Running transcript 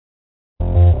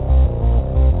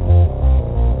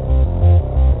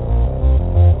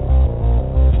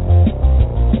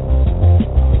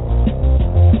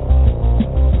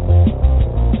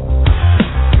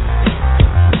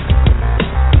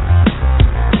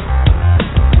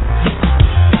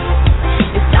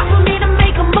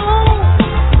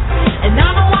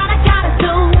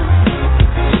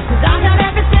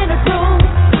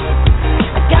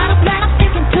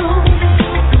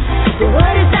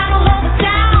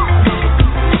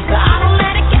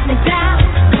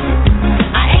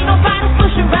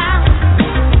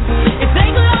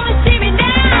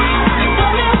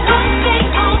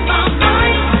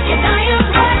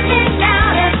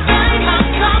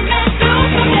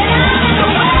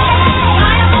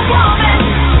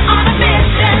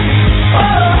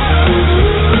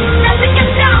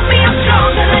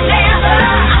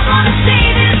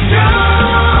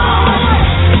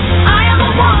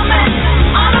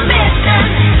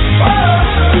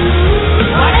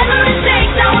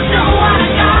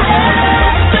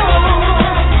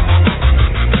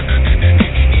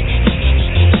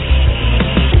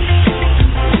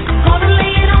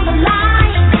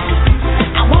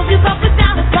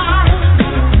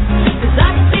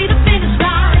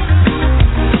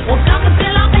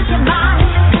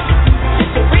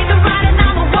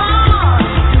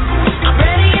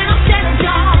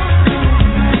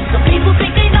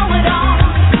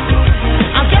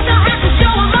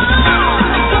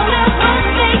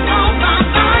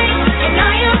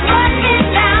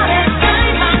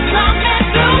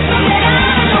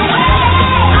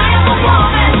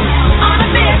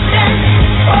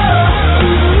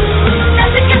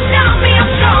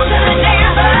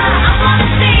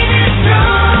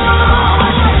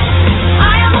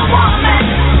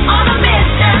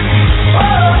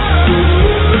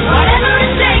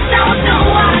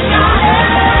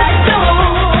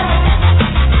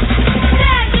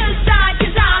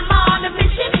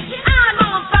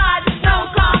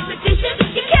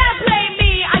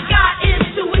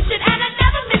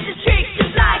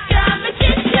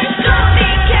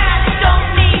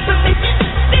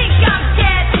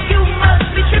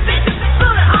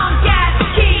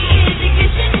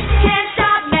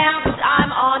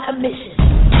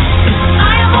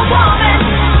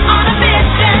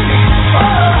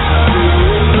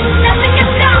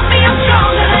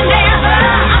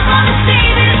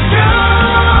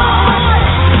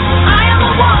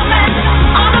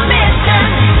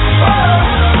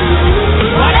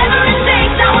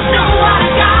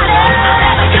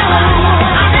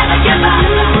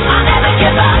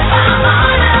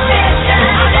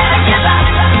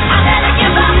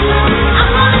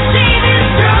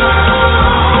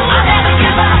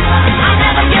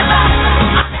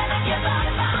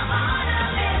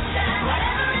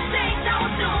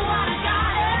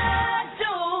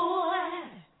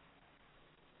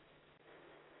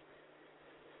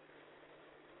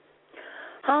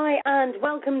Hi, and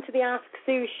welcome to the Ask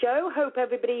Sue show. Hope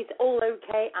everybody's all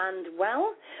okay and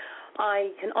well.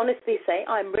 I can honestly say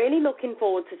I'm really looking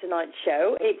forward to tonight's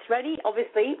show. It's ready.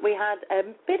 Obviously, we had a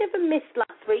bit of a miss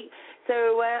last week,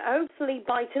 so hopefully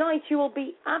by tonight you will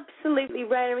be absolutely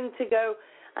raring to go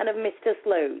and have missed us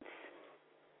loads.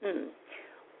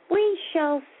 We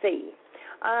shall see.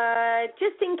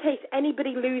 Just in case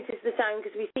anybody loses the sound,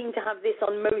 because we seem to have this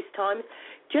on most times,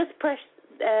 just press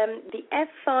the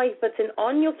F5 button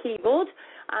on your keyboard,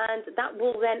 and that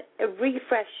will then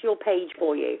refresh your page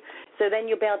for you. So then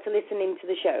you'll be able to listen into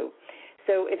the show.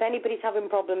 So if anybody's having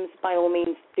problems, by all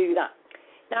means, do that.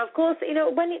 Now, of course,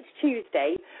 when it's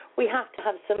Tuesday, we have to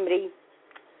have somebody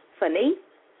funny,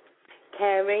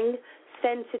 caring,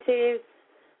 sensitive,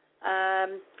 a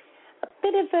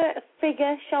bit of a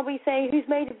figure, shall we say, who's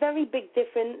made a very big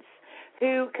difference,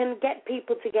 who can get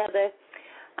people together.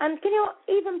 And,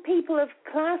 even people of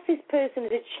class this person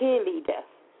is a cheerleader.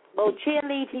 Well,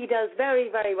 cheerlead he does very,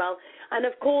 very well. And,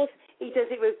 of course, he does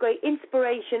it with great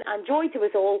inspiration and joy to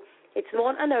us all. It's the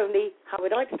one and only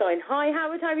Howard Epstein. Hi,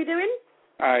 Howard. How are you doing?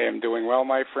 I am doing well,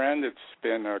 my friend. It's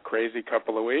been a crazy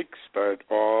couple of weeks, but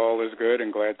all is good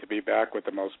and glad to be back with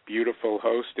the most beautiful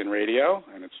host in radio,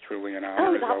 and it's truly an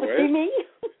honor as always. That would be me.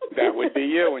 That would be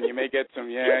you, and you may get some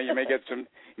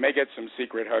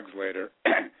secret hugs later.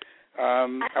 I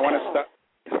want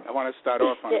to start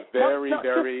off on a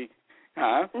very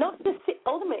not just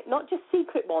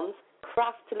secret ones,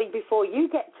 craftily before you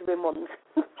get to them ones.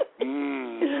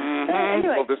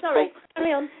 Anyway, sorry,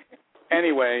 carry on.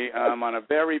 Anyway, on a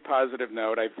very positive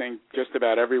note, I think just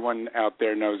about everyone out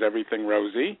there knows Everything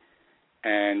Rosie,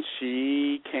 and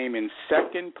she came in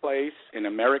second place in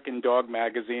American Dog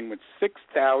Magazine with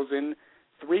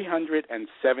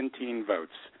 6,317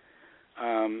 votes.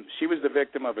 She was the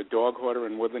victim of a dog hoarder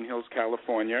in Woodland Hills,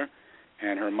 California,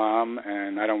 and her mom,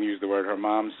 and I don't use the word her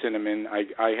mom, Cinnamon.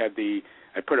 I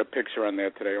put a picture on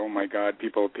there today. Oh my God,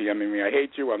 people are PMing me. I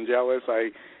hate you. I'm jealous.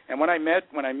 And when I met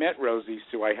Rosie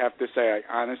Sue, I have to say I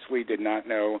honestly did not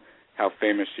know how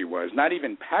famous she was. Not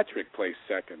even Patrick placed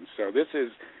second. So this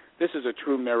is a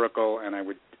true miracle, and I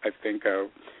would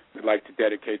like to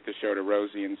dedicate the show to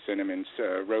Rosie and Cinnamon.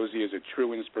 Rosie is a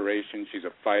true inspiration. She's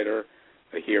a fighter,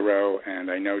 a hero, and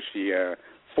I know she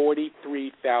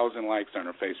 43,000 likes on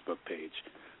her Facebook page.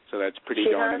 So that's pretty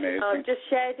darn amazing. I've just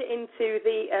shared it into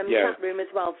the chat room as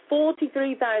well.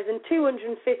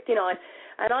 43,259.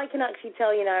 And I can actually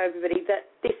tell you now, everybody, that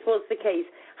this was the case.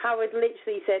 Howard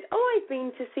literally said, I've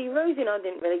been to see Rosie, and I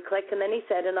didn't really click. And then he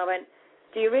said, and I went,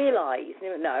 do you realise? And he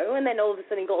went, no. And then all of a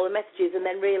sudden he got all the messages and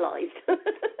then realised.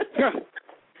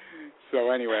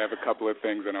 So anyway, I have a couple of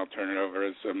things, and I'll turn it over.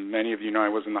 As many of you know, I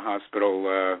was in the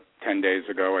hospital 10 days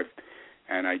ago,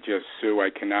 and Sue, I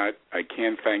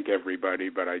can't thank everybody,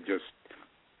 but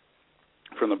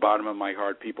from the bottom of my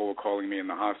heart, people were calling me in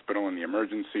the hospital, in the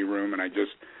emergency room, and I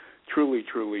just truly,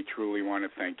 truly, truly want to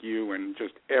thank you and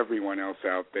just everyone else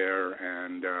out there.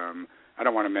 And I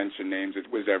don't want to mention names. It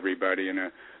was everybody. And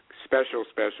a special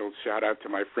shout out to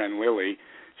my friend Lily.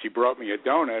 She brought me a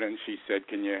donut, and she said,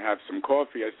 can you have some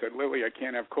coffee? I said, Lily, I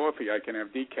can't have coffee. I can have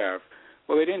decaf.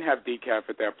 Well, they didn't have decaf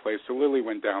at that place, so Lily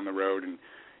went down the road and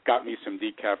got me some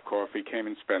decaf coffee, came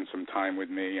and spent some time with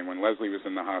me. And when Leslie was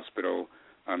in the hospital,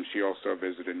 she also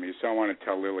visited me. So I want to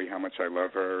tell Lily how much I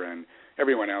love her and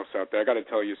everyone else out there. I got to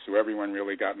tell you, Sue, everyone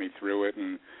really got me through it,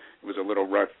 and it was a little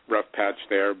rough patch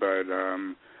there. But,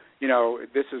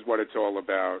 this is what it's all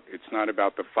about. It's not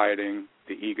about the fighting,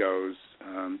 the egos.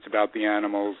 It's about the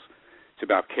animals. It's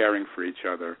about caring for each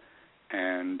other.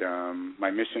 And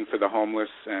my mission for the homeless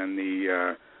and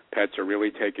the pets are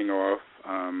really taking off.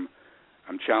 I'm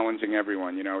challenging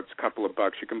everyone. It's a couple of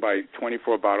bucks. You can buy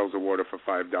 24 bottles of water for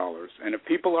 $5. And if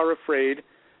people are afraid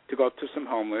to go up to some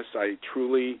homeless, I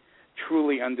truly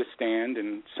understand,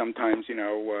 and sometimes,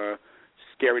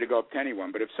 scary to go up to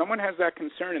anyone. But if someone has that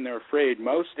concern and they're afraid,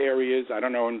 most areas, I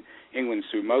don't know in England,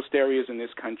 Sue, most areas in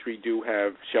this country do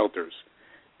have shelters.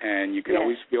 And you can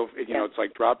always feel, it's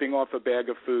like dropping off a bag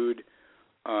of food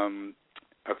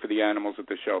for the animals at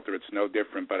the shelter. It's no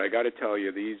different. But I got to tell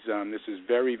you, this is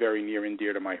very, very near and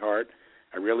dear to my heart.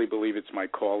 I really believe it's my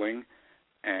calling.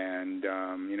 And,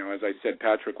 as I said,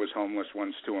 Patrick was homeless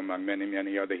once too, among many,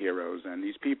 many other heroes. And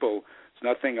these people, it's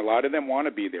nothing, a lot of them want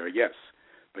to be there, yes.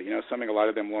 But a lot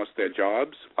of them lost their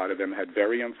jobs. A lot of them had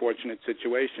very unfortunate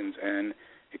situations, and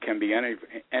it can be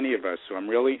any of us. So I'm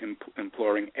really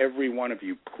imploring every one of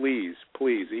you, please,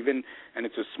 and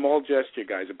it's a small gesture,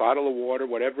 guys, a bottle of water,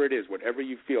 whatever it is, whatever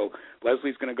you feel.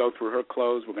 Leslie's going to go through her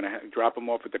clothes. We're going to drop them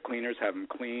off at the cleaners, have them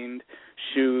cleaned,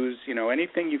 shoes,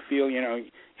 anything you feel, you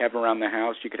have around the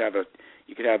house. You could have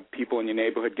You could have people in your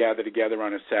neighborhood gather together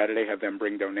on a Saturday, have them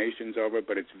bring donations over.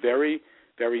 But it's very,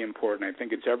 very important. I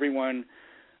think it's everyone.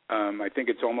 I think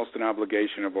it's almost an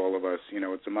obligation of all of us.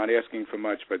 I'm not asking for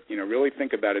much, but, really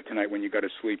think about it tonight when you go to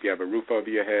sleep. You have a roof over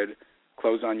your head,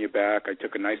 clothes on your back. I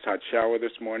took a nice hot shower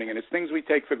this morning, and it's things we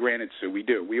take for granted, Sue. We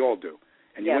do. We all do.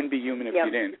 And you wouldn't be human if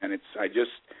you didn't. And I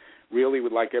just really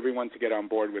would like everyone to get on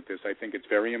board with this. I think it's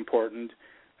very important.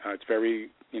 It's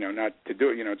very, not to do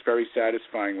it. It's very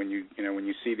satisfying when you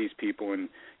see these people and,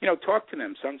 talk to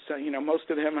them. Most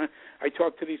of them, I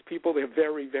talk to these people. They're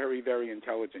very, very, very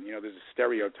intelligent. There's a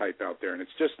stereotype out there, and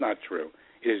it's just not true.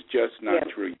 It is just not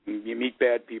true. You meet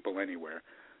bad people anywhere.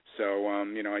 So,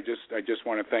 I just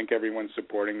want to thank everyone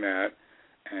supporting that,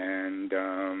 and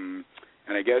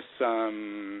I guess,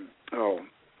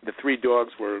 the 3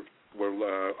 dogs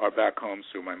are back home.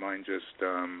 So my mind just,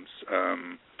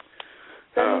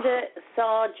 Thunder,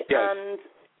 Sarge, yes.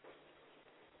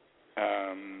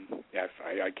 Yes,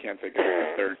 I can't think of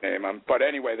the third name. But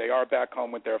anyway, they are back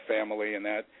home with their family, and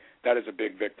that is a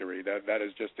big victory. That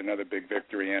is just another big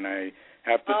victory, and I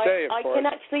have to say, of course.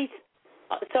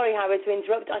 Sorry, Howard, to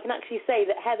interrupt. I can actually say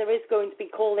that Heather is going to be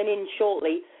calling in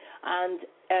shortly, and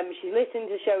she's listening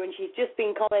to the show, and she's just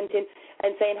been commenting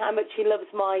and saying how much she loves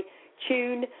my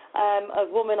tune of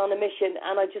Woman on a Mission.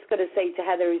 And I just got to say to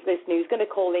Heather, who's listening, who's going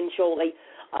to call in shortly,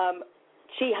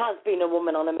 she has been a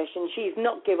woman on a mission. She's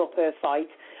not give up her fight,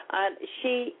 and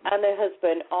she and her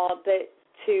husband are the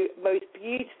 2 most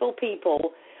beautiful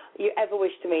people you ever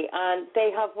wish to meet, and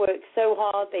they have worked so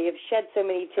hard. They have shed so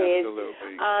many tears.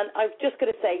 Absolutely. And I've just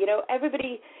got to say,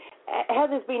 everybody,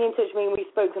 Heather's been in touch with me and we've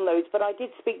spoken loads, but I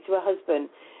did speak to her husband,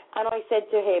 and I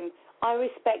said to him, I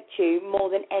respect you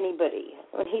more than anybody.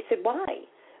 And he said, why?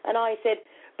 And I said,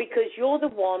 because you're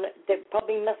the one that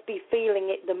probably must be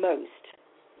feeling it the most.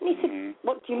 And he said,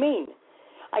 what do you mean?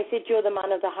 I said, you're the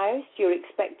man of the house. You're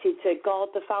expected to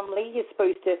guard the family. You're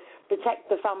supposed to protect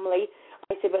the family.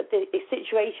 I said, but the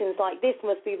situations like this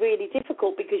must be really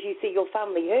difficult because you see your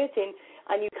family hurting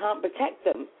and you can't protect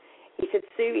them. He said,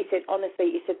 Sue, he said, honestly,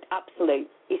 he said, absolute.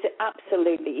 He said,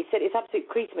 absolutely. He said, it's absolute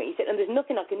creep to me. He said, and there's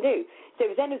nothing I can do. So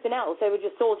if there's anything else, I would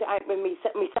just sort it out with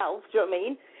myself. Do you know what I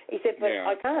mean? He said, but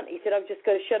I can't. He said, I've just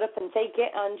got to shut up and take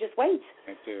it and just wait.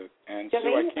 That's it. And do you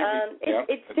know what I mean?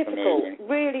 It's difficult. Amazing.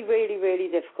 Really, really,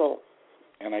 really difficult.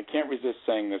 And I can't resist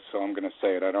saying this, so I'm going to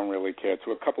say it. I don't really care.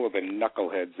 To a couple of the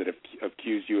knuckleheads that have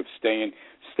accused you of stay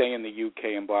in the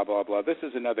UK and blah, blah, blah. This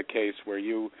is another case where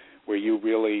you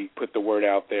really put the word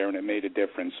out there and it made a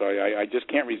difference. So I just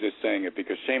can't resist saying it,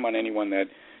 because shame on anyone that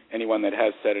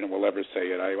has said it and will ever say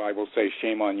it. I will say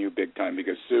shame on you big time,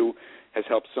 because Sue has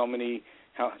helped so many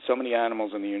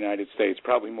animals in the United States,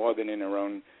 probably more than in her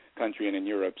own country and in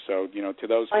Europe. So, to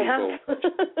those people,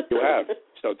 you have.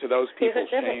 So to those people,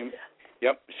 shame.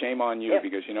 Yep, shame on you,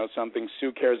 because something,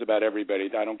 Sue cares about everybody.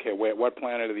 I don't care what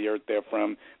planet of the earth they're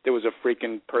from. There was a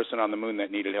freaking person on the moon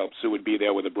that needed help. Sue would be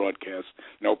there with a broadcast,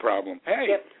 no problem. Hey,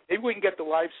 maybe we can get the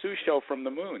live Sue show from the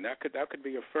moon. That could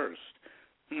be a first.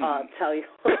 I'll tell you.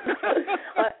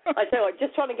 I tell you what,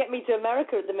 just trying to get me to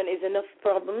America at the minute is enough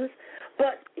problems.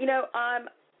 But,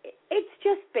 it's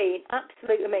just been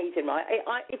absolutely amazing, right?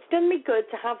 It's done me good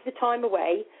to have the time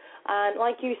away. And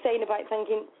like you were saying about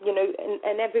thanking,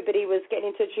 and everybody was getting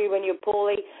in touch with you when you're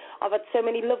poorly. I've had so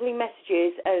many lovely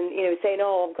messages and, saying,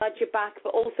 oh, I'm glad you're back,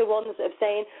 but also ones that are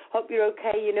saying, hope you're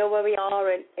okay, you know where we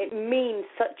are, and it means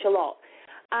such a lot.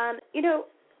 And,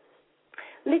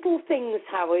 little things,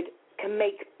 Howard, can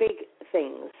make big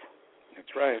things.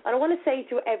 That's right. And I want to say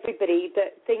to everybody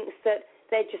that thinks that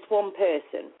they're just one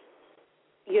person,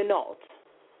 you're not,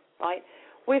 right?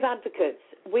 With advocates,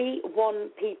 we one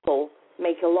people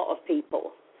make a lot of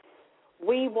people.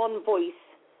 We one voice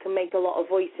can make a lot of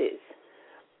voices.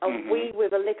 And we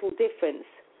with a little difference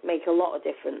make a lot of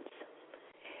difference.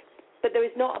 But there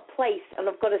is not a place, and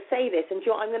I've got to say this, and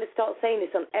I'm going to start saying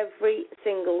this on every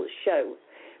single show.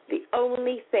 The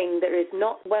only thing that is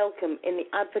not welcome in the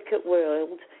advocate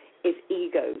world is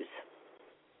egos.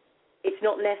 It's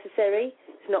not necessary,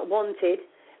 it's not wanted,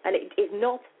 and it is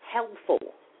not helpful.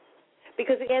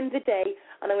 Because at the end of the day,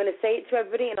 and I'm going to say it to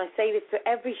everybody, and I say this to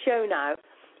every show now,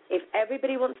 if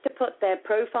everybody wants to put their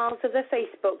profiles of their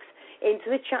Facebooks into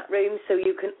the chat room so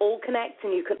you can all connect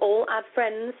and you can all add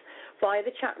friends via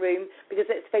the chat room, because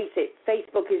let's face it,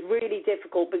 Facebook is really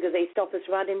difficult because they stop us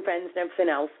from adding friends and everything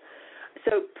else.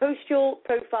 So post your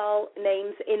profile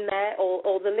names in there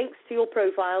or the links to your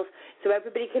profiles so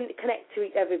everybody can connect to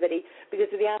everybody,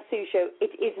 because with the Ask Sue show,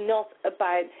 it is not an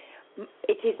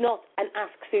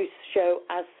Ask Sue show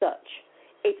as such.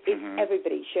 It is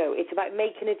everybody's show. It's about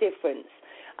making a difference.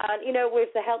 And, with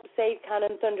the Help Save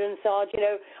Cannon, Thunder and Sarge,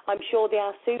 I'm sure the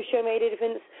Our Sue show made a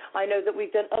difference. I know that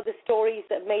we've done other stories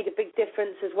that have made a big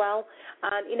difference as well.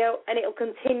 And, and it'll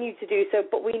continue to do so,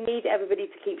 but we need everybody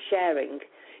to keep sharing.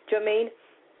 Do you know what I mean?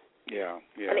 Yeah.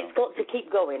 And it's got to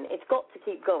keep going. It's got to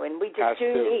keep going. We just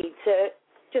need to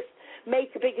just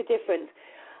make a bigger difference.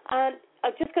 And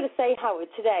I've just got to say, Howard,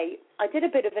 today I did a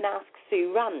bit of an Ask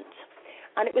Sue rant.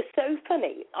 And it was so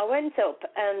funny. I went up,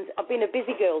 and I've been a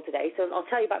busy girl today, so I'll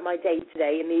tell you about my day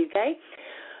today in the UK.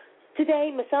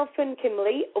 Today, myself and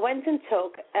Kimberly went and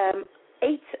took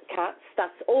 8 cats.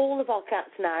 That's all of our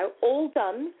cats now, all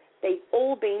done. They've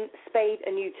all been spayed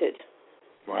and neutered.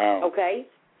 Wow. Okay?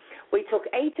 We took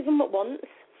 8 of them at once.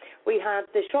 We had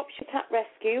the Shropshire Cat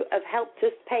Rescue have helped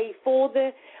us pay for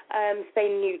the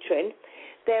spay and neutering.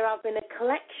 There have been a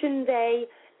collection day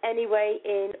anyway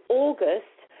in August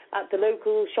at the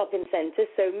local shopping centre,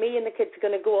 so me and the kids are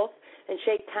going to go up and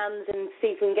shake hands and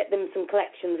see if we can get them some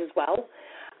collections as well.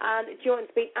 And it's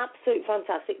been absolutely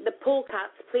fantastic. The poor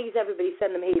cats, please everybody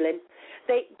send them healing.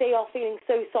 They are feeling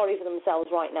so sorry for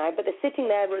themselves right now, but they're sitting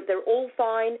there, they're all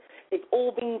fine, they've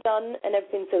all been done and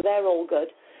everything, so they're all good.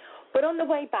 But on the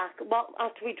way back,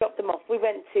 after we dropped them off, we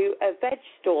went to a veg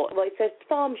store, it's a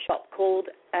farm shop called,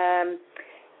 I'm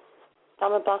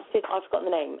a bastard, I've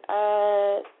forgotten the name,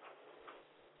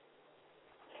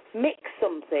 Mix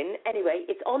something. Anyway,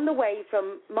 it's on the way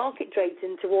from Market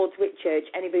Drayton towards Whitchurch,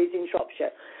 anybody who's in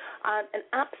Shropshire. And an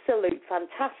absolute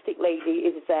fantastic lady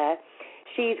is there.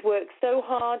 She's worked so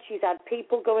hard. She's had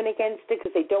people going against her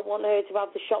because they don't want her to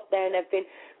have the shop there and everything.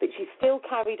 But she's still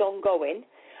carried on going.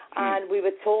 And we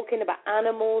were talking about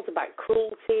animals, about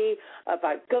cruelty,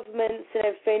 about governments and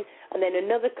everything. And then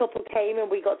another couple came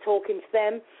and we got talking to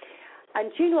them. And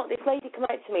do you know what? This lady came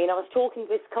out to me, and I was talking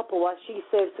to this couple while she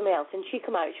served somebody else, and she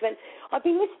came out. She went, I've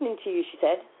been listening to you, she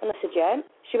said. And I said, yeah.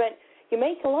 She went, you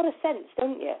make a lot of sense,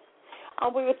 don't you?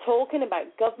 And we were talking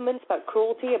about governments, about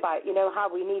cruelty, about,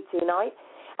 how we need to unite.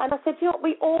 And I said,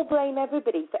 we all blame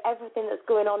everybody for everything that's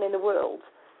going on in the world.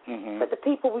 Mm-hmm. But the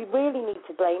people we really need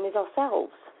to blame is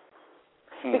ourselves.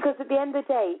 Mm. Because at the end of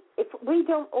the day, if we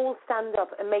don't all stand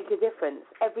up and make a difference,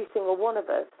 every single one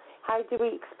of us, how do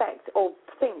we expect or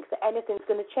think that anything's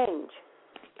going to change?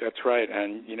 That's right.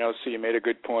 And, so you made a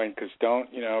good point, because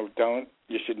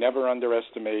you should never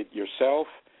underestimate yourself.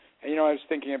 And, I was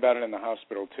thinking about it in the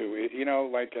hospital, too.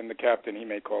 And the captain, he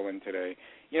may call in today.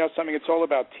 It's all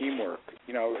about teamwork,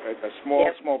 a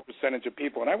small percentage of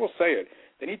people. And I will say it,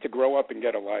 they need to grow up and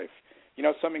get a life.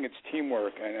 It's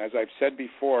teamwork. And as I've said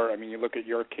before, you look at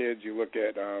your kids, you look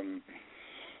at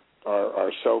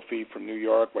our Sophie from New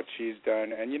York, what she's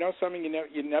done. And you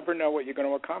never know what you're going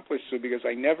to accomplish, Sue, because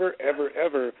I never, ever,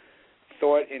 ever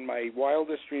thought in my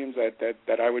wildest dreams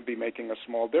that I would be making a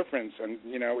small difference. And,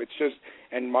 it's just,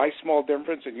 and my small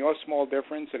difference and your small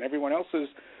difference and everyone else's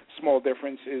small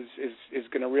difference is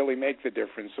going to really make the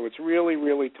difference. So it's really,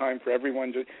 really time for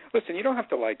everyone to, listen, you don't have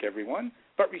to like everyone,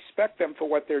 but respect them for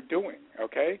what they're doing,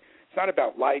 okay? It's not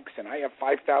about likes and I have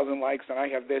 5,000 likes and I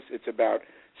have this. It's about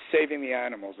saving the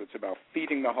animals. It's about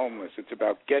feeding the homeless. It's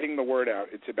about getting the word out.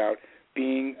 It's about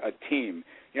being a team.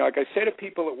 Like I say to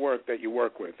people at work that you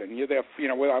work with, and you're there,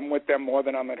 I'm with them more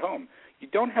than I'm at home. You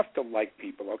don't have to like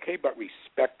people, okay, but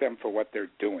respect them for what they're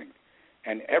doing.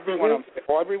 And everyone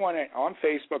on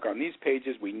Facebook, on these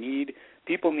pages,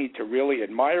 people need to really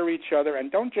admire each other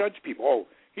and don't judge people. Oh,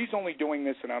 he's only doing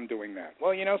this and I'm doing that.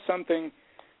 Well, something,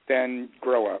 then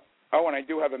grow up. Oh, and I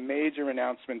do have a major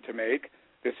announcement to make.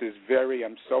 This is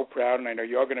I'm so proud, and I know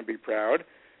you're going to be proud.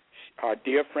 Our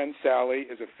dear friend Sally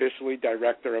is officially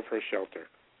director of her shelter.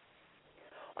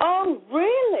 Oh,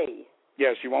 really?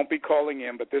 Yeah, she won't be calling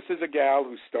in, but this is a gal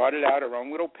who started out her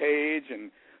own little page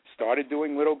and started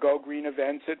doing little Go Green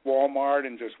events at Walmart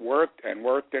and just worked and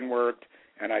worked and worked.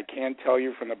 And I can't tell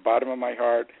you from the bottom of my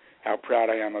heart how proud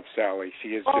I am of Sally. She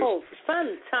is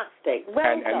fantastic. Well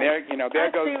and done.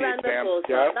 there goes the example.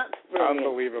 Yeah, that's brilliant.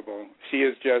 Unbelievable. She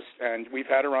is just, and we've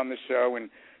had her on the show, and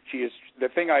she is, the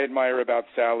thing I admire about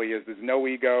Sally is there's no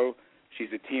ego. She's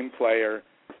a team player,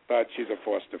 but she's a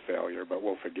foster failure, but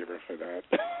we'll forgive her for that.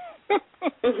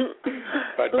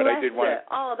 but I did want to.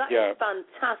 Oh, that is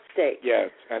fantastic. Yes,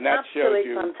 and that absolutely shows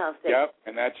you. Fantastic. Yep,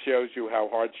 and that shows you how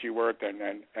hard she worked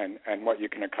and what you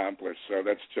can accomplish. So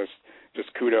that's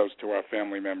just kudos to our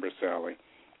family member Sally.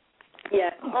 Yeah.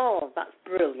 Oh, that's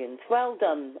brilliant. Well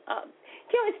done.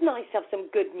 It's nice to have some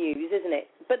good news, isn't it?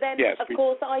 But then, of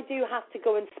course, I do have to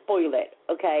go and spoil it.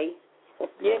 Okay.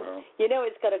 You know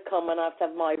it's got to come, and I have to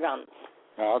have my rants.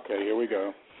 Okay, here we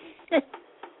go.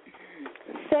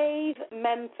 Save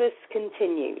Memphis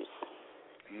continues.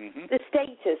 the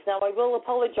status. Now, I will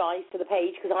apologise to the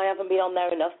page because I haven't been on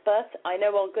there enough, but I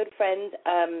know our good friend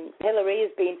Hillary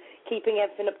has been keeping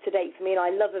everything up to date for me, and I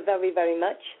love her very, very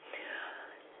much.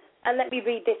 And let me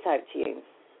read this out to you.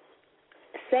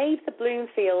 Save the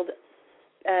Bloomfield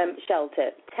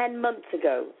shelter 10 months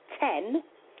ago. 10.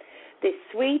 This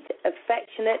sweet,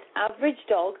 affectionate, average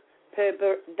dog,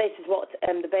 this is what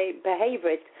the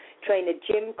behaviourist trainer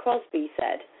Jim Crosby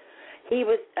said. He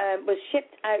was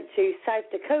shipped out to South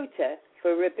Dakota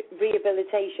for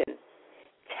rehabilitation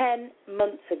 10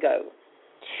 months ago.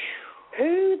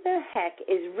 Who the heck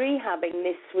is rehabbing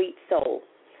this sweet soul?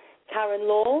 Karen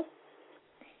Law?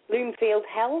 Bloomfield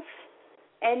Health?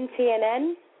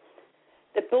 NTNN?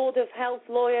 The Board of Health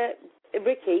lawyer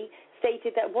Ricky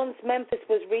stated that once Memphis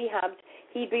was rehabbed,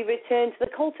 he'd be returned to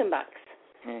the Coltonbacks.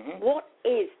 What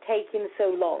is taking so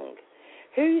long?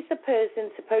 Who's the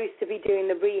person supposed to be doing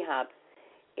the rehab?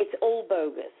 It's all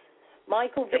bogus.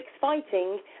 Michael Vick's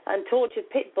fighting and tortured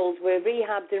pit bulls were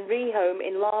rehabbed and rehomed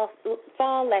in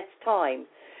far less time.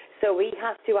 So we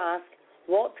have to ask,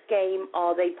 what game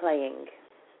are they playing?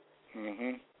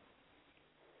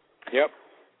 Yep.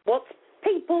 What's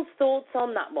people's thoughts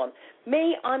on that one?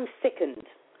 Me, I'm sickened.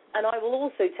 And I will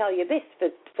also tell you this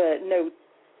for no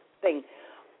thing.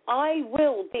 I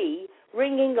will be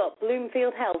ringing up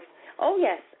Bloomfield Health. Oh,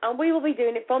 yes, and we will be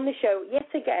doing it from the show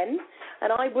yet again,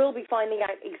 and I will be finding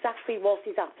out exactly what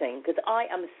is happening, because I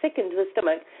am sickened to the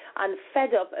stomach and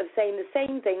fed up of saying the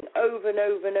same thing over and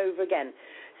over and over again.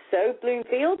 So,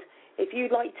 Bloomfield, if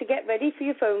you'd like to get ready for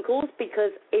your phone calls,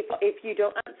 because if you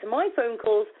don't answer my phone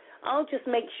calls, I'll just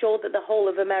make sure that the whole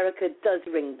of America does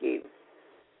ring you.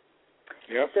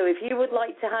 Yep. So if you would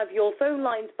like to have your phone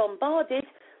lines bombarded,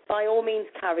 by all means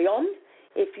carry on.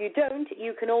 If you don't,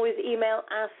 you can always email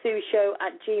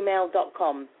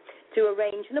asksueshow@gmail.com to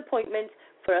arrange an appointment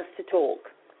for us to talk.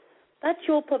 That's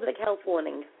your public health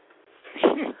warning.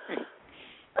 And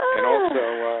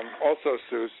also,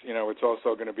 Sue, it's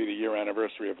also going to be the year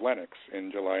anniversary of Lennox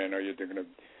in July. I know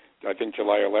I think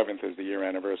July 11th is the year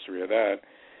anniversary of that.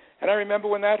 And I remember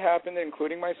when that happened,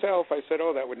 including myself, I said,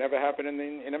 that would never happen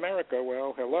in America.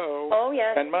 Well, hello. Oh,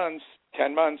 yes. 10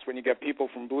 months when you get people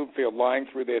from Bloomfield lying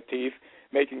through their teeth,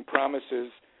 making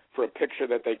promises for a picture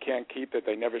that they can't keep, that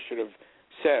they never should have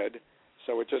said.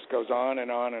 So it just goes on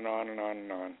and on and on and on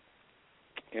and on.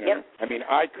 Yep. I mean,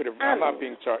 I could have, I'm not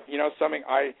being sorry. Something,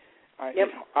 I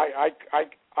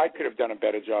could have done a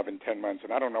better job in 10 months,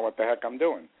 and I don't know what the heck I'm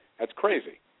doing. That's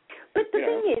crazy. But the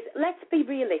thing is, let's be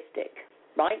realistic.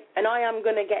 Right, and I am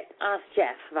going to ask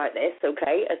Jeff about this,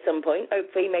 okay, at some point.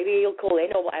 Hopefully, maybe he'll call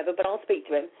in or whatever, but I'll speak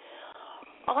to him.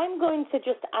 I'm going to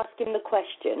just ask him the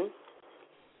question,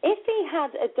 if he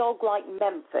had a dog like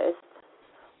Memphis,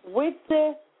 with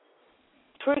the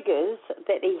triggers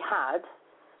that he had,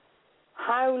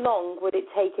 how long would it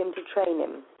take him to train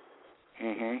him?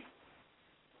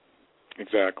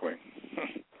 Exactly.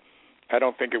 I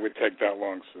don't think it would take that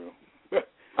long, Sue.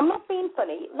 I'm not being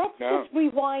funny. Let's just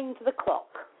rewind the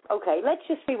clock. Okay, let's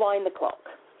just rewind the clock.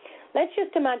 Let's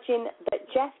just imagine that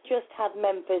Jeff just had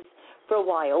Memphis for a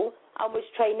while and was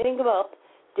training him up,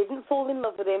 didn't fall in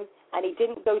love with him, and he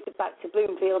didn't go back to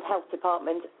Bloomfield Health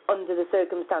Department under the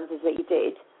circumstances that he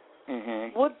did.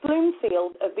 Would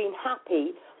Bloomfield have been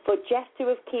happy for Jeff to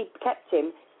have kept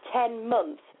him 10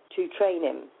 months to train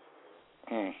him?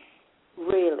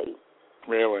 Really?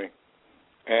 Really.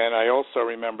 And I also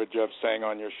remember Jeff saying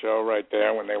on your show right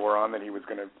there when they were on that he would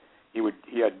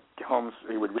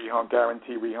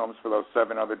guarantee rehomes for those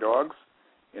 7 other dogs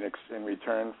in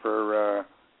return for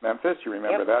Memphis. You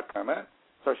remember that comment?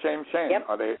 So shame. Yep.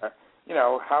 Are they?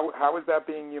 How is that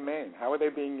being humane? How are they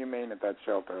being humane at that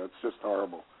shelter? It's just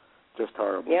horrible. Just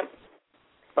horrible. Yep.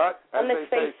 But as and let's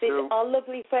face it, our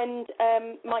lovely friend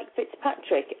Mike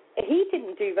Fitzpatrick, he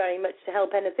didn't do very much to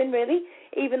help anything, really,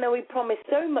 even though he promised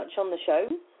so much on the show.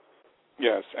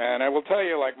 Yes, and I will tell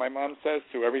you, like my mom says,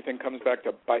 Sue, everything comes back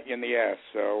to bite you in the ass,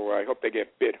 so I hope they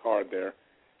get bit hard there.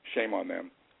 Shame on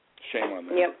them. Shame on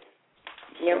them. Yep.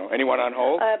 So, anyone on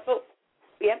hold?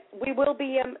 We will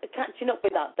be catching up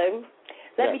with that, though.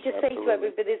 Let me just say to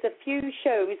everybody, there's a few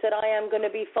shows that I am going to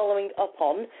be following up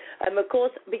on. Of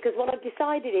course, because what I've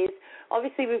decided is,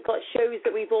 obviously we've got shows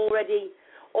that we've already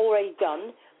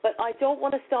done, but I don't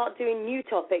want to start doing new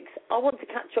topics. I want to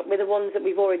catch up with the ones that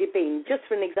we've already been. Just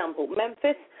for an example,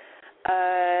 Memphis,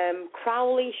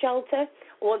 Crowley Shelter.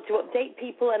 I want to update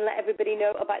people and let everybody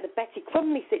know about the Betty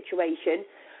Crumley situation.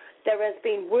 There has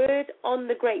been word on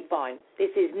the grapevine.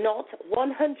 This is not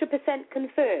 100%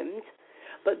 confirmed,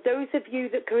 But those of you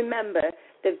that can remember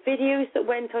the videos that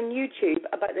went on YouTube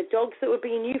about the dogs that were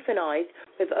being euthanized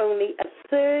with only a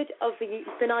third of the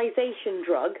euthanization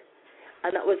drug,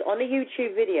 and that was on a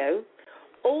YouTube video.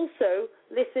 Also,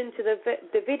 listen to the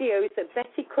videos that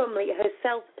Betty Crumley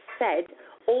herself said,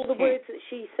 all the words that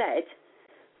she said.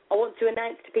 I want to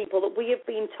announce to people that we have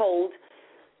been told,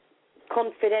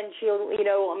 confidential,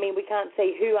 we can't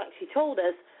say who actually told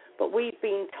us, but we've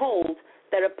been told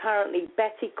that apparently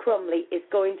Betty Crumley is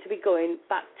going to be going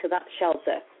back to that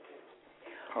shelter.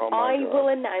 Oh my God. I will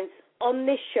announce on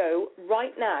this show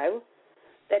right now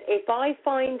that if I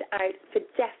find out for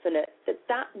definite that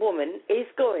that woman is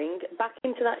going back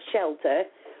into that shelter,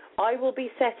 I will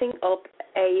be setting up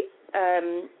a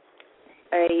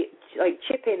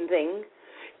chip-in thing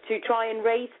to try and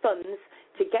raise funds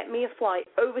to get me a flight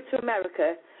over to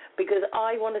America, because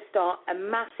I want to start a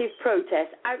massive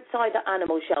protest outside the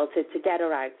animal shelter to get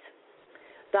her out.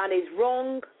 That is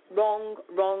wrong,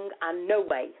 and no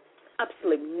way.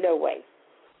 Absolutely no way.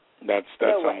 That's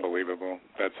no unbelievable. Way.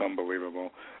 That's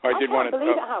unbelievable. I can't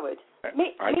believe it, Howard.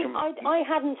 I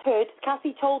hadn't heard.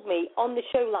 Kathy told me on the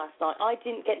show last night. I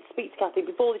didn't get to speak to Kathy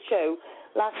before the show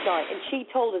last night, and she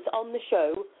told us on the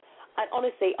show, and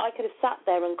honestly, I could have sat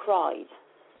there and cried.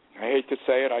 I hate to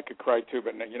say it, I could cry too,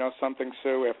 but you know something,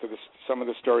 Sue? After some of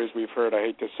the stories we've heard, I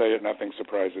hate to say it, nothing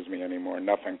surprises me anymore.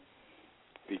 Nothing.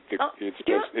 Do you know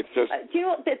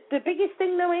what the biggest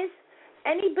thing though is?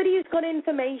 Anybody who's got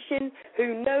information,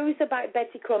 who knows about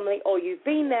Betty Crumley, or you've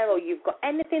been there, or you've got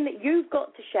anything that you've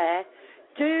got to share,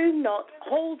 do not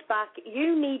hold back.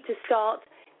 You need to start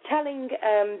telling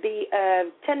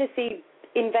the Tennessee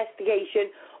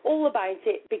investigation all about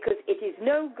it, because it is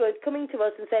no good coming to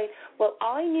us and saying, well,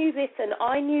 I knew this and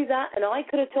I knew that and I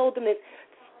could have told them this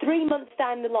 3 months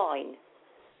down the line,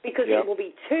 because it will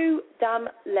be too damn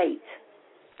late.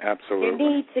 Absolutely. You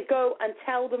need to go and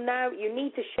tell them now. You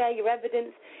need to share your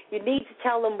evidence. You need to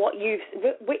tell them what you've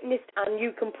witnessed and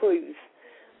you can prove.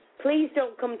 Please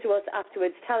don't come to us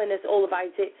afterwards telling us all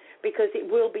about it, because it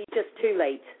will be just too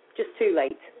late. Just too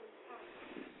late.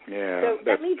 Yeah, so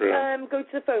that's let me true. go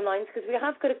to the phone lines, because we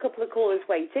have got a couple of callers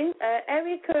waiting.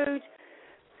 Area code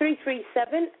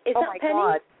 337. Is that Penny?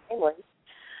 Oh, my God.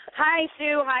 Hi,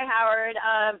 Sue. Hi, Howard.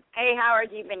 Hey,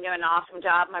 Howard, you've been doing an awesome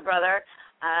job, my brother.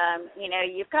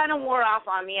 You've kind of wore off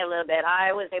on me a little bit.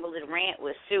 I was able to rant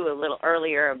with Sue a little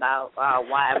earlier about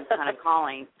why I'm kind of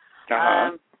calling.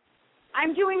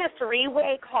 I'm doing a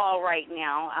three-way call right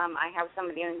now. I have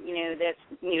somebody, that's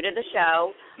new to the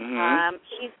show. Mm-hmm.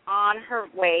 She's on her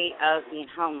way of being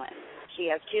homeless. She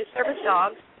has 2 service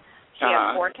dogs. She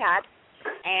has 4 cats.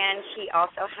 And she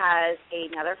also has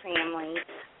another family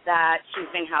that she's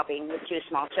been helping with 2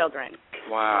 small children.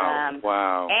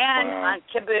 Wow, And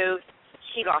to boot,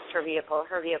 she lost her vehicle.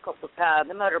 Her vehicle,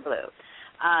 the motor blew.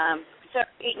 So,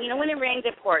 when it rains,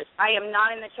 of course, I am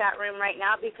not in the chat room right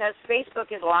now because Facebook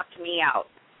has locked me out.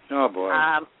 Oh, boy.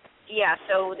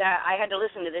 So that I had to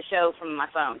listen to the show from my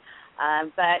phone.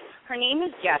 But her name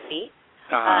is Jessie.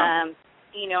 I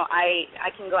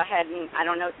can go ahead and, I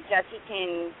don't know, Jessie,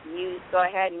 can you go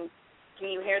ahead and, can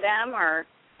you hear them, or?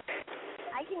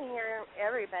 I can hear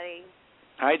everybody.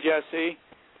 Hi, Jessie.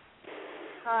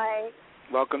 Hi.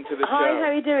 Welcome to the show. Hi, how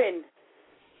are you doing?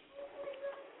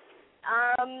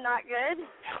 Not good.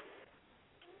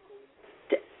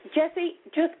 Jessie,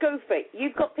 just go for it.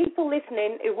 You've got people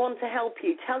listening who want to help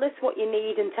you. Tell us what you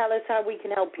need and tell us how we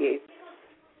can help you.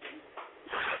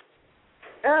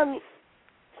 I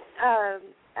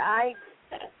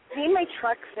need my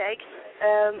truck fixed.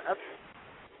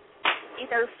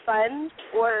 Either funds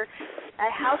or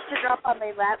a house to drop on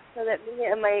my lap so that me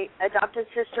and my adopted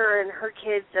sister and her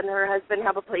kids and her husband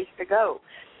have a place to go.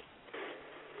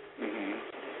 Mm-hmm.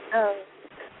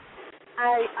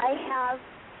 I have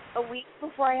a week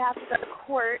before I have to go to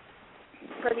court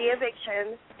for the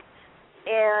eviction,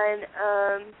 and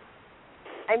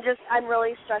I'm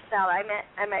really stressed out.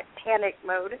 I'm at panic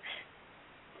mode.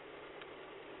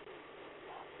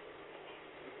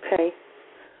 Okay.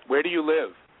 Where do you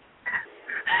live?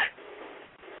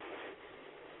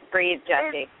 Breathe,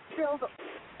 Jessie.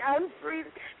 I'm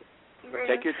breathing.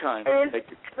 Take your time.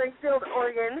 Springfield,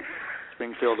 Oregon.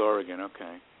 Springfield, Oregon.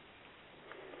 Okay.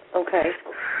 Okay.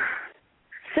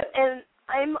 So, and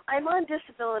I'm on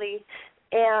disability,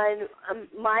 and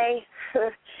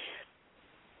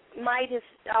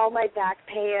all my back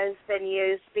pay has been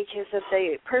used because of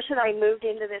the person I moved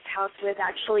into this house with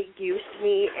actually used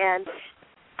me and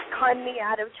conned me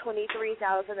out of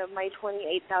 $23,000 of my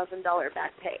 $28,000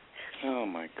 back pay. Oh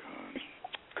my God.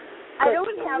 I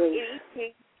don't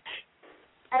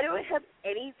have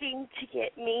anything to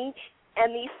get me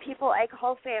and these people I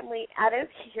call family out of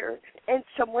here and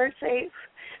somewhere safe.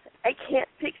 I can't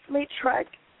fix my truck.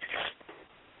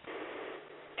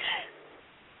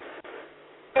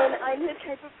 And I'm the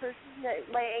type of person that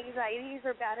my anxieties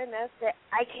are bad enough that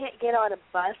I can't get on a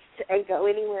bus and go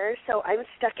anywhere, so I'm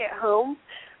stuck at home.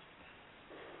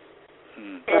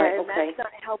 And that's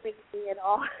not helping me at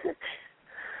all.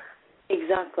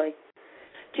 Exactly.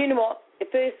 Do you know what?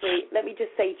 Firstly, let me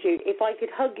just say to you, if I could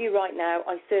hug you right now,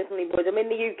 I certainly would. I'm in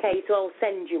the UK, so I'll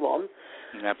send you one.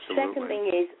 Absolutely. Second thing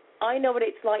is, I know what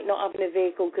it's like not having a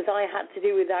vehicle because I had to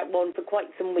do without one for quite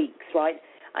some weeks, right?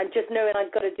 And just knowing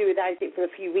I've got to do without it for a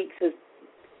few weeks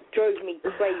drove me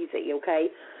crazy, okay?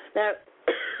 Now,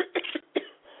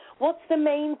 what's the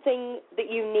main thing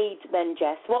that you need then,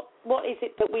 Jess? What is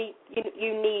it that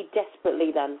you need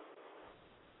desperately then?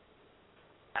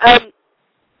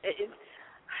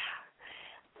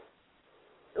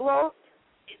 Well,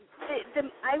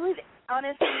 I would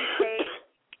honestly say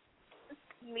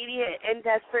immediate and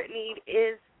desperate need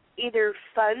is either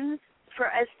funds for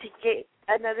us to get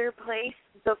another place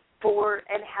before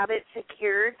and have it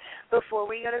secured before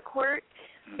we go to court,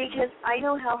 because I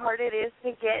know how hard it is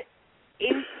to get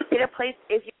in a place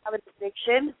if you have an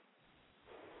eviction.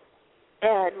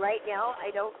 And right now,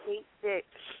 I don't think that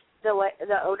the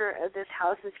owner of this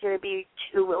house is going to be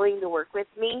too willing to work with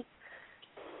me.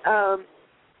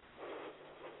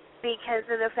 Because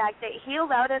of the fact that he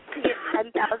allowed us to get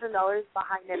 $10,000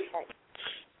 behind his head.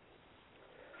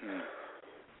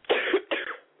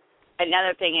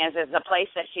 Another thing is the place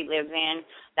that she lives in,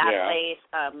 that place,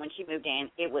 when she moved in,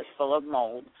 it was full of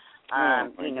mold.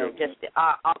 Just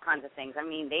all kinds of things. I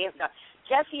mean,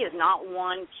 Jessie is not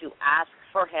one to ask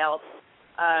for help.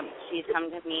 She's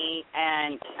come to me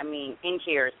and, in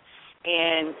tears.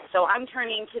 And so I'm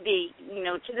turning to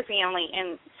the family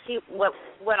and see what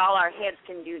all our heads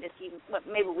can do to see what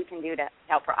maybe we can do to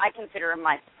help her. I consider her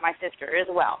my sister as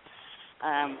well.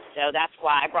 So that's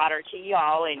why I brought her to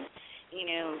y'all, and,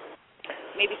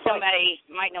 maybe somebody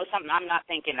might know something I'm not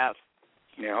thinking of.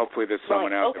 Yeah, hopefully there's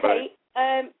someone out there.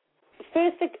 Okay.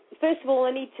 First of all,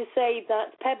 I need to say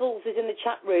that Pebbles is in the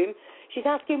chat room. She's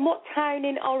asking, what town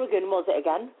in Oregon was it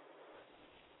again?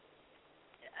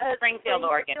 Springfield,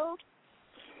 Oregon.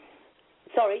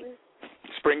 Sorry?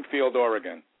 Springfield,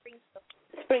 Oregon.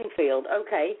 Springfield,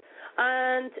 okay.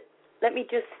 And let me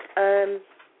just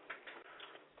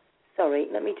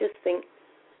think.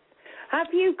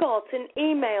 Have you got an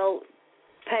email,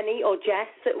 Penny or Jess,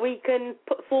 that we can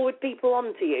put forward people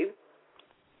on to you?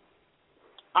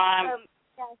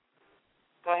 Yes.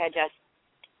 Go ahead, Jess.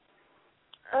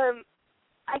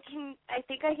 I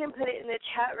think I can put it in the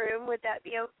chat room. Would that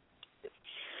be okay?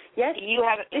 Yes.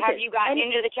 Have you gotten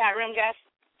into the chat room, Jess?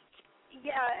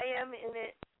 Yeah, I am in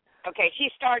it. Okay,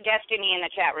 she's Star Destiny in the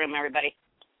chat room, everybody.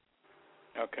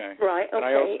 Okay. Right. Okay.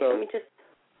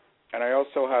 And I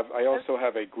also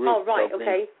have a group. Oh, right.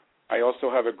 Okay. I also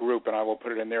have a group, and I will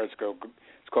put it in there. It's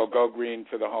called Go Green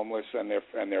for the Homeless and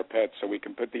their pets. So we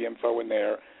can put the info in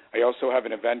there. I also have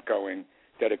an event going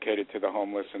dedicated to the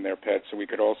homeless and their pets. So we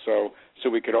could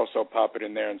also pop it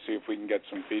in there and see if we can get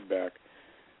some feedback.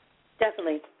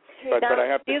 Definitely. But I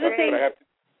have to.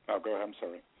 Oh, go ahead. I'm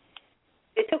sorry.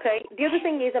 It's okay. The other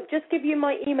thing is, I've just given you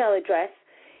my email address.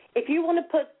 If you want to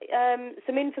put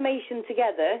some information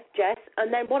together, Jess,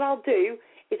 and then what I'll do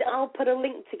is I'll put a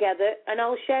link together and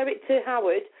I'll share it to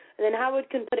Howard, and then Howard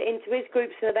can put it into his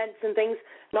groups and events and things,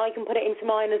 and I can put it into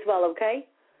mine as well, okay?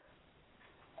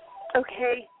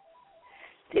 Okay.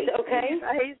 Is it okay?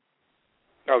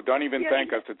 Oh, don't even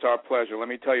thank us. It's our pleasure. Let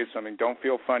me tell you something. Don't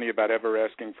feel funny about ever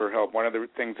asking for help. One of the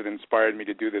things that inspired me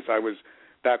to do this,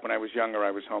 back when I was younger,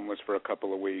 I was homeless for a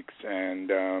couple of weeks,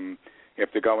 and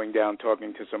after going down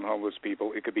talking to some homeless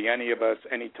people, it could be any of us,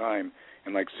 anytime.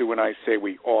 And like Sue and I say,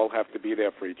 we all have to be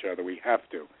there for each other. We have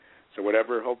to. So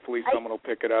hopefully someone will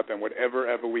pick it up, and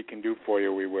whatever we can do for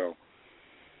you, we will.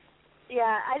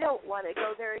 Yeah, I don't want to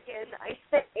go there again. I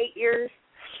spent 8 years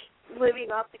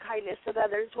living off the kindness of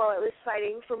others while I was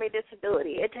fighting for my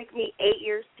disability. It took me 8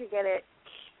 years to get it.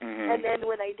 Mm-hmm. And then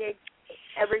when I did,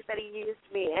 everybody used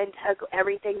me and took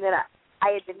everything that I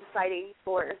had been fighting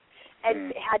for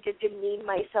and had to demean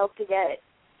myself to get.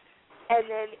 And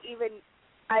then even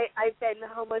I've been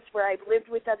homeless where I've lived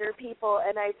with other people,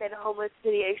 and I've been homeless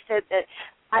to the extent that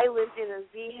I lived in a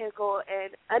vehicle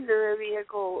and under a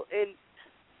vehicle and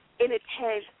in a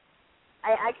tent.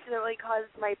 I accidentally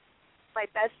caused my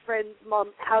best friend's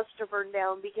mom's house to burn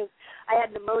down because I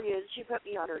had pneumonia, and she put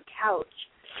me on her couch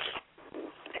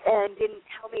and didn't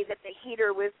tell me that the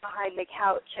heater was behind the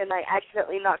couch, and I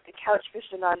accidentally knocked the couch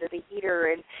cushion onto the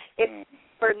heater, and it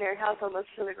burned their house almost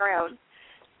to the ground.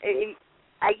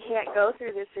 I can't go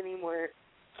through this anymore.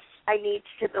 I need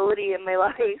stability in my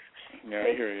life. Yeah,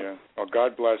 I hear you. Well,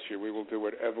 God bless you. We will do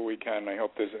whatever we can. I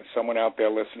hope there's someone out there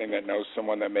listening that knows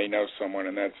someone that may know someone,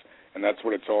 and that's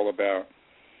what it's all about.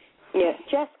 Yes.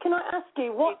 Jess, can I ask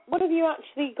you, what have you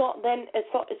actually got then?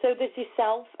 So there's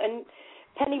yourself, and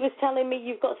Penny was telling me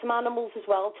you've got some animals as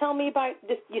well. Tell me about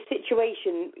your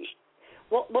situation.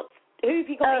 Who have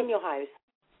you got in your house?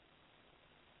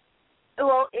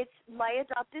 Well, it's my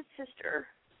adopted sister,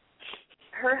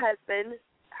 her husband,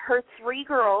 her 3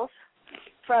 girls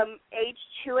from age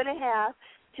 2.5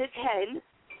 to 10.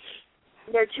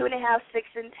 They're 2.5, 6,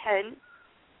 and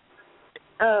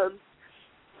 10.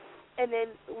 And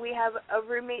then we have a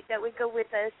roommate that would go with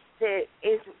us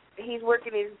he's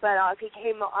working his butt off. He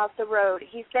came off the road.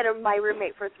 He's been my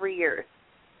roommate for 3 years.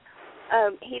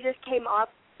 He just came off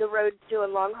the road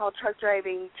doing long-haul truck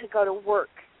driving to go to work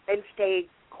and stay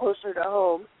closer to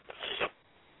home.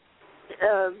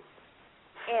 And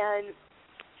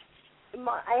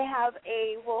I have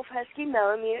a Wolf Husky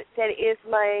Malamute that is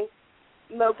my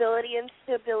mobility and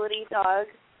stability dog.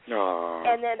 Aww.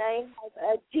 And then I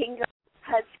have a Dingo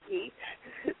Husky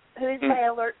who's my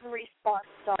alert and response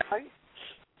dog.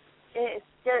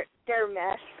 They're a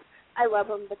mess. I love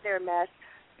them, but they're a mess.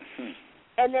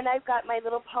 And then I've got my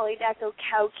little polydactyl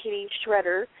cow kitty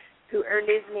Shredder, who earned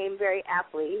his name very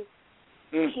aptly.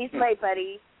 He's my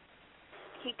buddy.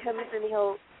 He comes and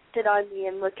he'll sit on me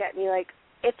and look at me like,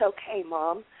 it's okay,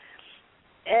 Mom.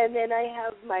 And then I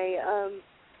have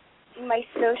my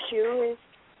snowshoe is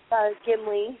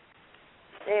Gimli,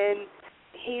 and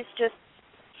he's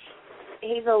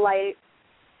a light.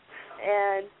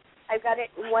 And I've got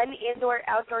one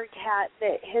indoor-outdoor cat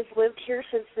that has lived here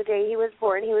since the day he was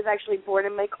born. He was actually born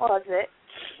in my closet.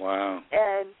 Wow.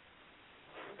 And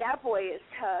that boy is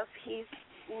tough. He's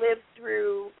lived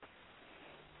through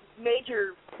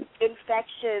major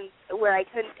infections where I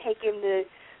couldn't take him to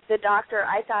the doctor.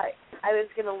 I thought I was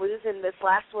going to lose him this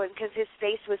last one because his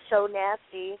face was so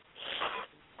nasty.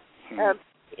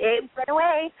 It went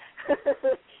away.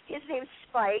 His name's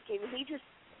Spike, and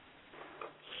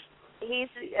he's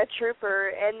a trooper.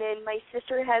 And then my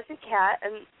sister has a cat,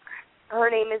 and her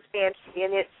name is Banshee,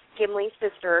 and it's Gimli's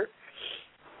sister.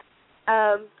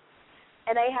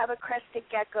 And I have a crested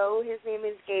gecko. His name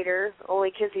is Gator,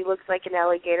 only because he looks like an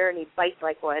alligator and he bites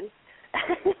like one.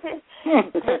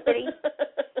 But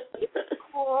he's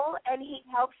cool, and he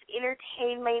helps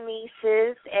entertain my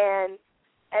nieces, and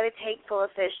I have a tank full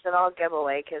of fish that I'll give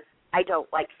away because I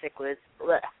don't like cichlids.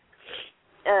 Let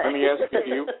me ask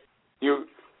you, do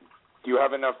you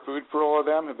have enough food for all of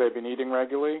them? Have they been eating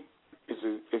regularly? Is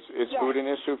food an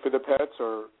issue for the pets,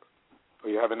 or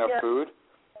you have enough food?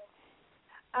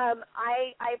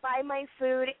 I buy my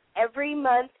food every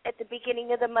month at the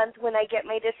beginning of the month when I get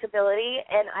my disability,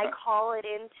 and I call it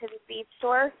into the feed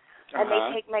store, and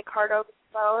they take my card over the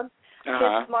phone.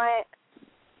 Because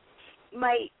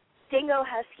my Dingo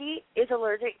Husky is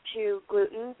allergic to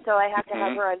gluten, so I have to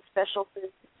have her on special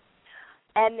food.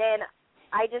 And then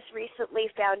I just recently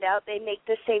found out they make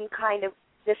the same brand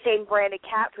of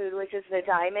cat food, which is the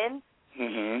Diamond.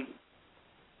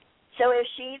 So if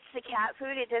she eats the cat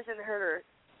food, it doesn't hurt her.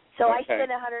 So I spend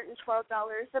 $112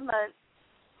 a month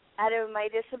out of my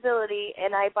disability,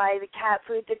 and I buy the cat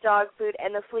food, the dog food,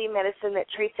 and the flea medicine that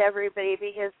treats everybody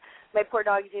because my poor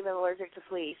dog is even allergic to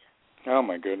fleas. Oh,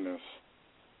 my goodness.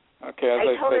 Okay,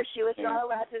 I told her she was not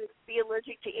allowed to be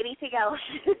allergic to anything else.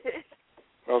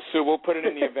 Well, Sue, we'll put it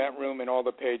in the event room and all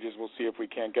the pages. We'll see if we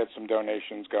can't get some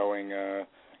donations going. The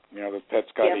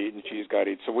pets got to eat and she's got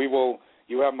to eat. So we will.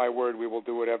 You have my word. We will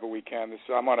do whatever we can.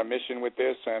 I'm on a mission with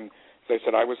this, and as I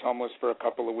said, I was homeless for a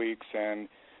couple of weeks, and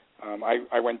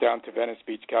I went down to Venice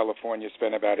Beach, California,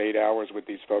 spent about 8 hours with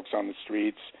these folks on the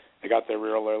streets. I got there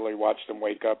real early, watched them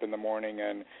wake up in the morning,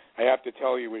 and I have to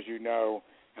tell you, as you know,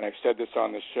 and I've said this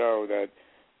on the show, that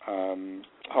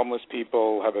homeless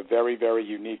people have a very, very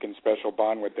unique and special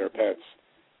bond with their pets,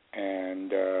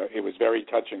 and it was very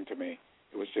touching to me.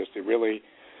 It was just, it really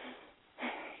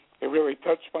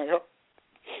touched my heart.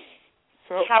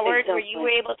 So, Howard, were you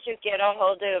able to get a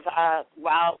hold of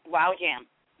Wow Jam,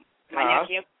 my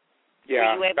nephew?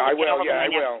 Yeah, I will.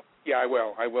 Yeah,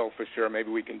 I will for sure. Maybe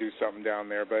we can do something down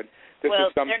there. But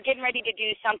they're getting ready to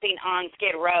do something on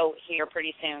Skid Row here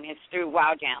pretty soon. It's through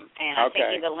Wow Jam, and I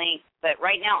sent you the link. But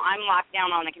right now I'm locked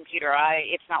down on the computer.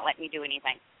 It's not letting me do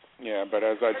anything. Yeah, but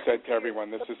as I've said to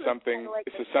everyone, this is something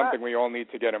we all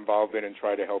need to get involved in and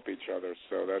try to help each other.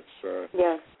 So that's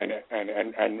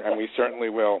and we certainly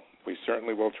will. We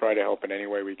certainly will try to help in any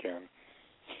way we can.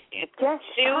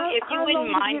 Sue, if you wouldn't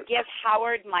mind, give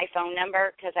Howard my phone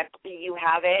number because you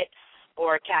have it,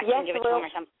 or Kat can give it to him or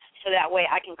something. so that way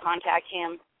I can contact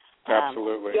him.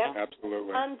 Absolutely, yeah.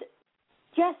 absolutely. And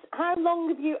Jess, how long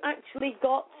have you actually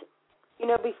got,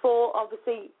 before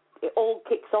obviously it all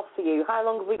kicks off for you? How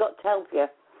long have we got to help you?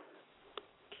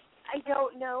 I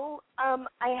don't know.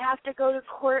 I have to go to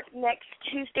court next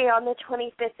Tuesday on the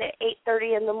 25th at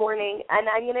 8:30 in the morning, and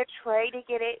I'm going to try to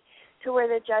get it to where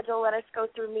the judge will let us go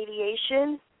through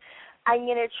mediation. I'm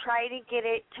going to try to get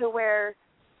it to where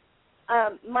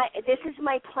this is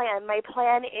my plan. My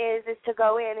plan is to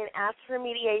go in and ask for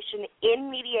mediation. In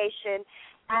mediation,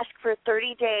 ask for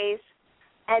 30 days,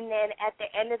 and then at the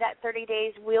end of that 30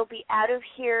 days, we'll be out of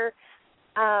here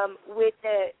with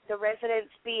the residence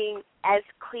being as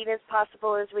clean as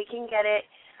possible as we can get it,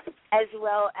 as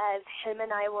well as him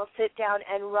and I will sit down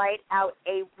and write out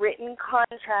a written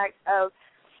contract of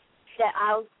that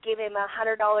I'll give him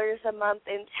 $100 a month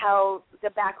until the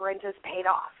back rent is paid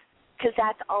off, because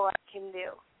that's all I can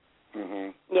do.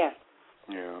 Mhm. Yeah.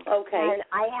 Yeah. Okay. And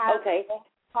I have a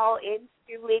call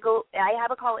into legal. I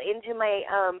have a call into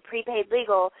my prepaid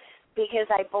legal because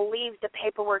I believe the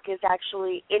paperwork is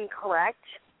actually incorrect.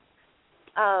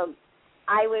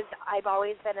 I've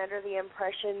always been under the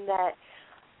impression that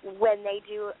when they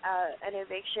do an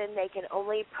eviction, they can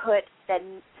only put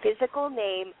the physical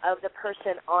name of the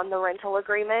person on the rental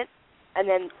agreement, and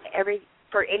then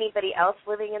for anybody else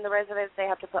living in the residence, they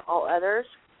have to put all others.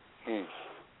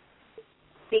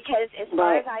 Because as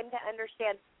far as I'm to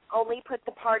understand, only put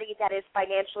the party that is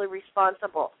financially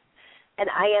responsible, and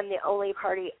I am the only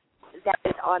party that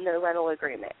is on the rental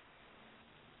agreement.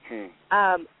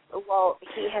 Well,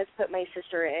 he has put my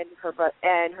sister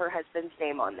and her husband's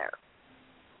name on there.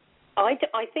 I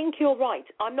think you're right.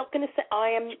 I'm not going to say I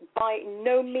am by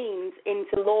no means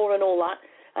into law and all that,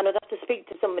 and I'd have to speak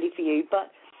to somebody for you,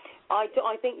 but I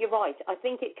think you're right. I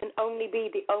think it can only be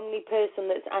the only person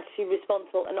that's actually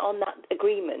responsible and on that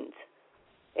agreement.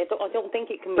 I don't think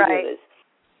it can be others.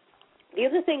 The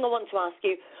other thing I want to ask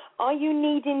you, are you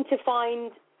needing to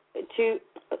find I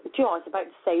was about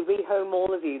to say rehome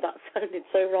all of you. That sounded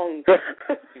so wrong.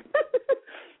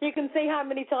 You can see how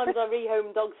many times I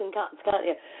rehome dogs and cats, can't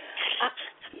you?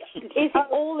 Is it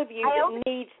all of you that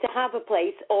needs to have a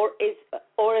place, or has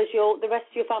the rest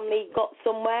of your family got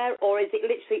somewhere, or is it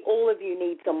literally all of you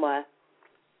need somewhere?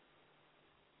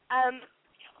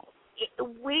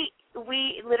 We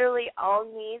literally all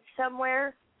need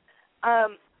somewhere.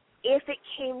 If it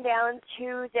came down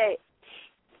to that,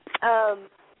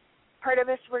 part of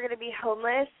us were going to be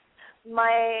homeless.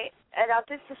 My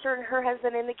adopted sister and her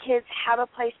husband and the kids have a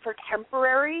place for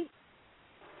temporary,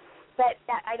 but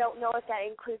that I don't know if that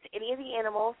includes any of the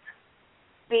animals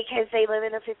because they live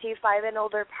in a 55 and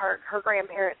older park. Her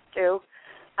grandparents do.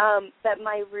 But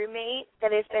my roommate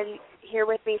that has been here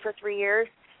with me for 3 years,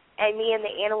 and me and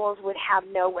the animals would have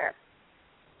nowhere.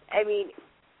 I mean,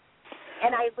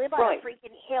 and I live on a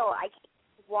freaking hill. I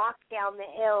can't walk down the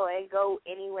hill and go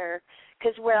anywhere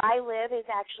because where I live is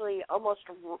actually almost,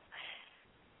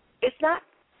 it's not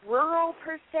rural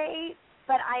per se,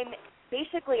 but I'm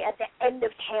basically at the end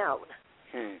of town.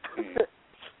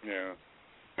 Yeah.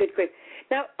 Good.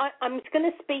 Now, I'm going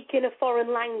to speak in a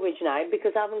foreign language now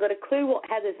because I haven't got a clue what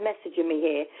Heather's messaging me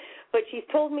here, but she's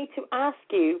told me to ask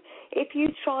you, if you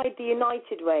tried the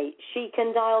United Way, she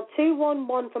can dial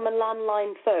 211 from a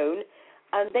landline phone,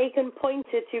 and they can point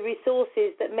her to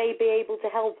resources that may be able to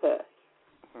help her.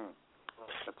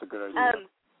 That's a good idea.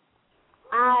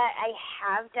 I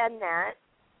have done that,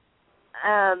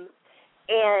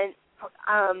 and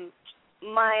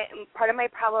my part of my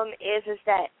problem is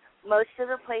that most of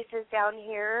the places down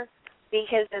here,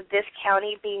 because of this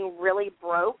county being really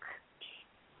broke,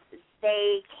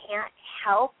 they can't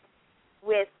help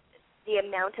with the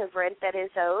amount of rent that is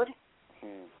owed.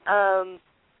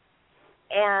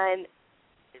 And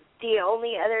the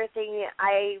only other thing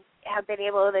I have been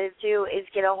able to do is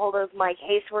get a hold of my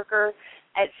caseworker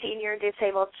at Senior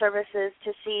Disabled Services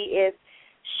to see if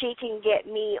she can get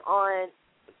me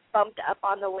bumped up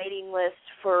on the waiting list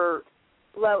for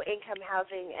low-income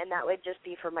housing, and that would just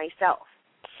be for myself.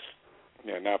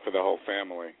 Yeah, not for the whole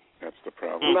family. That's the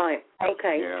problem. Right.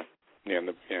 Okay. Yeah.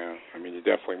 I mean, you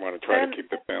definitely want to try to keep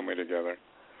the family together.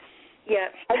 Yeah.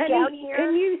 Penny, down here.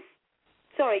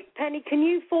 Penny, can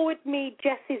you forward me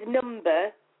Jess's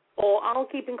number, or I'll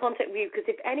keep in contact with you, because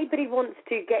if anybody wants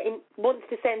to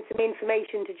send some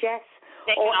information to Jess,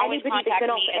 or anybody that can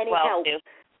offer any help.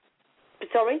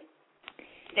 Sorry?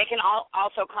 They can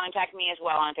also contact me as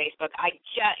well on Facebook.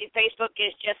 Facebook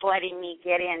is just letting me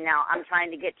get in now. I'm trying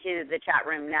to get to the chat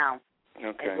room now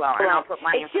as well, and I'll put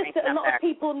my information up there. It's just that a lot of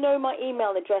people know my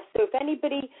email address, so if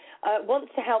anybody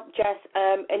wants to help Jess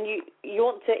and you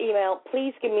want to email,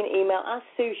 please give me an email,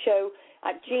 askSueShow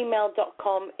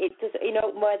 @gmail.com. It does,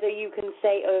 whether you can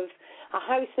say of a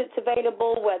house that's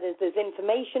available, whether there's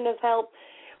information of help,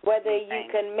 whether you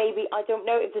can maybe, I don't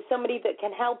know, if there's somebody that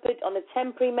can help it on a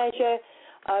temporary measure,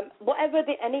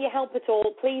 any help at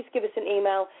all, please give us an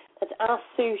email at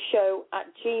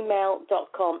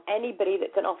AskSueShow@gmail.com. Anybody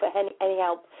that can offer any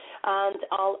help. And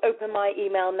I'll open my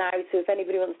email now, so if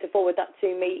anybody wants to forward that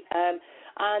to me, and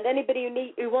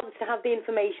anybody who wants to have the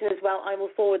information as well, I will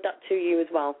forward that to you as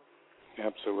well.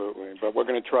 Absolutely. But we're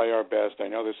going to try our best. I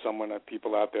know there's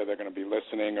people out there that are going to be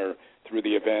listening or through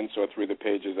the events or through the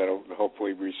pages that will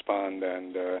hopefully respond.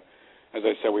 And as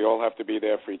I said, we all have to be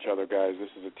there for each other, guys.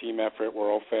 This is a team effort. We're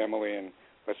all family, and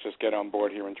let's just get on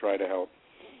board here and try to help.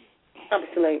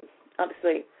 Absolutely.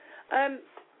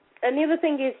 And the other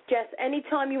thing is, Jess, any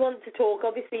time you want to talk,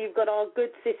 obviously you've got our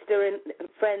good sister and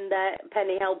friend there,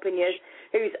 Penny, helping you,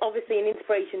 who's obviously an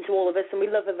inspiration to all of us, and we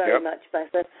love her very much,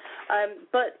 Bessa.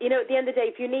 But, at the end of the day,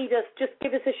 if you need us, just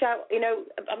give us a shout.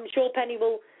 I'm sure Penny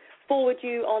will forward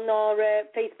you on our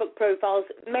Facebook profiles.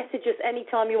 Message us any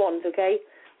time you want, okay?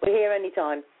 We're here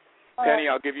anytime. Penny,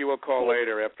 I'll give you a call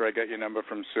later after I get your number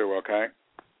from Sue, okay?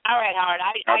 All right, Howard.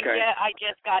 I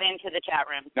just got into the chat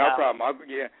room. No problem.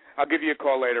 I'll give you a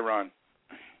call later on.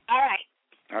 All right.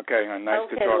 Okay, hon. Nice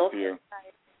to talk to you.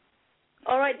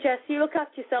 All right, Jess. You look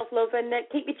after yourself, love, and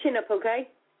keep your chin up, okay?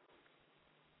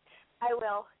 I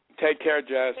will. Take care,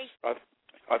 Jess.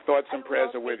 Our thoughts and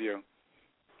prayers are with you.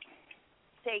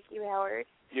 Thank you, Howard.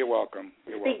 You're welcome.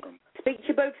 Welcome. Speak to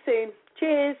you both soon.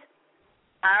 Cheers.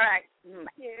 All right.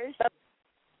 Cheers.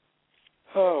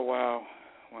 Oh, wow.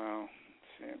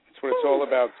 That's what it's all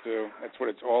about, Sue. That's what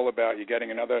it's all about. You're getting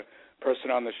another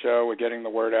person on the show. We're getting the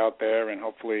word out there, and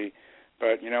hopefully,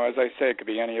 but, as I say, it could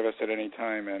be any of us at any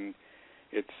time, and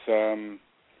it's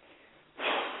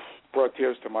brought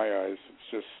tears to my eyes.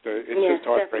 It's just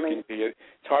heartbreaking to hear.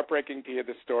 It's heartbreaking to hear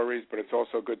the stories, but it's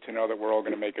also good to know that we're all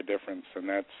going to make a difference, and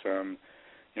that's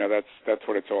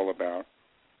what it's all about.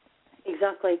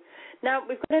 Exactly. Now,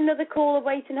 we've got another caller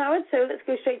waiting, Howard, so let's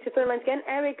go straight to phone lines again.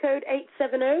 Area code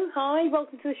 870. Hi,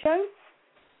 welcome to the show.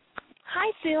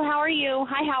 Hi, Sue. How are you?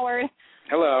 Hi, Howard.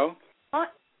 Hello.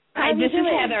 Hi, this is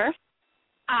Heather.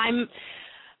 I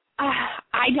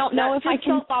don't know if I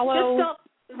can follow. Just stop.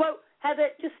 Whoa, Heather,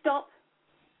 just stop.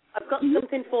 I've got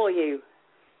something for you.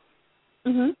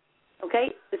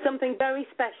 Okay? There's something very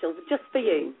special just for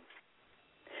you.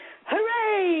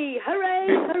 Hooray! Hooray!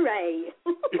 Hooray!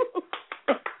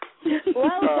 Well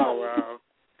done. Oh, wow.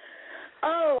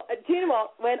 Oh, do you know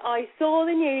what? When I saw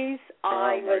the news,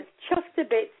 I was chuffed to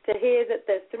bits to hear that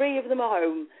the three of them are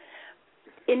home.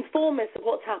 Inform us of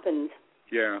what's happened.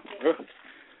 Yeah.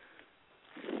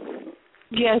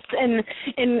 Yes, and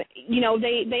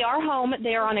they are home.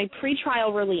 They are on a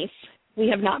pretrial release. We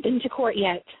have not been to court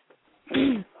yet.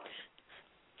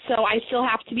 So I still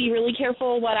have to be really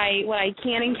careful what I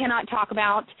can and cannot talk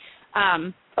about.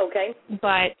 Okay.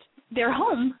 But they're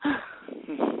home.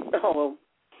 Oh.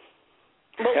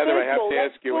 Well, Heather, I have to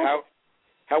ask you,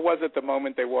 how was it the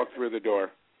moment they walked through the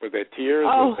door? Were there tears?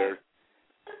 Oh.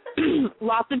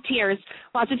 Lots of tears,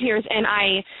 and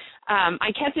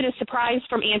I kept it a surprise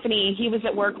from Anthony. He was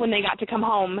at work when they got to come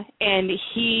home, and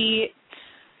he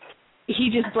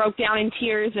just broke down in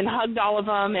tears and hugged all of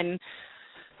them, and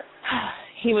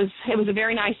it was a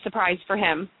very nice surprise for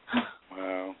him.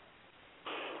 Wow.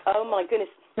 Oh my goodness.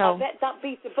 So, I bet that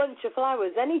beats a bunch of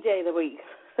flowers any day of the week.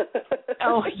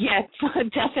 Oh yes,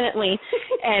 definitely.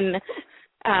 And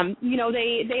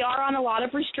they are on a lot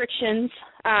of restrictions.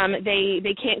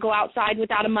 They can't go outside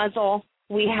without a muzzle.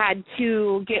 We had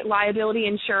to get liability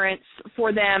insurance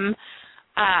for them.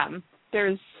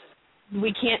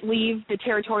 We can't leave the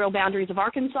territorial boundaries of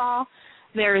Arkansas.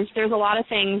 There's a lot of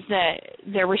things that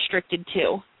they're restricted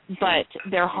to, but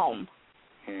they're home.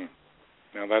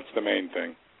 Now that's the main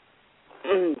thing.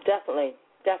 Definitely.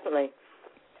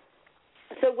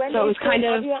 So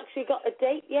have you actually got a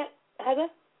date yet, Heather?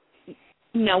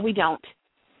 No, we don't.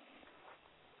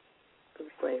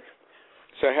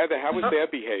 So Heather, how was their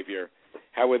behavior?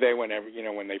 How were they when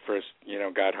they first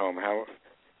got home?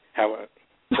 What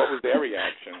was their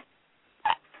reaction?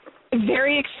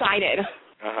 Very excited.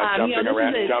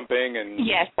 Jumping and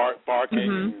yes. Barking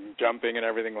and jumping and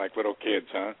everything like little kids,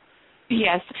 huh?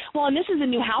 Yes. Well, and this is a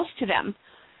new house to them.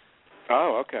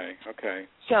 Oh, okay.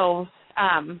 So,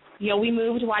 we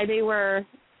moved while they were,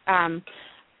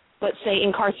 let's say,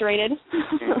 incarcerated.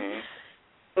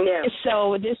 Yeah.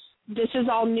 So this is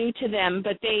all new to them,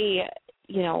 but they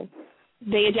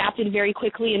adapted very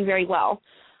quickly and very well.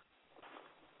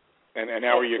 And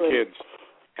how are your kids?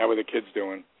 How are the kids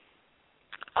doing?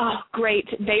 Oh, great!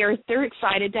 They're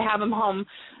excited to have them home.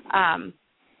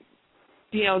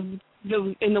 in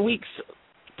the weeks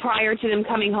prior to them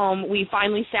coming home, we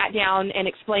finally sat down and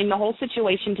explained the whole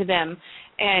situation to them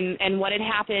and what had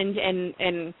happened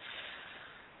and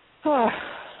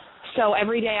so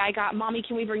every day I got, Mommy,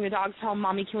 can we bring the dogs home?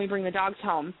 Mommy, can we bring the dogs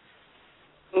home?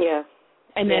 Yeah.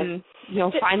 And then,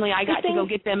 finally I got to go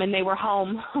get them and they were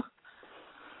home.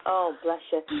 Oh, bless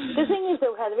you. The thing is,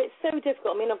 though, Heather, it's so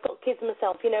difficult. I mean, I've got kids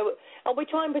myself, and we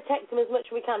try and protect them as much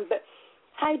as we can, but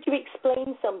how do you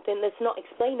explain something that's not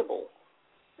explainable?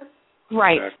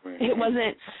 Right. Exactly.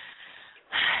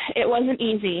 It wasn't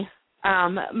easy.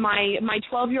 My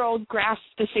 12-year-old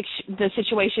grasped the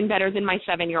situation better than my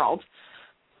 7-year-old.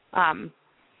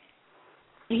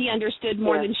 He understood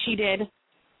more than she did.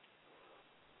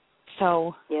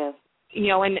 So, yeah.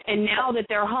 And now that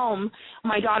they're home,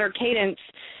 my daughter Cadence,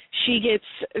 she gets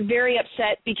very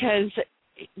upset because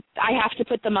I have to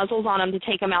put the muzzles on them to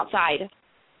take them outside.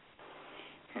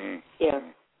 Yeah.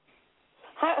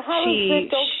 How is the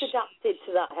dogs adapted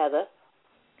to that, Heather?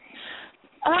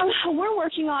 We're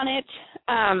working on it.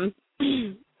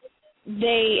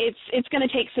 It's going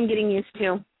to take some getting used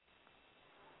to.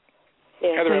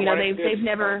 Yeah. Heather, so, they've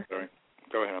never. Oh, sorry.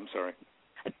 Go ahead. I'm sorry.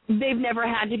 They've never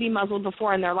had to be muzzled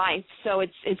before in their life, so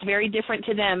it's very different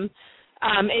to them.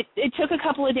 It took a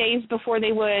couple of days before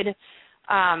they would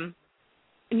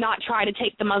not try to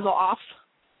take the muzzle off.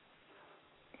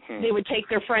 They would take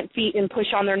their front feet and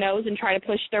push on their nose and try to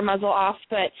push their muzzle off,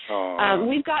 but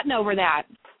we've gotten over that.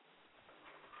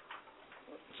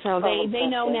 So they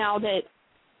know now that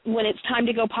when it's time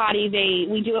to go potty,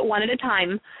 we do it one at a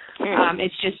time.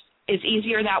 It's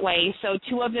easier that way. So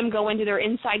 2 of them go into their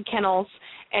inside kennels,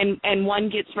 and one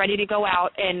gets ready to go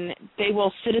out, and they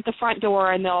will sit at the front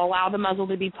door, and they'll allow the muzzle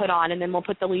to be put on, and then we'll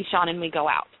put the leash on, and we go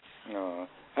out.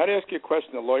 How to ask you a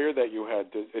question? The lawyer that you had,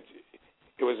 it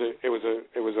was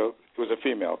a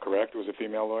female, correct? It was a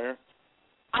female lawyer.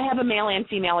 I have a male and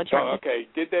female attorney. Oh, okay.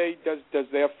 Does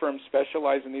their firm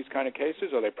specialize in these kind of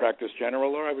cases, or they practice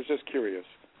general law? I was just curious.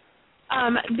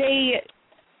 They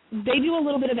do a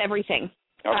little bit of everything.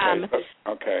 Okay.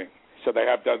 Okay. So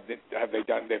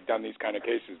they've done these kind of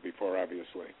cases before,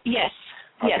 obviously. Yes.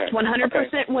 Okay. Yes.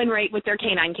 100% win rate with their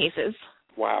canine cases.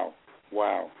 Wow.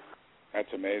 That's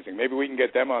amazing. Maybe we can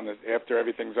get them on after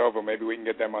everything's over. Maybe we can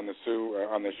get them on the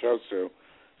show, Sue.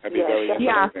 That'd be very interesting.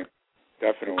 Yeah.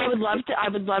 Definitely. I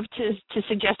would love to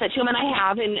suggest that to them, and I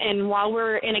have. And while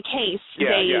we're in a case,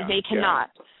 they cannot.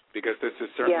 Yeah. Because this is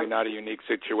certainly not a unique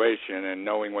situation, and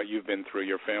knowing what you've been through,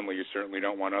 your family, you certainly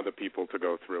don't want other people to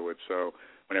go through it. So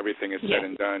when everything is said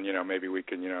and done, maybe we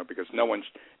can, because no one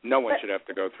should have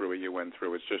to go through what you went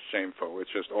through. It's just shameful.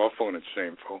 It's just awful, and it's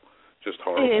shameful. Just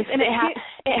horrible. It is, and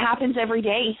it happens every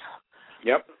day.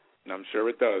 Yep, and I'm sure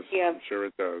it does. Yeah. I'm sure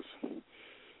it does.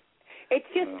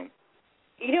 It's just,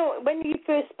 when you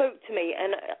first spoke to me,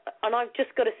 and I've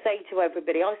just got to say to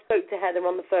everybody, I spoke to Heather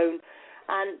on the phone,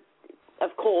 and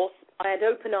of course, I had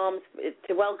open arms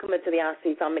to welcome her to the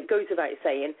RC family. It goes without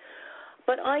saying.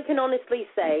 But I can honestly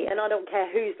say, and I don't care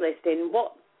who's listening,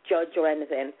 what judge or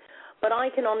anything, but I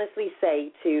can honestly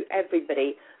say to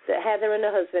everybody that Heather and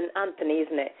her husband, Anthony,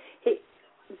 isn't it?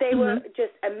 They were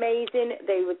just amazing.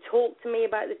 They would talk to me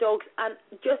about the dogs, and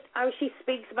just how she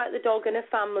speaks about the dog and her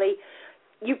family,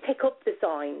 you pick up the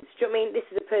signs. Do you know what I mean? This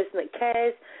is a person that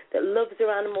cares, that loves her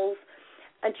animals.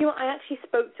 And do you know what? I actually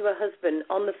spoke to her husband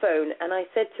on the phone, and I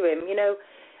said to him,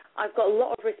 I've got a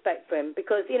lot of respect for him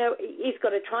because, he's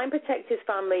got to try and protect his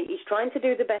family. He's trying to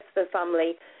do the best for the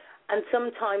family, and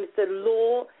sometimes the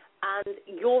law and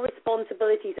your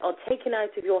responsibilities are taken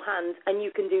out of your hands, and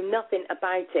you can do nothing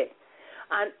about it.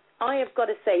 And I have got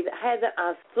to say that Heather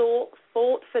has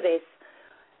fought for this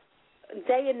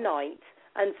day and night,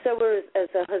 and so as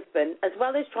her husband, as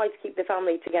well as try to keep the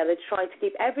family together, to try to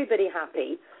keep everybody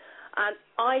happy. And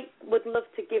I would love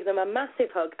to give them a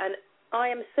massive hug, and I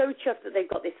am so chuffed that they've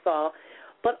got this far.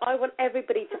 But I want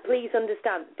everybody to please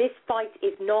understand this fight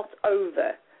is not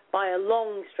over by a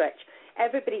long stretch.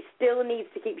 Everybody still needs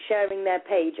to keep sharing their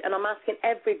page, and I'm asking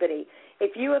everybody,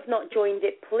 if you have not joined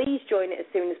it, please join it as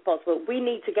soon as possible. We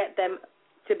need to get them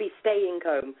to be staying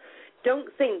home. Don't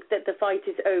think that the fight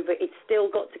is over. It's still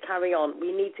got to carry on.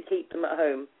 We need to keep them at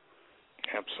home.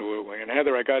 Absolutely. And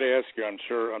Heather, I got to ask you, I'm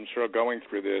sure going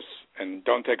through this, and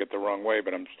don't take it the wrong way,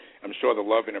 but I'm sure the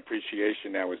love and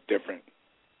appreciation now is different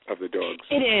of the dogs.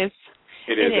 It is.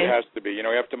 It has to be.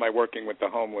 After my working with the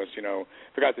homeless,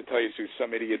 forgot to tell you, Sue,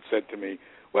 some idiot said to me,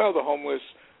 well, the homeless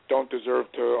don't deserve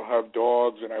to have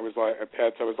dogs, and I was like,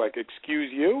 pets. I was like,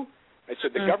 excuse you? I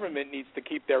said, the government needs to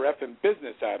keep their effing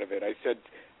business out of it. I said,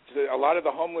 a lot of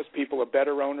the homeless people are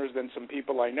better owners than some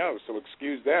people I know, so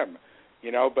excuse them.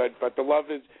 But the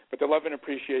love and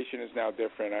appreciation is now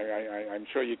different. I'm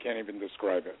sure you can't even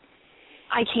describe it.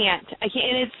 I can't.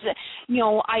 And it's,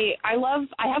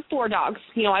 I have 4 dogs.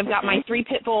 I've got my 3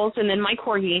 pit bulls and then my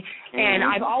corgi, and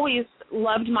I've always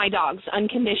loved my dogs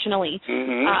unconditionally.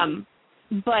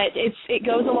 But it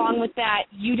goes along with that.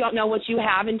 You don't know what you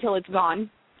have until it's gone.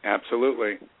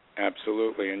 Absolutely. And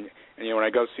when I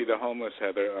go see the homeless,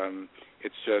 Heather,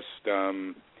 it's just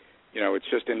it's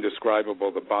just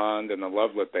indescribable, the bond and the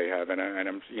love that they have. And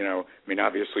I'm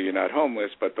obviously you're not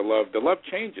homeless, but the love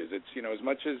changes. It's as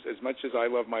much as I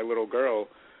love my little girl,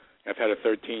 I've had her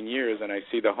 13 years, and I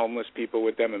see the homeless people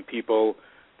with them and people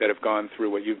that have gone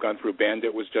through what you've gone through.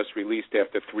 Bandit was just released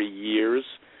after 3 years.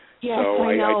 Yes, so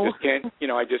I know.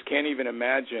 I just can't even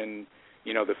imagine,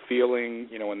 the feeling,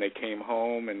 when they came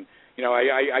home. And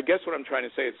I guess what I'm trying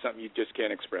to say is something you just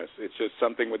can't express. It's just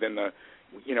something within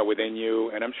within you,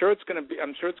 and I'm sure it's going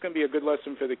to be a good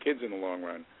lesson for the kids in the long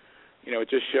run. It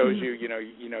just shows you,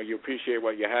 you appreciate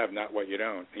what you have, not what you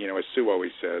don't. As Sue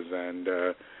always says, and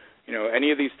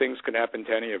any of these things can happen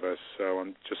to any of us. So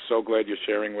I'm just so glad you're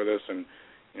sharing with us, and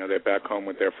they're back home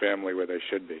with their family where they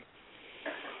should be.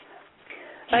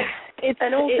 Heather,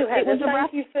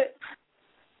 thank you for.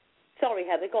 Sorry,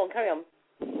 Heather, go on, carry on.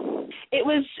 It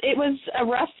was a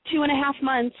rough 2.5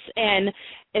 months, and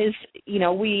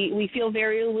we feel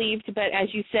very relieved. But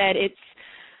as you said,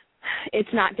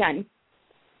 it's not done.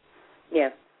 Yeah.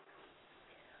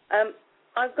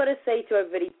 I've got to say to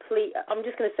everybody, please. I'm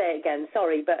just going to say it again.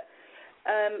 Sorry, but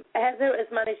Heather has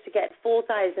managed to get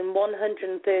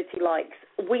 4,130 likes.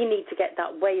 We need to get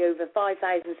that way over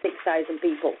 5,000, 6,000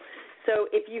 people. So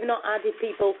if you've not added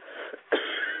people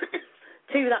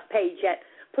to that page yet,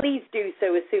 please do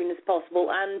so as soon as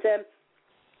possible. And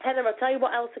Heather, I'll tell you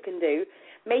what else I can do.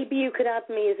 Maybe you could add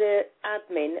me as an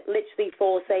admin, literally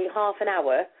for, say, half an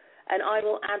hour, and I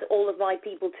will add all of my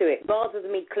people to it. Rather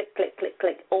than me click,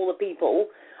 all the people,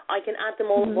 I can add them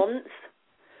all at once.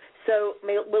 So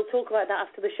we'll talk about that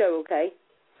after the show, okay?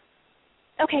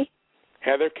 Okay.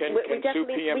 Heather, can Sue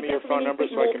PM me your phone number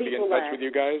so I can be in touch with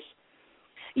you guys?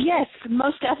 Yes,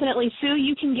 most definitely. Sue,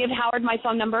 you can give Howard my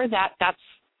phone number.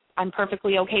 I'm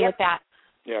perfectly okay with that.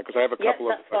 Yeah, because I have a couple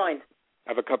that's fine.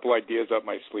 I have a couple ideas up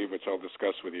my sleeve which I'll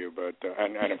discuss with you, but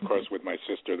and of course with my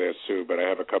sister there, Sue. But I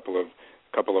have a couple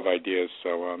of ideas,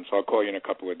 so I'll call you in a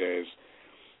couple of days.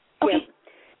 Okay.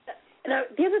 Yeah. Now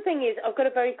the other thing is, I've got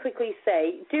to very quickly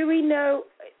say, do we know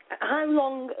how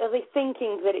long are they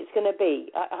thinking that it's going to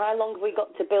be? How long have we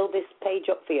got to build this page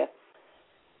up for you?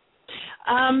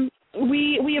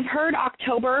 We have heard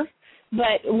October,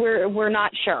 but we're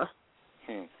not sure.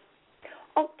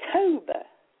 October.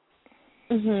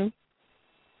 Mhm.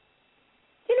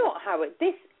 You know what, Howard?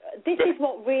 This is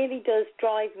what really does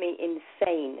drive me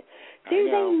insane. Do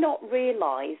they not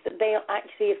realise that they are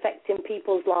actually affecting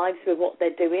people's lives with what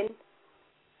they're doing?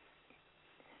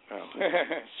 Oh.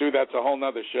 Sue, that's a whole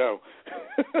nother show.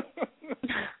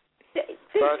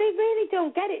 They really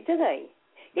don't get it, do they?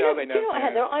 You know, what,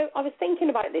 Heather, I was thinking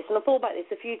about this, and I thought about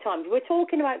this a few times. We're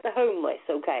talking about the homeless,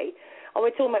 okay? And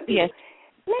we're talking about people. Yes.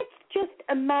 Let's just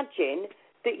imagine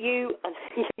that you're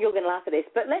going to laugh at this,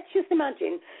 but let's just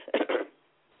imagine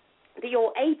that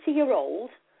you're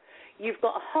 80-year-old, you've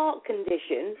got a heart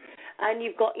condition, and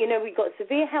we've got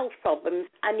severe health problems,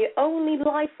 and your only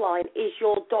lifeline is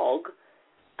your dog,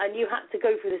 and you had to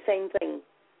go through the same thing.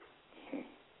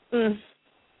 Mm.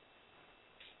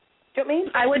 Do you know what I mean?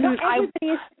 I wouldn't.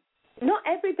 Not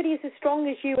everybody is as strong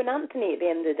as you and Anthony at the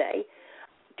end of the day.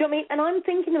 Do you know what I mean? And I'm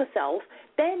thinking to myself,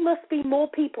 there must be more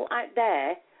people out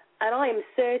there, and I am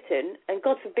certain, and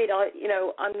God forbid,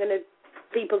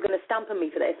 people are going to stamp on me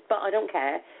for this, but I don't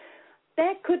care.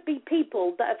 There could be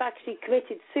people that have actually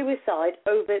committed suicide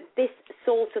over this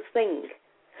sort of thing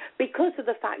because of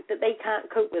the fact that they can't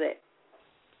cope with it.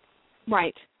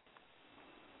 Right.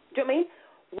 Do you know what I mean?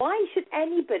 Why should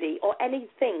anybody or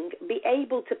anything be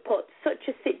able to put such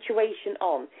a situation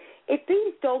on? If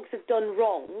these dogs have done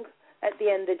wrong at the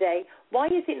end of the day, why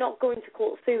is it not going to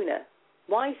court sooner?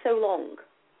 Why so long?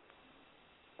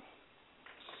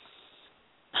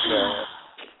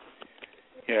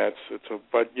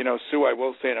 But Sue, I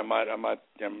will say, and I'm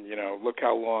look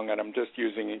how long, and I'm just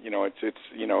using it. It's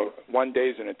 1 day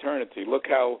is an eternity. Look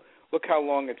how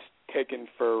long it's taken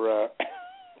for.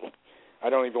 I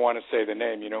don't even want to say the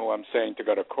name. You know who I'm saying to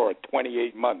go to court?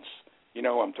 28 months. You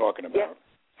know who I'm talking about. Yeah.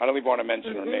 I don't even want to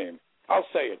mention her name. I'll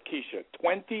say it, Keisha.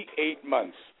 28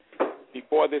 months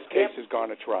before this case has gone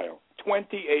to trial.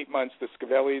 28 months. The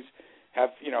Scavellis have,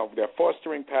 they're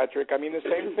fostering Patrick. I mean, the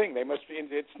same thing. They must be.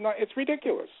 It's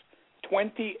ridiculous.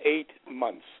 28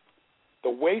 months.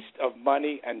 The waste of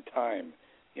money and time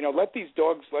let these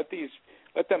dogs, let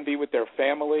them be with their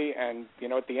family, and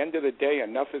at the end of the day,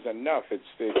 enough is enough. It's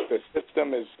the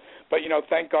system is, but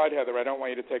thank God, Heather. I don't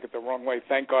want you to take it the wrong way.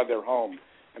 Thank God they're home.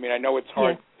 I mean, I know it's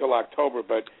hard till October,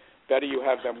 but better you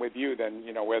have them with you than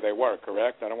where they were.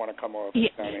 Correct? I don't want to come off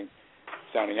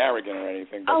sounding arrogant or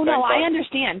anything. But no, God, I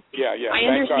understand. Yeah, I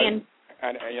understand.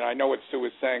 God, and I know what Sue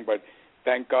is saying, but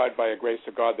thank God, by the grace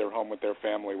of God, they're home with their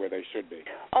family where they should be.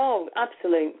 Oh,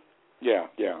 absolutely. Yeah.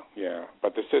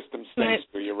 But the system stinks.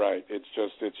 So you're right. It's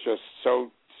just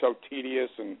so tedious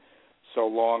and so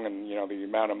long, and the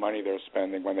amount of money they're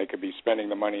spending when they could be spending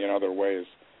the money in other ways.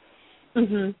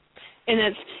 Mhm. And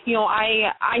it's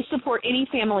I support any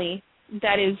family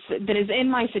that is in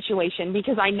my situation,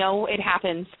 because I know it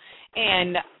happens,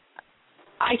 and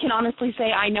I can honestly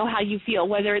say I know how you feel,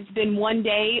 whether it's been one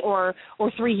day or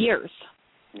 3 years.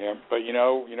 Yeah, but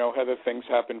Heather, things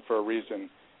happen for a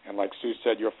reason. And like Sue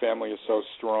said, your family is so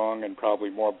strong and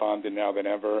probably more bonded now than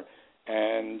ever.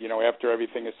 And, after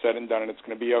everything is said and done, and it's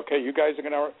going to be okay,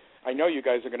 I know you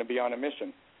guys are going to be on a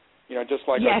mission. Just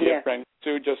like our dear friend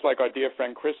Sue, just like our dear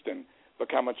friend Kristen.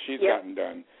 Look how much she's gotten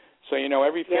done. So,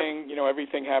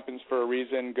 everything happens for a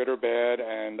reason, good or bad.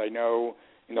 And I know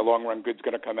in the long run, good's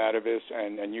going to come out of this,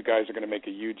 and you guys are going to make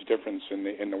a huge difference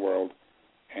in the world.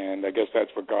 And I guess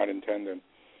that's what God intended.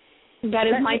 That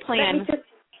is my plan.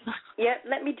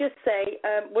 Let me just say,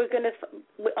 we're going to,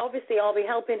 obviously I'll be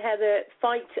helping Heather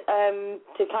fight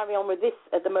to carry on with this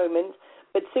at the moment,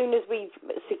 but as soon as we've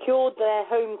secured their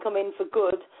homecoming for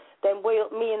good, then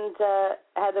me and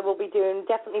Heather will be doing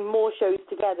definitely more shows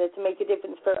together to make a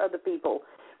difference for other people,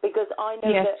 because I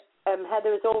know that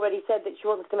Heather has already said that she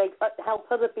wants to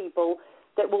help other people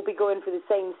that will be going through the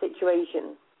same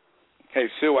situation. Hey,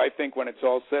 Sue, I think when it's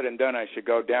all said and done, I should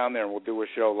go down there and we'll do a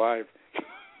show live.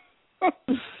 Oh,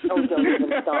 don't even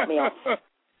start me off.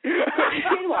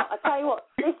 I tell you what,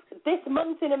 this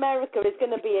month in America is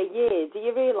going to be a year. Do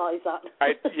you realise that?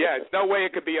 It's no way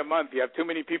it could be a month. You have too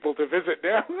many people to visit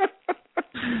now.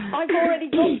 I've already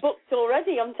got booked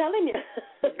already, I'm telling you.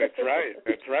 That's right.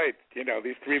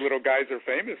 These three little guys are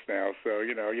famous now, so,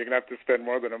 you're going to have to spend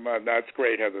more than a month. That's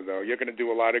great, Heather, though. You're going to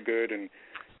do a lot of good, and,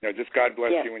 just God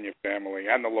bless you and your family,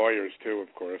 and the lawyers, too,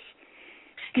 of course.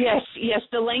 Yes,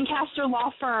 the Lancaster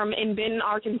Law Firm in Benton,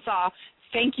 Arkansas.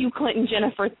 Thank you, Clinton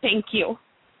Jennifer. Thank you.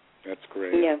 That's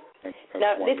great. Yeah. That's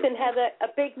now, wonderful. Listen, Heather, a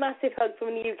big, massive hug from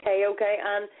the UK, okay?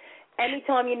 And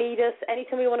anytime you need us,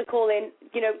 anytime you want to call in,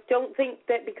 don't think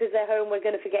that because they're home we're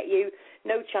going to forget you.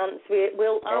 No chance.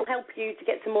 I'll help you to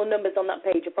get some more numbers on that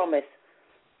page, I promise.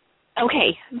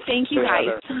 Okay. Thank you,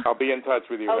 guys. Heather, I'll be in touch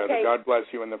with you, okay. Heather. God bless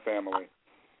you and the family.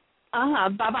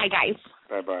 Bye-bye, guys.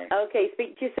 Bye-bye. Okay,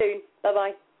 speak to you soon.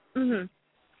 Bye-bye. Mhm.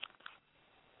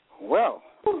 Well,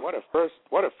 what a first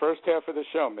half of the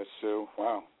show, Miss Sue.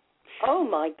 Wow. Oh,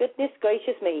 my goodness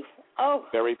gracious me. Oh,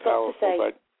 very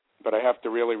powerful, but I have to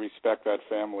really respect that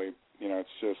family.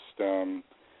 It's just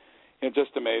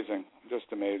amazing.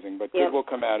 But good will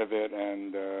come out of it,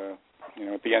 and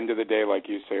at the end of the day, like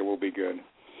you say, we'll be good.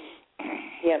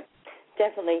 Yeah,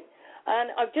 definitely.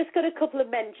 And I've just got a couple of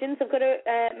mentions. I've got to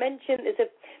mention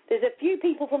there's a few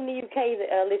people from the UK that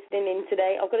are listening in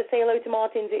today. I've got to say hello to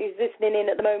Martin, who's listening in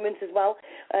at the moment as well,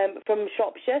 from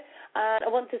Shropshire. And I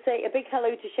want to say a big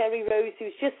hello to Sherry Rose,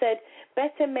 who's just said,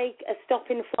 better make a stop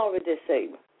in Florida,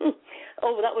 Sue.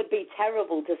 Oh, that would be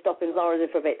terrible to stop in Florida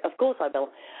for a bit. Of course I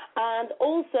will. And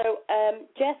also,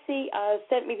 Jessie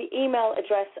sent me the email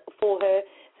address for her.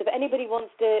 So if anybody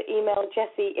wants to email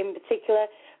Jessie in particular,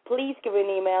 please give her an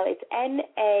email. It's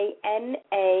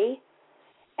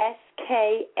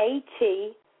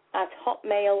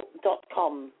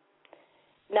nanaskat@hotmail.com.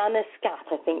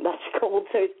 Nanaskat, I think that's called.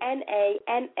 So it's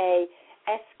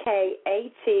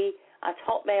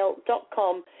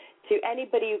nanaskat@hotmail.com to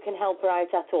anybody who can help her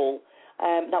out at all.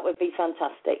 That would be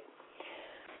fantastic.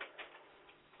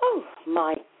 Oh,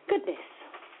 my goodness.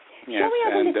 Yes, shall we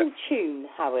have a little tune,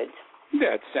 Howard?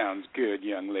 That sounds good,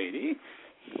 young lady.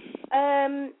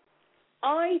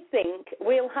 I think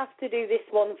we'll have to do this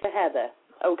one for Heather,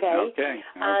 okay? Okay.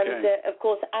 And, of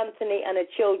course, Anthony and her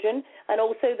children, and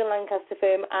also the Lancaster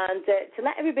firm, and to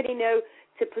let everybody know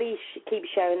to please keep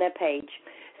sharing their page.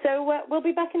 So we'll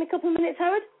be back in a couple of minutes,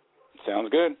 Howard? Sounds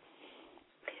good.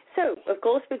 So, of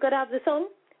course, we've got to have the song,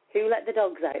 Who Let the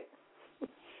Dogs Out?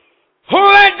 Who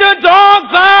let the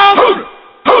dogs out? Who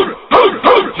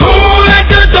let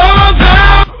the dogs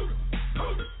out?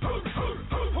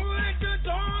 Who let the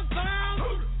dogs out?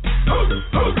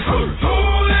 Who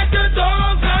let the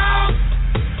dogs out?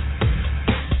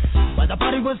 Well, the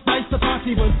party was nice, the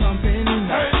party was pumping.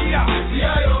 Hey,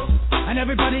 yeah, and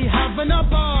everybody having a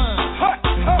ball.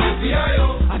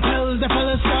 I tell the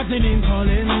fellas start the name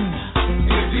calling.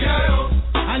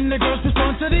 And the girls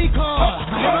respond to the call.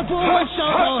 I hear a woman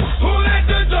shout out, who let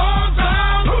the dogs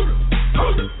out? Who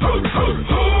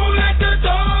let the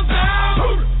dogs out?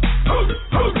 Who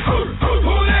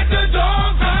let the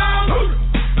dogs out?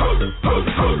 Who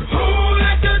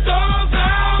let the dogs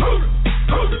out?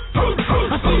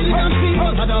 I see the young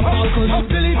people had a ball cause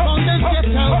Billy found them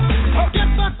get out. Get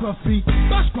back, Gruffy,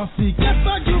 bash Gruffy, get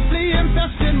back, you flea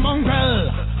infested mongrel.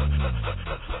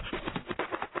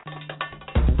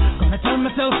 Gonna tell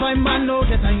myself I'm man, no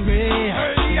get angry.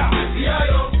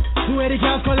 Who are the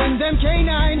girls calling them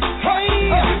K9? Hey!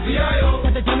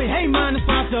 But they tell me, hey man,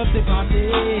 start up the party.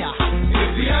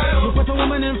 You put a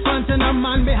woman in front and a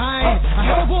man behind. I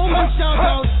have a woman shout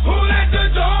out, who let the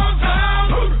dogs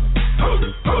out? Who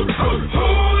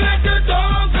let the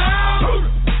dogs out?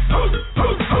 Who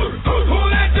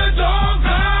let the dogs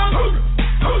out?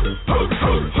 Who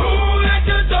let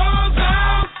the dogs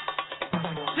out?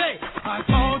 Say, a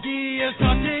doggy is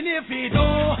nothing if he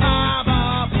don't have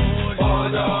a bone. Oh,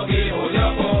 doggy, hold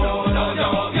your bone. Oh,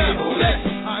 doggy, hold it.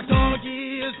 A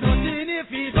doggy is nothing if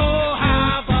he don't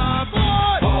have a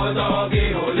bone. Oh,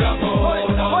 doggy, hold your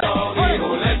bone. Oh, doggy,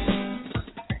 hold it.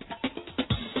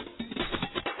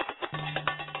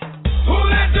 Who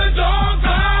let the dogs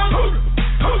out?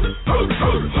 Who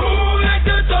let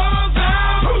the dogs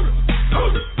out?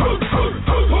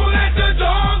 Who let the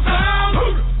dogs out?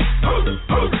 Who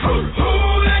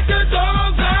let the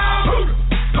dogs out?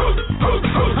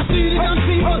 I see the young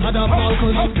people had a ball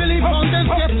cause Billy found them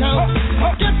get out.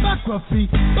 Get back, Gruffy,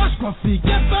 bash Gruffy,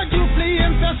 get back, you flea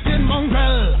infested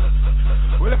mongrel.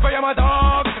 Well, if I am a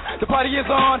dog, the party is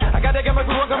on. I gotta get my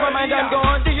groove on, got my mind, I'm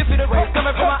gone. Do you see the rays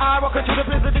coming from my eye? Walking through the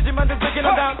prison, Digimon is taking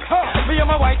them down. Me and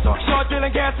my white talk, short,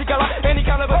 dealing, gassy color. Any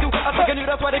caliber do, I think I knew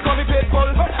that's why they call me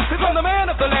Pitbull. Cause I'm the man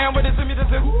of the land, when they see me, they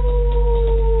say, who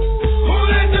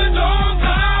let the dogs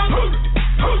out? Who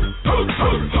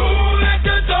let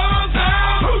the dogs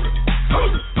out?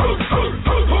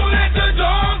 Who let the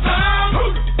dogs out? Who let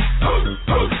the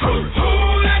dogs out? Who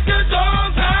let the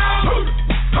dogs out? Who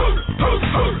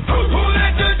let the dogs out? Who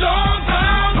let the dogs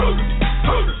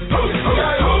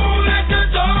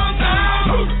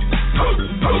out?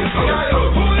 Who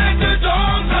let the dogs out? Who let the dogs out?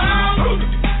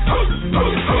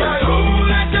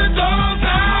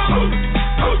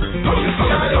 Who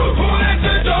let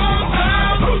the dogs out?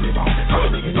 Who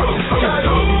let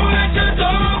the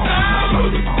dogs out? Who let the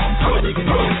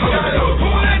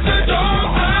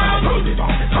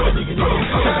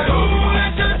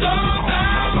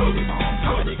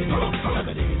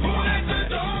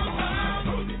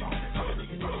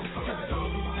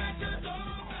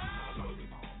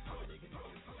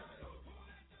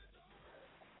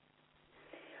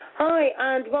Hi,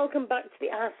 and welcome back to the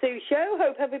ASU show.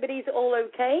 Hope everybody's all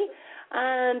okay.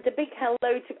 And a big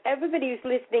hello to everybody who's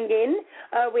listening in.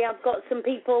 We have got some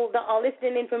people that are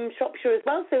listening in from Shropshire as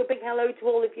well, so a big hello to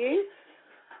all of you.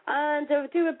 And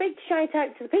do a big shout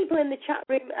out to the people in the chat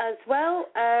room as well.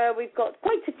 We've got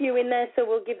quite a few in there, so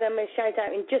we'll give them a shout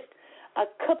out in just a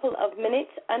couple of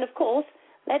minutes. And of course,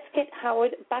 let's get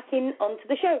Howard back in onto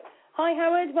the show. Hi,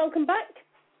 Howard. Welcome back.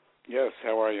 Yes,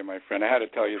 how are you, my friend? I had to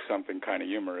tell you something kind of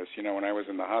humorous. You know, when I was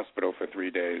in the hospital for 3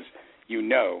 days, you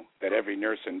know that every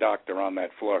nurse and doctor on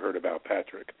that floor heard about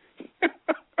Patrick.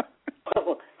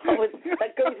 Oh,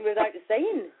 that goes without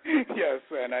saying. Yes,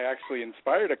 and I actually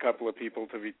inspired a couple of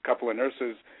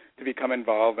nurses to become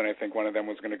involved, and I think one of them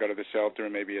was going to go to the shelter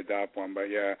and maybe adopt one. But,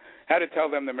 yeah, had to tell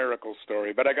them the miracle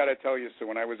story. But I got to tell you, so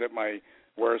when I was at my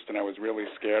worst and I was really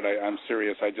scared, I'm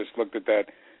serious, I just looked at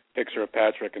that picture of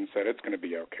Patrick and said, it's going to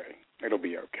be okay. It'll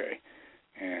be okay.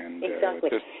 And exactly.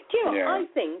 Do you know, I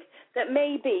think that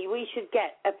maybe we should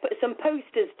get some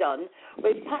posters done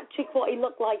with Patrick, what he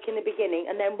looked like in the beginning,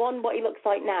 and then one what he looks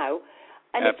like now.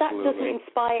 And if that doesn't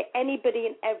inspire anybody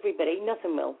and everybody,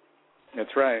 nothing will.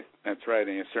 That's right. That's right.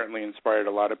 And he certainly inspired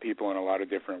a lot of people in a lot of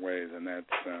different ways, and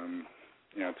that's,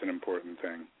 it's an important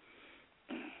thing.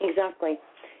 Exactly.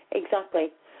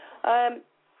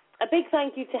 A big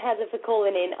thank you to Heather for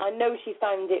calling in. I know she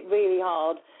found it really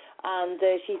hard, and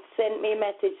she sent me a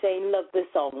message saying, love the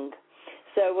song.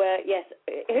 So, yes,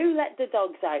 who let the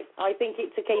dogs out? I think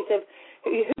it's a case of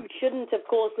who shouldn't, of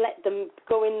course, let them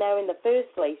go in there in the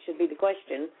first place should be the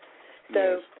question.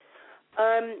 So,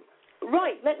 yes.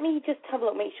 Right, let me just have a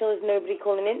look, make sure there's nobody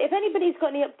calling in. If anybody's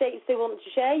got any updates they want to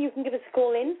share, you can give us a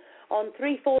call in on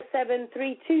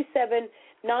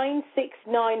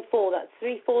 347-327-9694. That's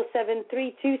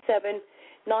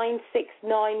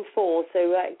 347-327-9694. So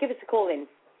give us a call in.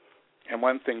 And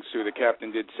one thing, Sue, the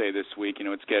captain did say this week,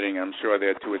 it's getting, I'm sure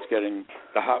there too,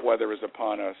 the hot weather is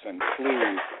upon us, and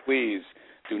please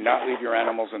do not leave your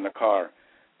animals in the car.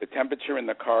 The temperature in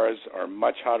the cars are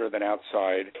much hotter than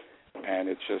outside, and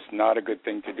it's just not a good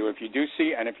thing to do. If you do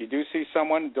see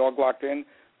someone dog locked in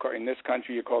this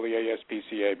country, you call the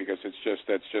ASPCA, because that's just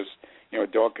a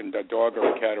dog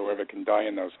or a cat or whoever can die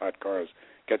in those hot cars.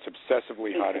 It gets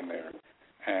obsessively hot in there,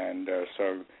 and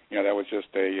so that was just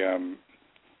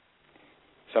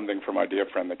something from our dear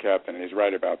friend the captain, and he's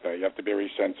right about that. You have to be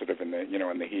very sensitive in the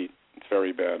in the heat. It's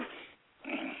very bad.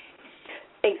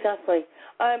 Exactly.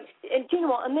 And do you know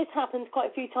what? And this happens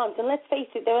quite a few times. And let's face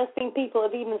it, there has been people who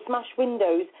have even smashed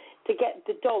windows to get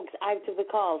the dogs out of the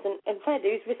cars. And Fred,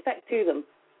 who's respect to them?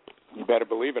 You better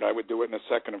believe it. I would do it in a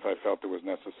second if I felt it was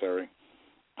necessary.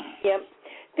 Yeah.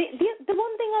 The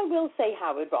one thing I will say,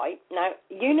 Howard, right? Now,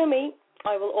 you know me.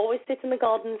 I will always sit in the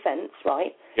garden fence,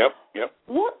 right? Yep.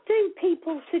 What do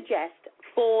people suggest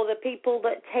for the people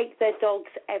that take their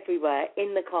dogs everywhere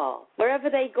in the car? Wherever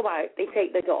they go out, they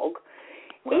take their dog.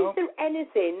 Well, is there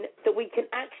anything that we can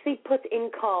actually put in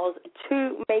cars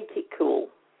to make it cool?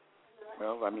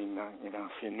 Well, I mean,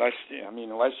 unless you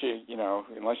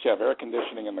have air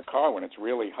conditioning in the car when it's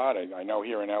really hot. I know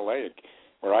here in LA,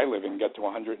 where I live, it can get to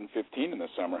 115 in the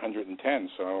summer, 110.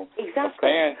 So exactly.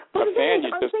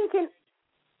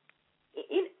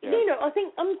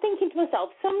 I'm thinking to myself,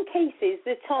 some cases,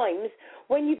 there are times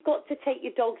when you've got to take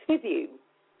your dogs with you.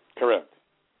 Correct.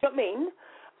 Do you know what I mean?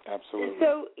 Absolutely.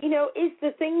 So, is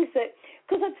the things that,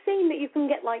 because I've seen that you can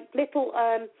get like little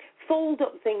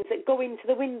fold-up things that go into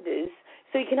the windows,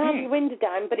 so you can have your window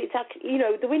down, but it's actually,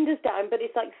 the window's down, but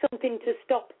it's like something to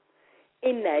stop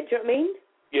in there. Do you know what I mean?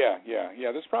 Yeah.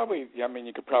 There's probably,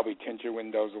 you could probably tint your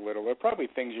windows a little. There are probably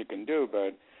things you can do,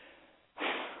 but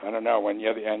I don't know. And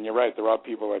you're right, there are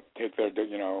people that take their,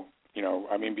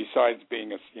 besides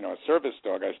being a service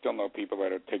dog, I still know people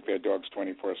that take their dogs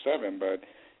 24/7, but.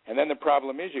 And then the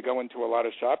problem is you go into a lot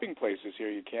of shopping places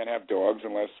here. You can't have dogs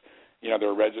unless,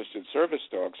 they're a registered service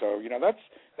dog. So,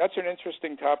 that's an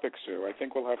interesting topic, Sue. I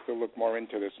think we'll have to look more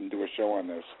into this and do a show on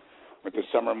this with the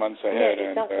summer months ahead. Yeah,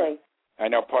 exactly. And I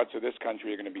know parts of this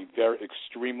country are going to be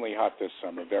extremely hot this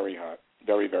summer, very hot,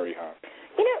 very, very hot.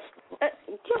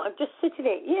 I'm just sitting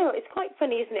here. It's quite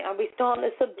funny, isn't it? And we start on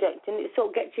a subject and it sort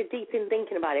of gets you deep in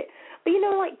thinking about it. But,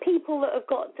 like people that have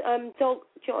got I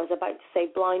was about to say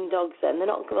blind dogs then.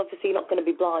 They're obviously not going to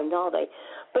be blind, are they?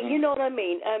 But you know what I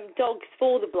mean? Dogs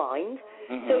for the blind.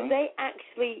 Mm-hmm. So they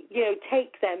actually,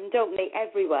 take them, don't they,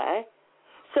 everywhere.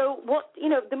 So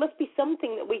there must be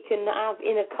something that we can have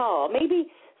in a car.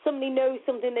 Maybe somebody knows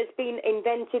something that's been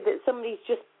invented that somebody's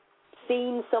just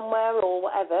seen somewhere or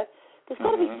whatever. There's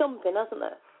got to be something, hasn't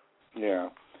there? Yeah.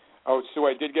 Oh, Sue,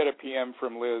 I did get a PM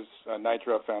from Liz,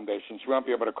 Nitro Foundation. She won't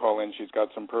be able to call in. She's got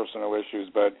some personal issues,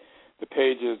 but the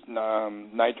page is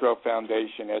Nitro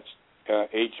Foundation. It's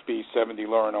HB 70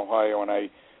 Lauren, Ohio, and I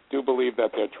do believe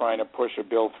that they're trying to push a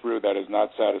bill through that is not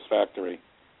satisfactory.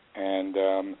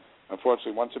 And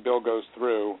unfortunately, once a bill goes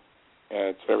through,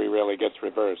 it very rarely gets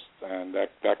reversed, and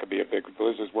that could be a big.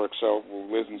 Liz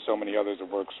and so many others have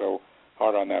worked so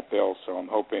hard on that bill, so I'm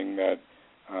hoping that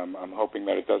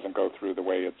it doesn't go through the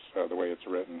way it's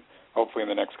written. Hopefully, in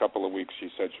the next couple of weeks, she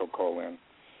said she'll call in.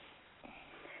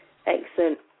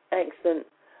 Excellent.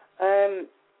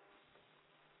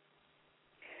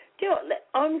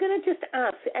 I'm going to just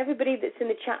ask everybody that's in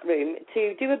the chat room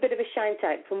to do a bit of a shout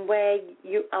out from where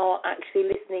you are actually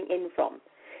listening in from.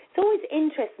 It always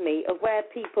interests me of where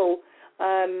people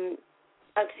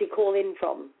actually call in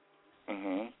from.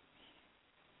 Mm-hmm.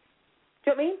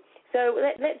 Do you know what I mean? So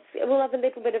we'll have a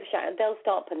little bit of a shout. They'll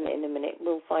start putting it in a minute.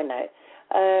 We'll find out.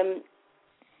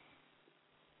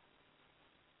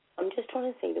 I'm just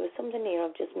trying to see. There was something here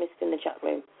I've just missed in the chat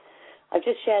room. I've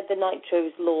just shared the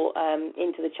Nitro's law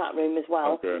into the chat room as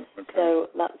well. Okay. So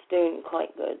that's doing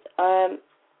quite good.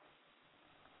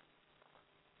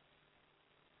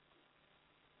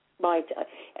 Right.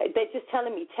 They're just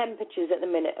telling me temperatures at the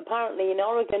minute. Apparently in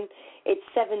Oregon it's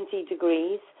 70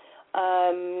 degrees.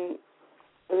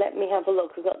 Let me have a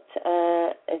look.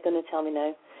 They're going to tell me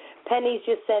now. Penny's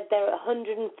just said they're at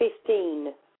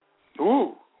 115.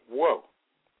 Ooh, whoa.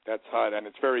 That's hot, and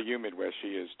it's very humid where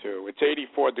she is, too. It's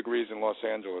 84 degrees in Los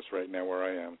Angeles right now where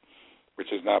I am, which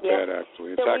is not bad,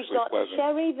 actually. It's actually pleasant. We've got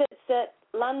Sherry that's at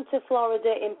Atlanta,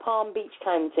 Florida in Palm Beach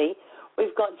County.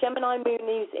 We've got Gemini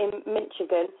Moonies in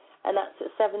Michigan, and that's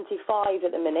at 75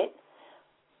 at the minute.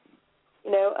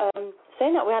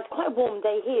 Saying that, we had quite a warm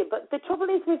day here, but the trouble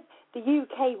is with the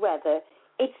UK weather,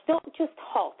 it's not just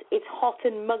hot, it's hot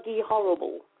and muggy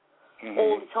horrible.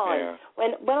 all the time. Yeah.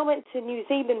 When I went to New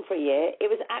Zealand for a year, it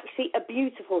was actually a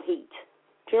beautiful heat.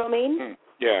 Do you know what I mean?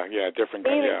 Yeah, different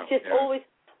kind. Here it's just always,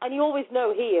 and you always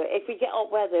know here, if we get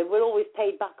hot weather, we're always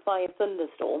paid back by a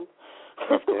thunderstorm.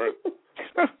 Of course.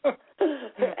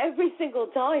 Every single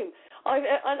time.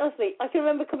 Honestly, I can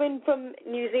remember coming from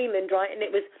New Zealand, right, and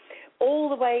it was all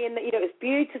the way in the, it was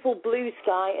beautiful blue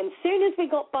sky, and as soon as we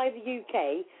got by the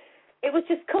UK, it was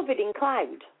just covered in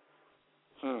cloud.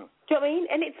 Do you know what I mean?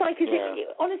 And it's like,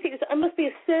 honestly, it must be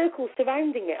a circle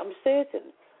surrounding it, I'm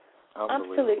certain.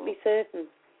 Absolutely certain.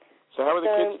 So how are the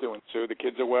kids doing, Sue? The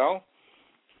kids are well?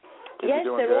 Yes,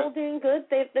 they're all doing good.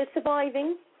 They're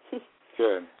surviving.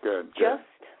 Good.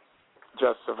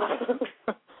 Just surviving.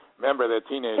 Remember, they're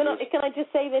teenagers. Can I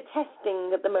just say they're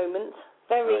testing at the moment?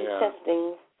 Very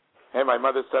testing. Hey, my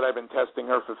mother said I've been testing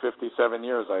her for 57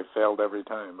 years. I failed every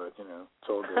time, but, it's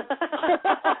all good.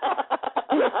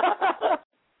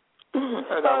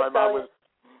 My mom was,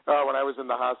 when I was in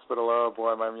the hospital,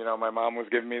 my mom was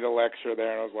giving me the lecture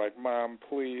there, and I was like, Mom,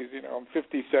 please, I'm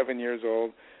 57 years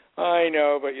old. I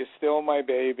know, but you're still my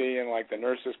baby. And, the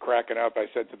nurse is cracking up. I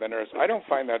said to the nurse, I don't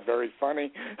find that very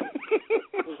funny.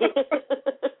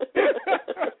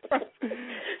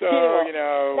 So,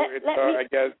 I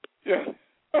guess,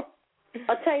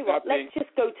 I'll tell you what, let's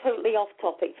just go totally off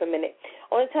topic for a minute.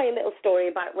 I want to tell you a little story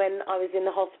about when I was in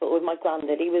the hospital with my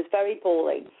granddad. He was very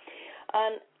poorly.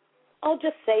 And I'll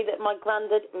just say that my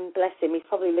granddad, bless him, he's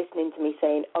probably listening to me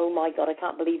saying, oh, my God, I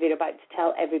can't believe you're about to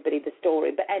tell everybody the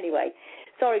story. But anyway,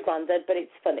 sorry, Granddad, but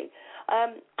it's funny.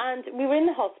 And we were in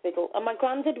the hospital, and my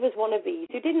granddad was one of these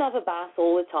who didn't have a bath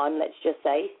all the time, let's just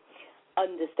say.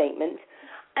 Understatement.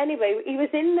 Anyway, he was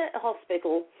in the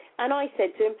hospital, and I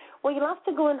said to him, well, you'll have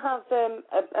to go and have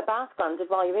a bath, Granddad,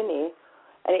 while you're in here.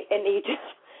 And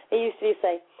he used to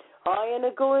say, I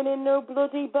ain't going in no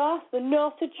bloody bath,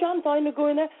 not a chance, I ain't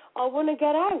going there, I want to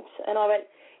get out. And I went,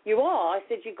 you are? I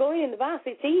said, you're going in the bath,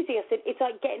 it's easy. I said, it's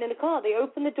like getting in a car. They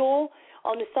open the door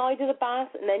on the side of the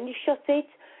bath, and then you shut it.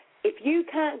 If you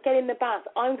can't get in the bath,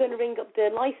 I'm going to ring up the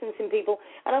licensing people,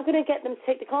 and I'm going to get them to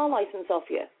take the car license off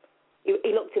you.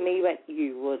 He looked at me, he went,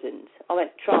 you wouldn't. I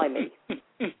went, try me.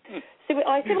 So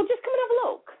I said, well, just come and have a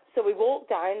look. So we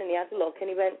walked down, and he had a look, and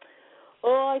he went,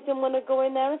 oh, I didn't want to go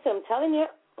in there. I said, I'm telling you,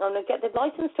 I'm going to get the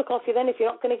license took off you then if you're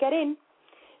not going to get in.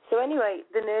 So anyway,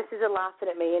 the nurses are laughing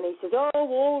at me, and he says, oh,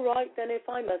 all right then if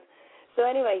I must. So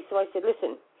anyway, I said,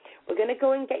 listen, we're going to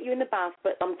go and get you in the bath,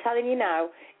 but I'm telling you now,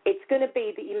 it's going to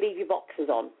be that you leave your boxers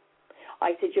on.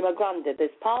 I said, you're my granddad.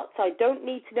 There's parts I don't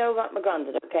need to know about my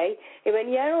granddad, okay? He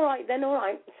went, yeah, all right then, all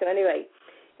right. So anyway,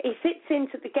 he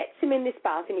gets him in this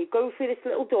bath, and you go through this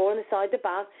little door on the side of the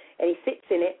bath, and he sits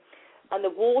in it, and the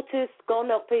water's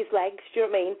gone up his legs, do you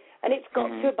know what I mean? And it's got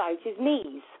to about his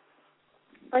knees.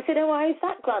 I said, oh, why is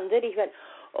that, Granddad? He went,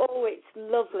 oh, it's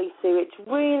lovely, Sue. It's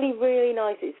really, really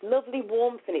nice. It's lovely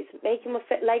warmth, and it's making my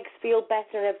legs feel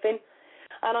better and everything.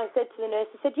 And I said to the nurse,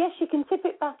 I said, yes, you can tip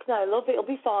it back now, love. It'll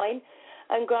be fine.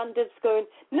 And Granddad's going,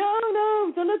 no,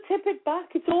 don't tip it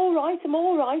back. It's all right. I'm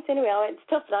all right. Anyway, I went, it's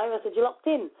tough now. I said, you're locked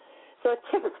in. So I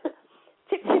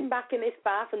tipped him back in this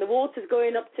bath, and the water's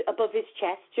going up to above his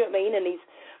chest, do you know what I mean? And he's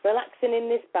relaxing in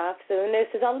this bath. So the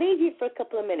nurse says, I'll leave you for a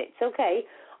couple of minutes, okay?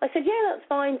 I said, yeah, that's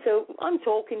fine. So I'm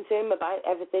talking to him about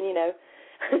everything,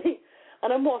 and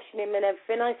I'm washing him and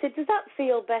everything. I said, does that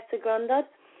feel better,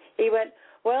 Grandad? He went,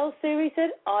 well, Sue, he said,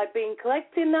 I've been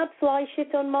collecting that fly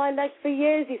shit on my leg for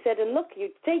years. He said, and look, you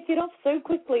take it off so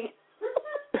quickly.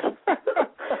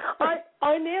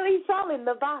 I nearly fell in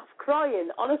the bath crying,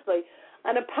 honestly.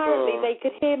 And apparently they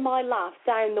could hear my laugh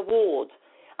down the ward.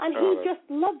 And he just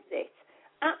loved it.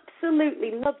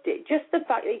 Absolutely loved it. Just the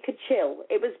fact that he could chill.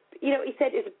 It was, he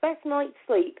said it was the best night's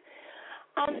sleep.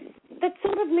 And that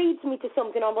sort of leads me to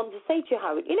something I want to say to you,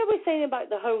 Howard. We're saying about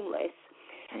the homeless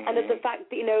and of the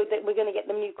fact that, that we're going to get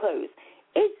them new clothes.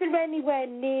 Is there anywhere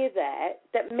near there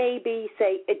that maybe,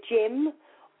 say, a gym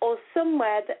or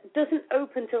somewhere that doesn't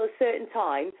open till a certain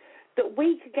time that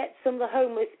we could get some of the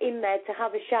homeless in there to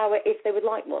have a shower if they would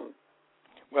like one?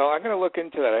 Well, I'm going to look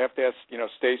into that. I have to ask,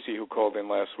 Stacy, who called in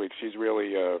last week. She's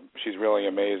really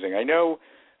amazing. I know.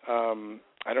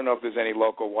 I don't know if there's any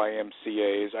local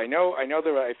YMCA's. I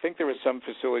think there are some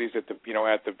facilities at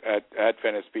at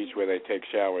Venice Beach where they take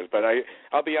showers. But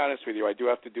I'll be honest with you. I do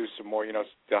have to do some more.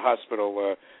 The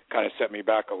hospital kind of set me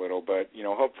back a little. But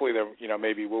hopefully there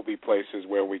maybe will be places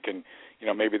where we can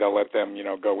maybe they'll let them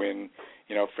go in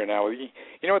for now.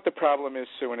 What the problem is,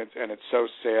 Sue, and it's so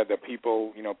sad that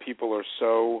people are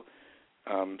so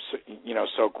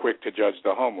so quick to judge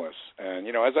the homeless. And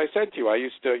as I said to you, I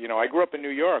used to I grew up in New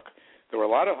York. There were a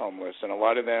lot of homeless, and a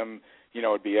lot of them,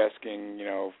 would be asking,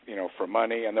 for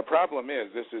money. And the problem is,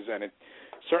 and it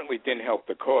certainly didn't help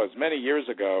the cause. Many years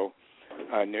ago,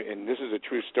 and this is a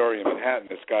true story in Manhattan,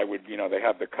 this guy would, they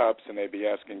have the cups and they'd be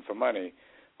asking for money.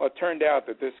 Well, it turned out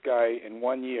that this guy in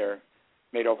 1 year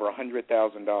made over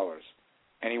 $100,000,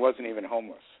 and he wasn't even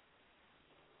homeless.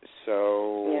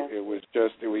 So it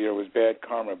was bad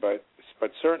karma, but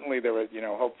certainly there were,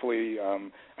 hopefully,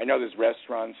 I know there's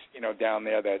restaurants, down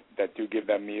there that do give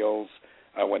them meals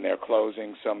when they're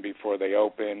closing, some before they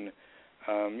open.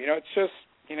 It's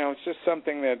just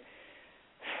something that,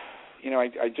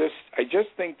 I just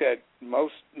think that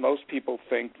most people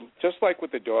think, just like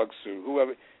with the dog Sue,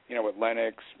 whoever, with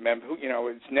Lennox,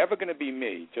 it's never going to be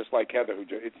me, just like Heather,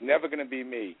 it's never going to be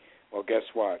me. Well, guess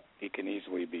what? It can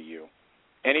easily be you.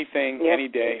 Anything, any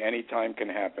day, any time can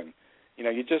happen.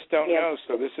 You just don't know.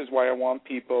 So this is why I want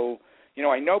people,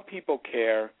 I know people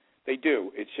care. They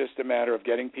do. It's just a matter of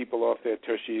getting people off their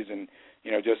tushies and,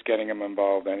 just getting them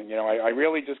involved. And, I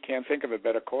really just can't think of a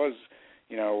better cause.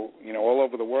 All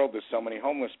over the world there's so many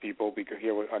homeless people, because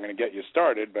here I'm going to get you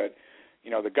started, but,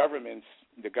 the governments,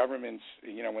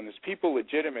 when there's people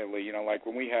legitimately, like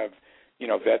when we have,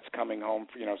 vets coming home,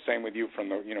 same with you from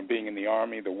the, being in the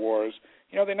Army, the wars,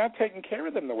 they're not taking care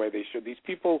of them the way they should. These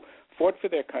people fought for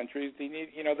their countries. They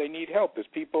need help. There's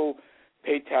people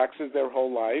paid taxes their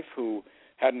whole life who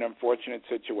had an unfortunate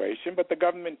situation, but the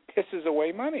government pisses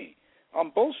away money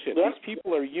on bullshit. These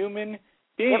people are human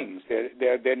beings.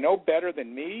 They're no better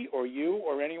than me or you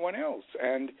or anyone else.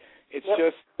 And it's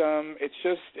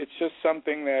just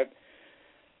something that,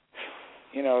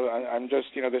 I'm just,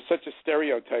 there's such a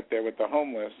stereotype there with the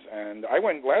homeless. And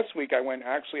last week I went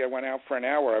out for an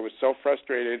hour. I was so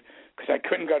frustrated because I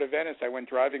couldn't go to Venice. I went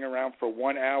driving around for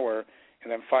 1 hour,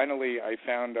 and then finally I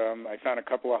found a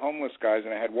couple of homeless guys,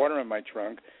 and I had water in my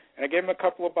trunk, and I gave them a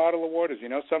couple of bottles of waters. You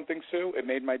know something, Sue? It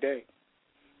made my day.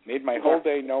 Made my whole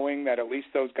day knowing that at least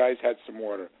those guys had some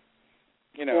water.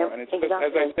 And it's just,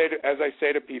 as I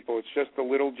say to people, it's just the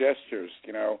little gestures,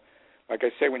 Like I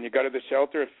say, when you go to the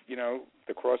shelter, if,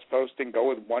 the cross-posting, go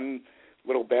with one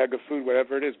little bag of food,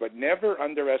 whatever it is, but never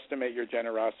underestimate your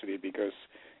generosity, because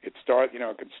it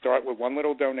could start with one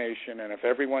little donation, and if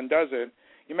everyone does it,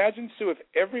 imagine, Sue, if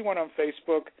everyone on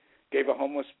Facebook gave a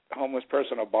homeless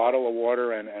person a bottle of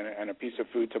water and a piece of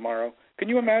food tomorrow. Can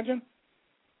you imagine?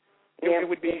 It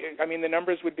would be, the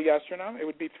numbers would be astronomical. It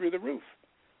would be through the roof.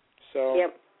 So,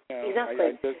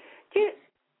 exactly.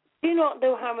 Do you know what,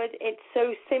 though, Howard? It's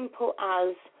so simple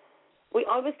as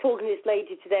I was talking to this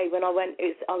lady today when I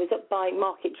was up by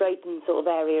Market Drayton sort of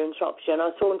area in Shropshire, and I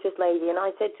was talking to this lady, and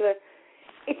I said to her,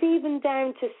 it's even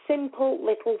down to simple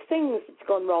little things that's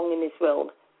gone wrong in this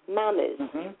world. Manners.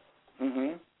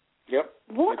 Yep.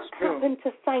 What happened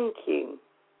to thank you?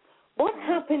 What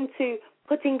happened to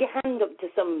putting your hand up to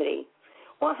somebody?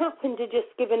 What happened to just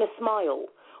giving a smile?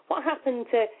 What happened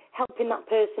to helping that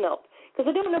person up? Because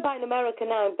I don't know about in America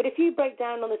now, but if you break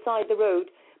down on the side of the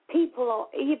road, people are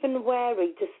even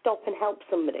wary to stop and help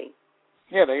somebody.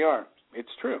 Yeah, they are. It's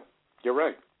true. You're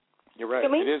right.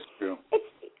 It is true.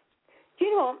 Do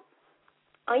you know what?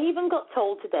 I even got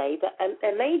told today that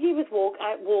a lady was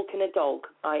out walking a dog,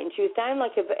 right, and she was down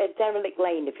like a derelict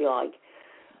lane, if you like,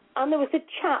 and there was a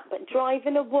chap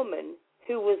driving a woman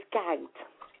who was gagged,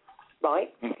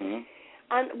 right?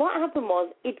 And what happened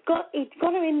was he'd got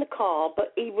her in the car,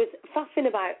 but he was faffing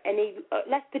about, and he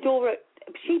left the door.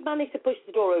 She managed to push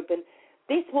the door open.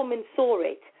 This woman saw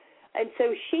it, and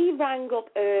so she rang up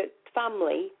her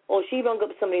family, or she rang up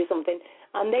somebody or something,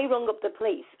 and they rang up the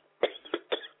police.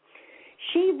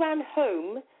 She ran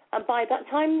home, and by that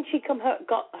time she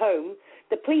got home,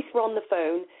 the police were on the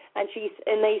phone, and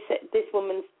they said, this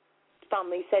woman's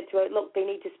family said to her, look, they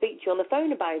need to speak to you on the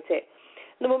phone about it.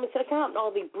 And the woman said, I can't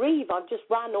hardly breathe. I've just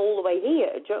ran all the way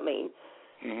here. Do you know what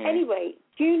I mean? Anyway,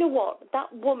 do you know what?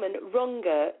 That woman rung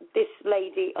this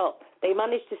lady up.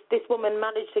 This woman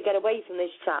managed to get away from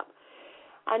this chap.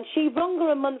 And she rung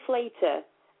her a month later,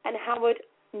 and Howard,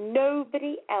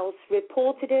 nobody else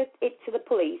reported it to the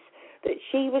police that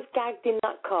she was gagged in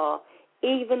that car,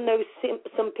 even though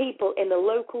some people in the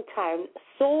local town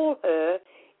saw her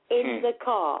in the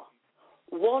car.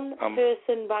 One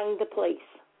person rang the police.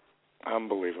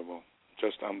 Unbelievable.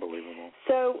 Just unbelievable.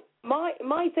 So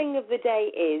my thing of the day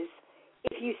is,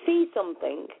 if you see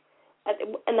something,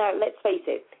 and now let's face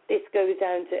it, this goes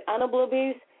down to animal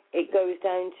abuse, it goes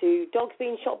down to dogs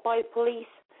being shot by police,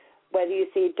 whether you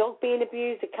see a dog being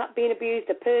abused, a cat being abused,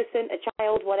 a person, a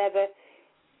child, whatever,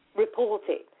 report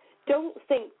it. Don't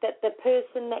think that the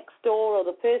person next door or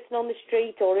the person on the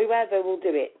street or whoever will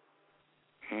do it.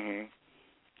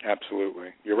 Absolutely.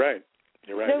 You're right.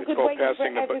 No good waiting for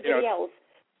everybody else.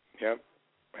 Yep.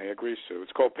 I agree, Sue.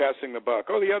 It's called passing the buck.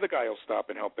 Oh, the other guy will stop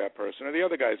and help that person, or the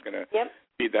other guy's going to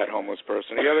feed that homeless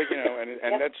person. The other,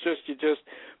 and that's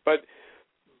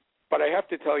But I have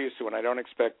to tell you, Sue, and I don't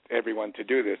expect everyone to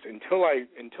do this. Until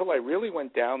I really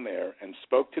went down there and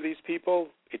spoke to these people,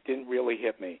 it didn't really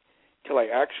hit me. Till I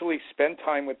actually spent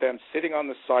time with them, sitting on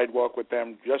the sidewalk with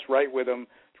them, just right with them,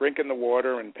 drinking the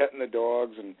water and petting the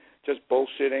dogs and just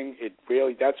bullshitting.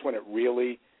 That's when it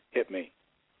really hit me.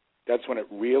 That's when it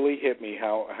really hit me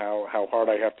how hard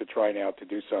I have to try now to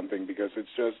do something, because it's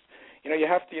just, you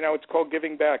have to, it's called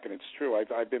giving back, and it's true.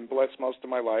 I've been blessed most of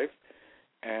my life,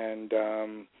 and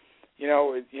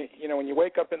when you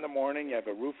wake up in the morning, you have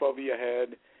a roof over your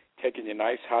head, taking your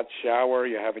nice hot shower,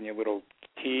 you're having your little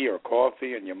tea or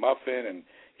coffee and your muffin, and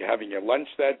you're having your lunch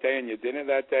that day and your dinner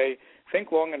that day.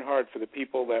 Think long and hard for the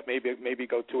people that maybe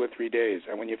go 2 or 3 days.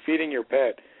 And when you're feeding your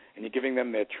pet and you're giving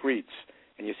them their treats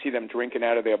and you see them drinking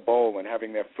out of their bowl and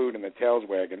having their food and their tails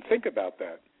wagging, think about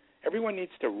that. Everyone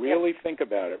needs to really think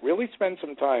about it. Really spend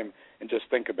some time and just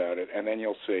think about it, and then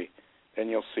you'll see. Then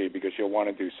you'll see, because you'll want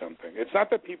to do something. It's not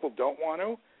that people don't want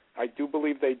to. I do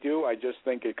believe they do. I just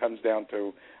think it comes down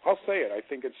to, I'll say it, I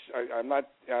think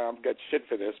I'll get shit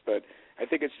for this, but I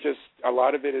think it's just, a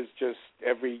lot of it is just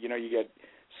you get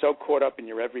so caught up in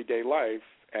your everyday life,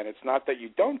 and it's not that you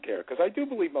don't care, because I do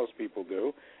believe most people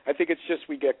do. I think it's just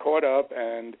we get caught up,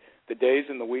 and the days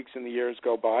and the weeks and the years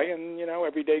go by, and,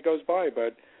 every day goes by.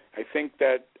 But I think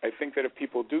that if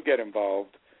people do get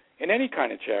involved in any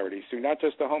kind of charity, so not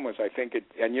just the homeless, I think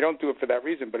and you don't do it for that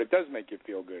reason, but it does make you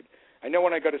feel good. I know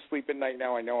when I go to sleep at night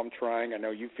now, I know I'm trying. I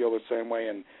know you feel the same way,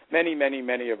 and many, many,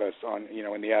 many of us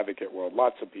in the advocate world,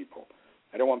 lots of people.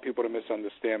 I don't want people to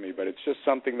misunderstand me, but it's just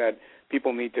something that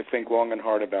people need to think long and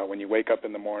hard about when you wake up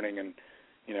in the morning and,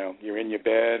 you're in your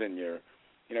bed and you're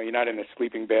not in a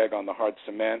sleeping bag on the hard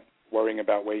cement worrying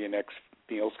about where your next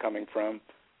meal's coming from.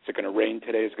 Is it going to rain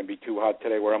today? Is it going to be too hot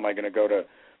today? Where am I going to go to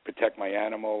protect my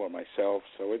animal or myself?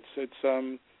 So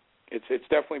it's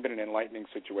definitely been an enlightening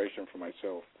situation for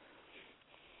myself.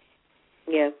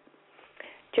 Yeah.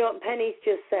 John Penny's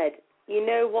just said,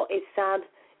 what is sad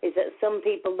is that some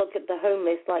people look at the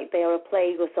homeless like they are a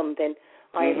plague or something.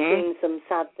 I have seen some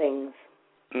sad things.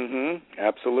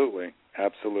 Absolutely.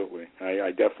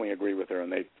 I definitely agree with her.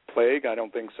 And they plague? I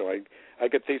don't think so. I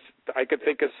could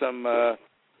think of some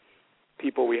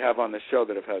people we have on the show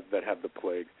that have the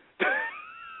plague.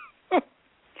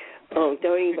 Oh,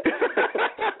 don't even.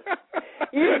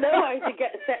 You know how to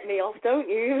set me off, don't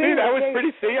you? See, that was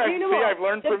pretty. I've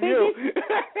learned from you.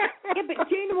 Yeah, but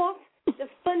do you know what? The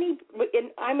funny,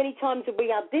 how many times have we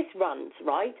had this rant,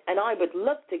 right? And I would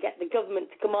love to get the government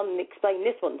to come on and explain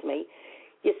this one to me.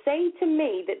 You say to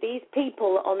me that these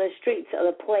people on the streets are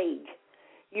a plague.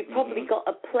 You've probably got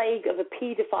a plague of a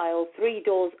paedophile 3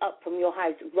 doors up from your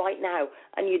house right now,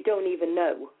 and you don't even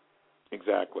know.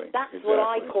 Exactly. That's what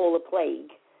I call a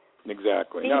plague.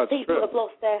 Exactly. These people have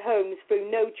lost their homes through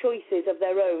no choices of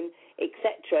their own,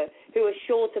 etc., who are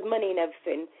short of money and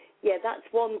everything. Yeah, that's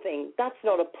one thing. That's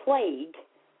not a plague.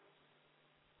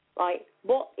 Right?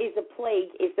 What is a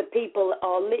plague is the people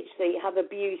are literally have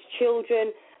abused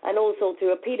children and also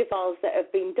to pedophiles that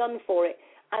have been done for it,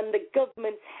 and the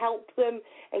government's helped them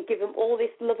and give them all this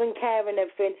love and care and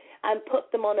everything and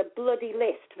put them on a bloody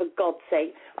list, for God's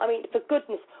sake. I mean, for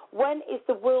goodness, when is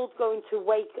the world going to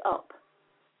wake up?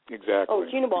 Exactly. Oh,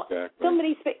 do you know what?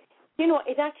 Exactly. You know what?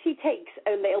 It actually takes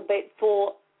a little bit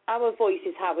for our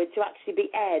voices, Howard, to actually be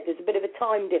aired. There's a bit of a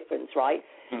time difference, right?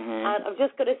 And I've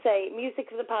just got to say, music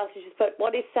of the past is just, but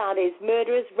what is sad is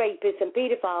murderers, rapists, and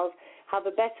paedophiles have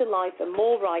a better life and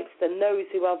more rights than those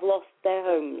who have lost their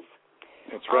homes.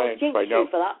 That's right. I'll jinx you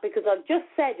for that because I've just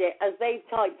said it as they've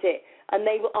typed it, and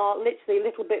they are literally a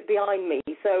little bit behind me.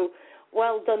 So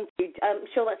well done to you. I'm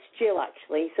sure that's Jill,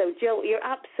 actually. So, Jill, you're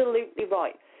absolutely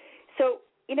right. So,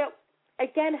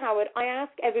 again, Howard, I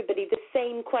ask everybody the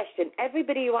same question.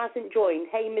 Everybody who hasn't joined,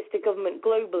 Hey, Mr. Government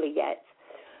Globally yet,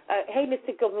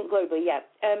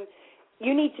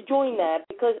 you need to join there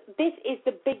because this is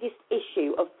the biggest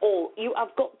issue of all. You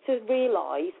have got to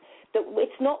realise that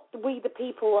it's not we the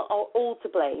people are all to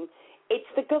blame. It's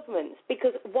the governments,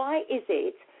 because why is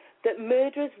it that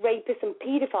murderers, rapists and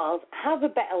paedophiles have a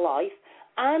better life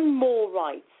and more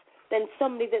rights than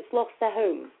somebody that's lost their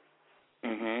home?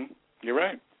 You're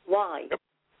right. Why?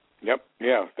 Yep.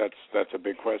 Yeah, that's a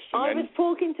big question. I was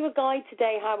talking to a guy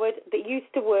today, Howard, that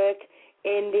used to work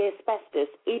in the asbestos.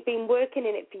 He'd been working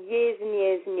in it for years and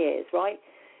years and years, right?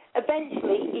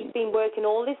 Eventually, he's been working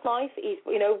all his life. He's,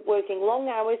 working long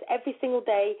hours every single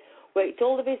day, worked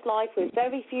all of his life with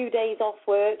very few days off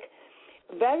work,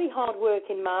 very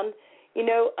hard-working man,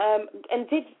 and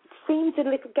did seemed to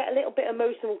get a little bit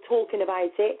emotional talking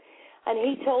about it. And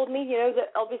he told me, that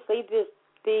obviously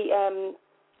the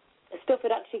stuff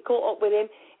had actually caught up with him,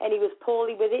 and he was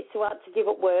poorly with it, so had to give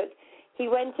up work. He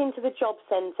went into the job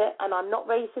centre, and I'm not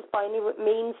racist by any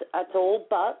means at all,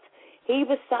 but he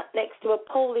was sat next to a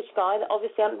Polish guy that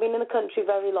obviously hadn't been in the country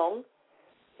very long.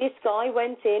 This guy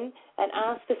went in and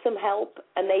asked for some help,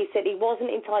 and they said he wasn't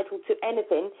entitled to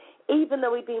anything, even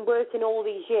though he'd been working all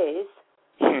these years.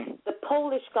 The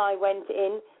Polish guy went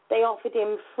in. They offered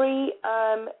him free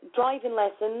driving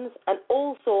lessons and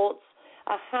all sorts,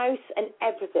 a house and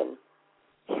everything.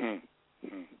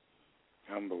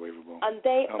 Unbelievable. And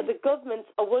the governments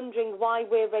are wondering why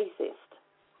we're racist.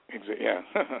 Yeah.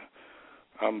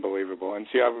 Unbelievable. And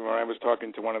see, when I was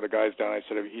talking to one of the guys down, I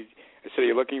said, "Are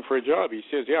you looking for a job?" He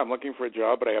says, "Yeah, I'm looking for a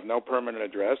job, but I have no permanent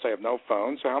address. I have no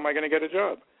phone. So how am I going to get a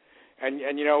job?" And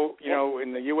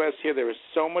in the U.S. here, there is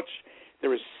so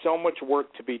much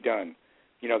work to be done.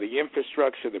 The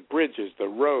infrastructure, the bridges, the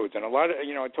roads, and a lot of,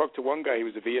 I talked to one guy, he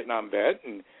was a Vietnam vet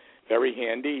and very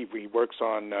handy. He works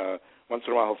on, once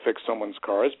in a while he'll fix someone's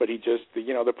cars, but he just,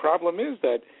 the problem is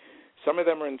that some of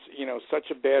them are in,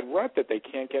 such a bad rut that they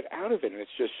can't get out of it, and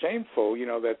it's just shameful,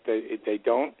 that they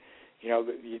don't,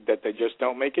 that they just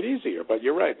don't make it easier. But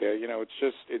you're right,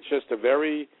 it's just a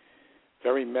very,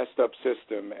 very messed up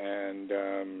system, and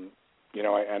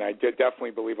I did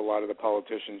definitely believe a lot of the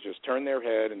politicians just turn their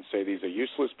head and say these are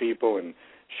useless people and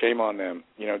shame on them,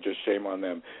 just shame on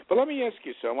them. But let me ask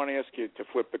you, I want to ask you to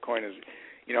flip the coin.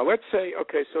 Let's say,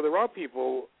 okay, so there are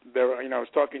people, I was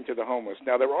talking to the homeless.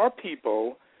 Now, there are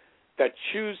people that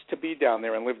choose to be down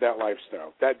there and live that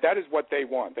lifestyle. That is what they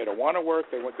want. They don't want to work.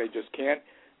 They just can't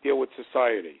deal with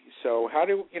society. So how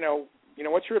do,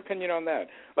 what's your opinion on that?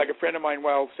 Like a friend of mine,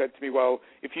 said to me,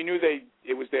 if you knew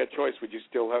it was their choice, would you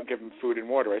still give them food and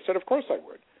water? I said, of course I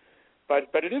would.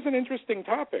 But it is an interesting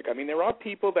topic. I mean, there are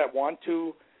people that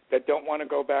don't want to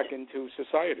go back into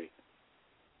society.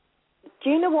 Do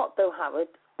you know what, though, Howard?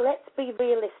 Let's be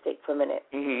realistic for a minute,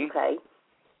 okay?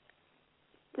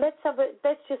 Let's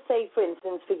just say, for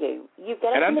instance, for you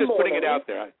get up in the morning. And I'm just putting it out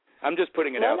there. I'm just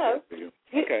putting it out there for you.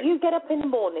 Okay. You get up in the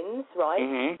mornings, right,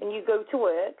 and you go to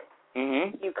work.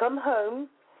 You come home,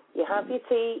 you have your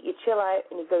tea, you chill out,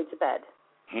 and you go to bed.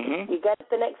 You get up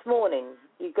the next morning,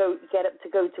 you get up to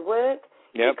go to work.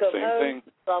 Yep, you come same home, thing.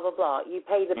 Blah blah blah. You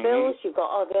pay the bills. You've got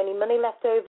hardly any money left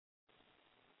over.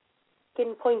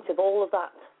 In point of all of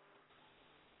that.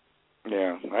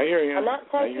 Yeah, I hear you. And that's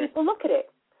how people look at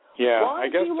it. Yeah, Why I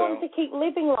guess do you want to keep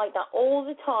living like that all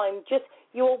the time? Just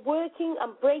you're working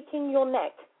and breaking your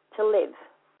neck to live.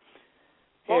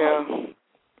 Why?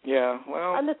 Yeah,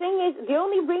 well. And the thing is, the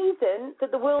only reason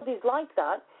that the world is like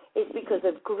that is because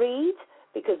of greed,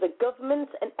 because of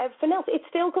governments and everything else. It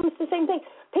still comes to the same thing.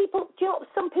 People,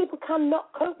 some people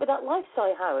cannot cope with that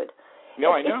lifestyle, Howard.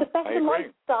 No, I know. It's a better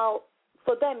lifestyle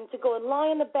for them to go and lie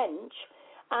on a bench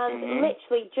and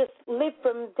literally just live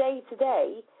from day to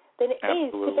day than it is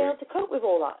to be able to cope with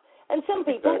all that. And some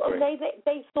people,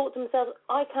 they thought to themselves,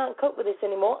 I can't cope with this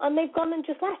anymore, and they've gone and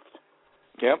just left.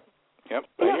 Yep,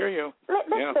 I hear you.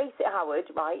 Let's face it, Howard,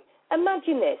 right?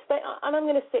 Imagine this, and I'm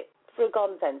going to sit for a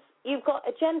garden fence. You've got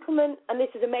a gentleman, and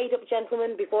this is a made-up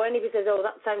gentleman, before anybody says, oh,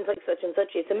 that sounds like such and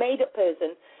such, it's a made-up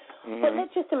person. But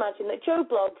let's just imagine that Joe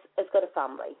Bloggs has got a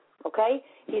family, okay?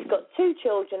 He's got 2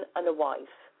 children and a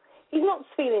wife. He's not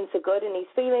feeling so good, and he's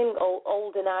feeling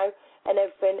older now and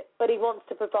everything, but he wants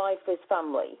to provide for his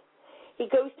family. He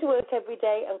goes to work every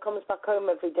day and comes back home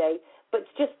every day, but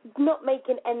just not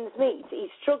making ends meet.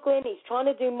 He's struggling. He's trying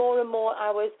to do more and more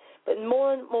hours, but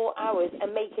more and more hours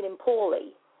and making him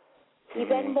poorly. He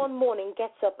then one morning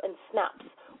gets up and snaps,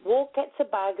 gets a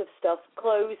bag of stuff,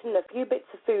 clothes and a few bits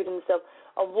of food and stuff,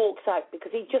 and walks out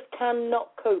because he just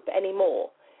cannot cope anymore.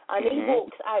 And he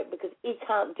walks out because he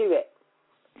can't do it.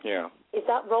 Yeah. Is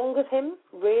that wrong with him?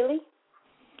 Really?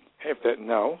 If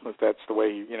that's the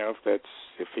way,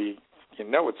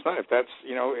 no, it's not.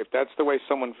 If that's the way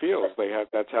someone feels,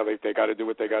 that's how they got to do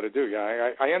what they got to do.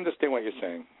 Yeah, I understand what you're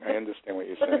saying.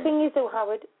 But the thing is, though,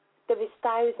 Howard, there is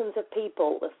thousands of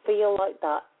people that feel like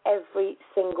that every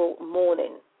single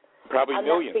morning. Probably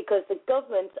millions. And that's because the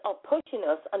governments are pushing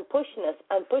us and pushing us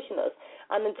and pushing us.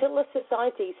 And until the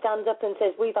society stands up and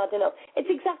says, we've had enough, it's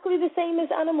exactly the same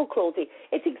as animal cruelty.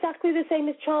 It's exactly the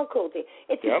same as child cruelty.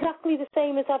 It's exactly the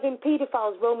same as having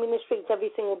paedophiles roaming the streets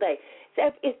every single day.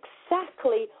 It's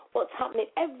exactly what's happening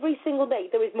every single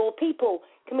day. There is more people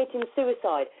committing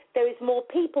suicide. There is more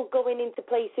people going into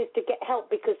places to get help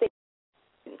because they...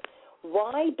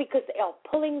 Why? Because they are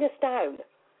pulling us down.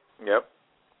 Yep.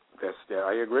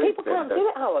 I agree. People can't do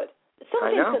it, Howard.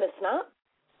 Somebody's going to snap.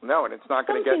 No, and it's not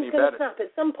going to get any better. Something's going to snap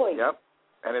at some point. Yep,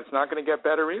 and it's not going to get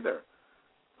better either.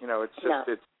 It's just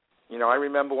it's. I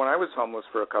remember when I was homeless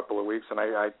for a couple of weeks, and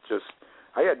I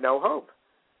had no hope.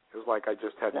 It was like I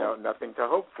just had nothing to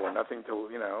hope for, nothing to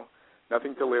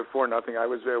live for, nothing. It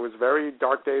was very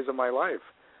dark days of my life,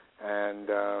 and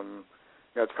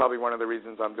that's probably one of the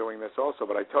reasons I'm doing this also.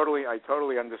 But I totally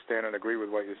understand and agree with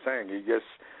what you're saying.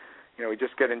 We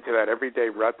just get into that everyday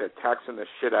rut that taxing the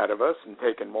shit out of us and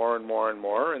taking more and more and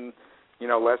more, and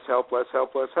less help.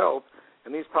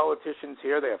 And these politicians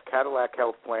here, they have Cadillac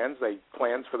health plans,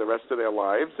 plans for the rest of their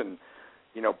lives, and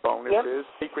bonuses,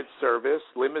 Secret Service,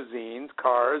 limousines,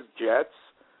 cars, jets,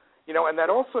 and that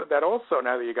also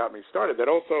now that you got me started, that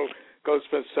also goes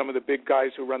for some of the big guys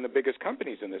who run the biggest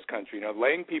companies in this country,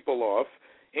 laying people off,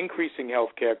 increasing health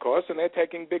care costs, and they're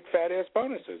taking big fat ass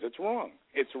bonuses. It's wrong.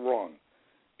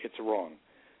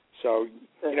 So,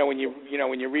 when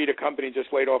you read a company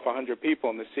just laid off 100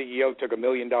 people and the CEO took $1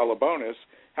 million bonus,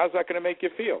 how's that going to make you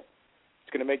feel?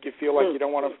 It's going to make you feel like you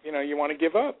don't want to, you want to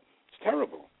give up. It's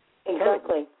terrible.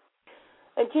 Exactly.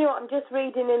 And do you know what? I'm just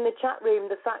reading in the chat room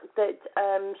the fact that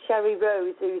Sherry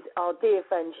Rose, who's our dear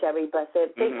friend Sherry, bless her,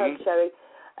 big hug Sherry,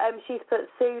 she's put,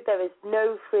 Sue, there is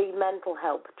no free mental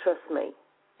help, trust me.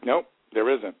 Nope, there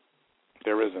isn't.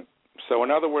 So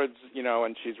in other words,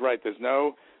 and she's right,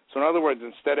 so in other words,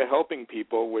 instead of helping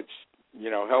people, which,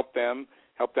 help them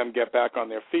get back on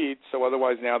their feet, so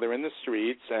otherwise now they're in the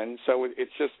streets, and so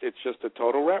it's just a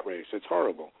total rat race. It's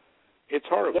horrible. It's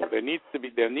horrible. Yep.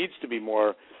 There needs to be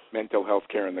more mental health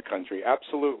care in the country.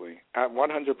 Absolutely. At 100%.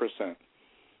 100%.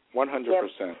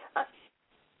 Yep.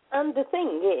 And the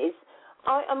thing is,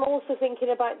 I'm also thinking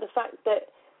about the fact that,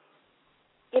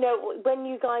 when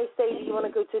you guys say that you want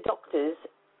to go to doctors,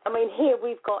 I mean, here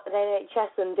we've got an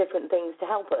NHS and different things to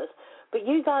help us, but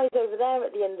you guys over there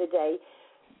at the end of the day,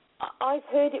 I've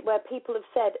heard it where people have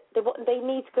said they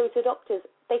need to go to doctors.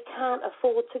 They can't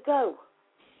afford to go.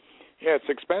 Yeah, it's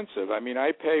expensive. I mean,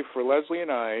 I pay for Leslie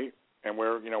and I, and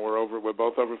we're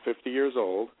both over 50 years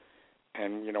old,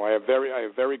 and I have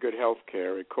very good health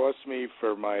care. It costs me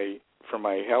for my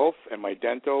health and my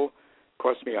dental,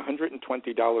 costs me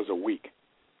 $120 a week,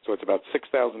 so it's about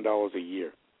 $6,000 a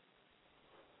year.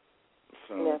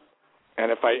 So, yeah.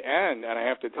 And I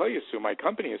have to tell you, Sue, my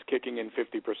company is kicking in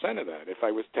 50% of that. If I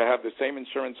was to have the same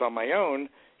insurance on my own,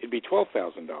 it'd be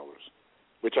 $12,000,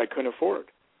 which I couldn't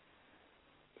afford.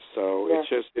 So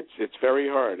it's very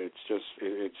hard. It's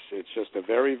just a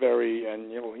very, very,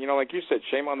 and like you said,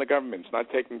 shame on the government. It's not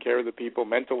taking care of the people.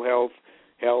 Mental health.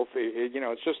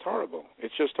 It's just horrible.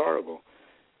 It's just horrible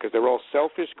because they're all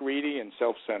selfish, greedy, and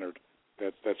self-centered.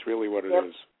 That's really what it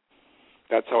is.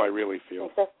 That's how I really feel.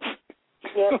 Exactly.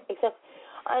 Yeah, exactly.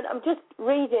 And I'm just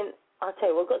reading. I'll tell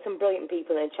you, we've got some brilliant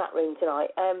people in the chat room tonight.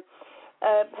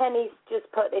 Penny's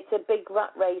just put, it's a big rat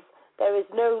race. There is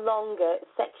no longer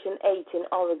Section 8 in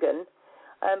Oregon.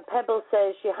 Pebble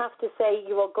says you have to say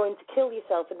you are going to kill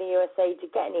yourself in the USA to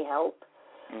get any help.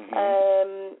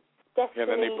 Destiny,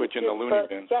 then they put you in the loony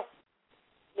bin.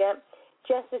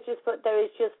 Jess has just put there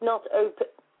is just not open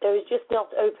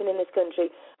in this country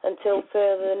until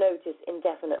further notice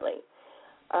indefinitely.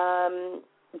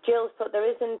 Jill's put there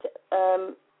isn't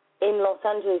in Los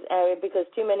Angeles area because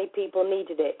too many people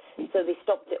needed it, so they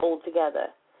stopped it altogether.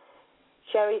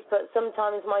 Sherry's put,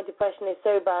 sometimes my depression is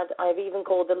so bad, I've even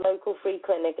called the local free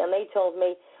clinic, and they told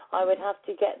me I would have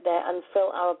to get there and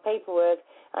fill our paperwork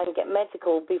and get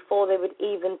medical before they would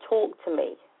even talk to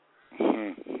me.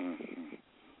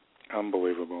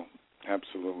 Unbelievable.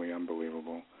 Absolutely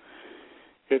unbelievable.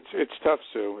 It's tough,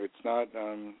 Sue. It's not.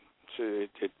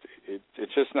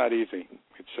 It's just not easy.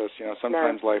 It's just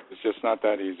sometimes life is just not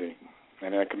that easy,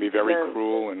 and it can be very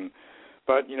cruel.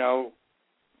 But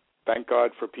thank God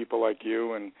for people like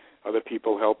you and other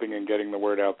people helping and getting the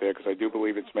word out there, because I do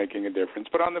believe it's making a difference.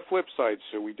 But on the flip side,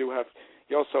 Sue,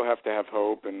 you also have to have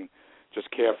hope and just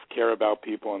care about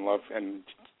people and love, and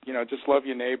just love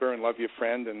your neighbor and love your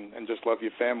friend and just love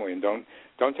your family, and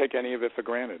don't take any of it for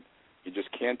granted. You just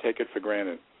can't take it for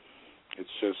granted. It's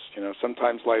just,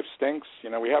 sometimes life stinks.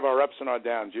 We have our ups and our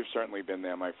downs. You've certainly been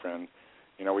there, my friend.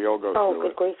 We all go through it. Oh,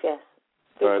 good grief, yes.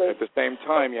 But at the same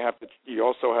time, you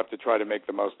also have to try to make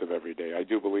the most of every day. I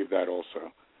do believe that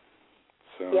also.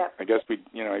 So I guess we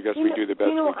do the best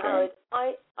we can.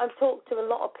 Howard, I've talked to a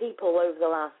lot of people over the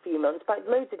last few months about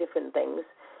loads of different things,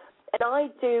 and I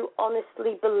do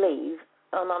honestly believe,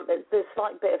 there's a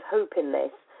slight bit of hope in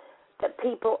this, that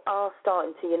people are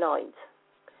starting to unite.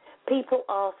 People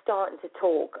are starting to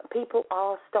talk. People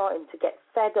are starting to get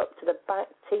fed up to the back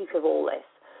teeth of all this.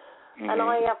 And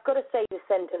I have got to say this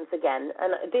sentence again,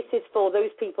 and this is for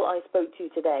those people I spoke to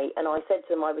today, and I said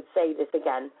to them I would say this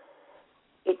again.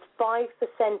 It's 5%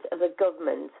 of the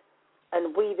government,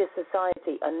 and we, the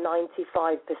society, are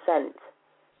 95%.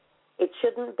 It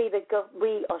shouldn't be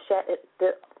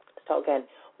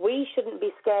we shouldn't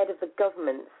be scared of the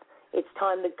governments. It's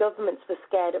time the governments were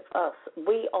scared of us.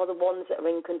 We are the ones that are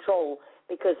in control,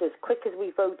 because as quick as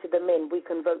we voted them in, we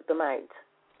can vote them out.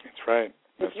 That's right.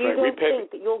 If you don't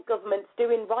think that your government's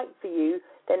doing right for you,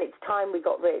 then it's time we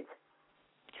got rid.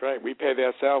 That's right. We pay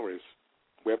their salaries.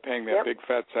 We're paying their big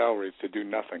fat salaries to do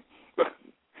nothing.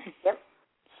 Yep.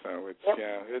 So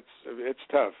it's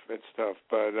tough. It's tough.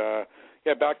 But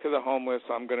back to the homeless.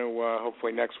 I'm going to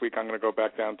hopefully next week I'm going to go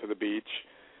back down to the beach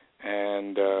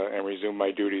and resume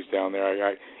my duties down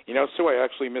there. Sue, I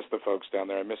actually miss the folks down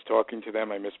there. I miss talking to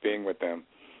them. I miss being with them,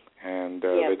 and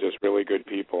they're just really good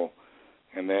people.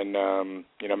 And then,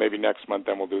 maybe next month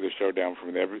then we'll do the show down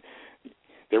from there.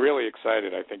 They're really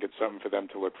excited. I think it's something for them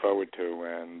to look forward to.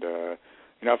 And,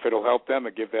 if it'll help them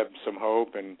and give them some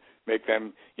hope and make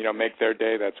them, make their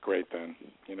day, that's great then.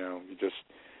 You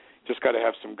just got to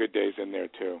have some good days in there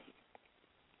too.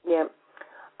 Yeah.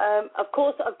 Of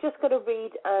course, I've just got to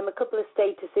read a couple of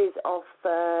statuses of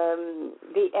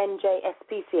the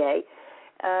NJSPCA.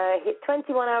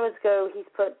 21 hours ago, he's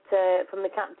put from the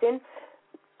captain,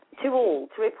 to all,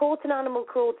 to report an animal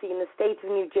cruelty in the state of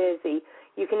New Jersey,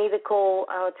 you can either call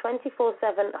our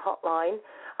 24/7 hotline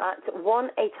at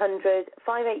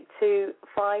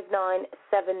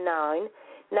 1-800-582-5979,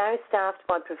 now staffed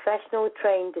by professional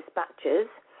trained dispatchers,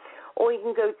 or you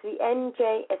can go to the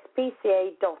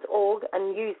njspca.org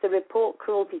and use the Report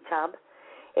Cruelty tab.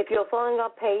 If you're following our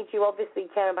page, you obviously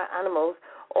care about animals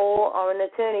or are an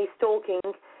attorney stalking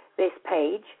this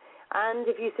page. And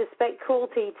if you suspect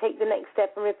cruelty, take the next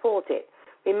step and report it.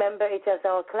 Remember, it is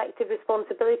our collective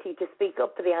responsibility to speak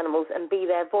up for the animals and be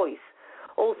their voice.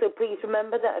 Also, please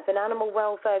remember that if an animal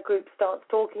welfare group starts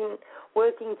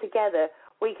working together,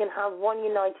 we can have one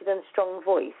united and strong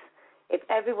voice. If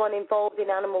everyone involved in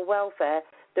animal welfare,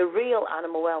 the real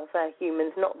animal welfare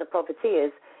humans, not the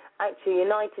profiteers, actually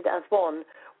united as one,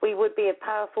 we would be a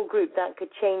powerful group that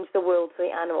could change the world for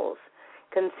the animals.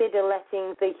 Consider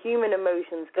letting the human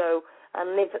emotions go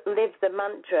and live the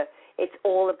mantra, it's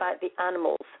all about the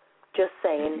animals. Just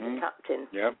saying, the captain.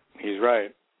 Yep, he's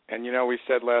right. And, we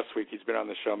said last week, he's been on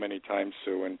the show many times,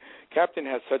 Sue, and Captain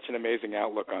has such an amazing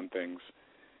outlook on things.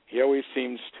 He always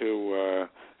seems to,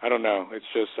 I don't know if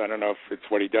it's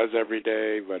what he does every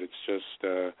day, but it's just,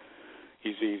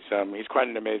 he's quite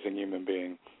an amazing human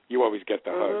being. You always get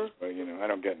the hugs, but, I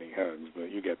don't get any hugs, but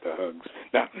you get the hugs.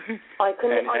 No. I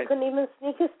couldn't even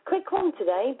sneak a quick one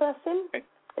today, bless him.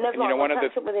 Never mind, I'll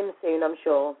catch up with him soon, I'm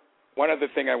sure. One other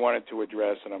thing I wanted to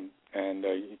address, and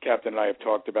Captain and I have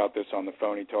talked about this on the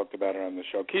phone. He talked about it on the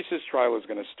show. Keisha's trial is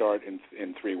going to start in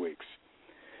 3 weeks.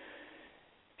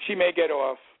 She may get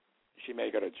off. She may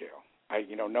go to jail.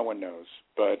 No one knows.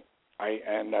 But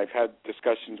I've had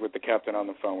discussions with the captain on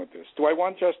the phone with this. Do I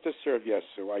want justice served? Yes,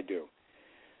 Sue, I do.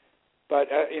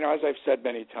 But, as I've said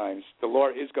many times, the law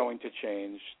is going to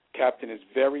change. Captain is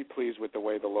very pleased with the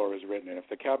way the law is written, and if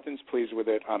the captain's pleased with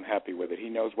it, I'm happy with it. He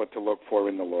knows what to look for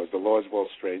in the laws. The laws will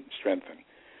strengthen.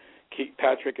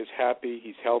 Patrick is happy.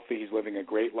 He's healthy. He's living a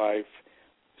great life.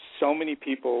 So many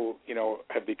people,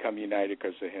 have become united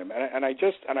because of him. And I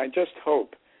just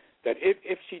hope that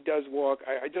if she does walk,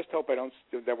 I just hope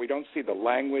that we don't see the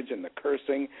language and the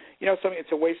cursing.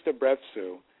 It's a waste of breath,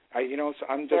 Sue. So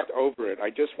I'm just over it. I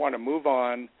just want to move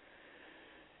on.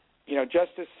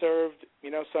 Justice served.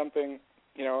 Something.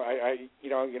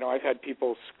 I've had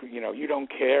people. You don't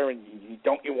care, and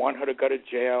you want her to go to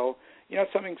jail.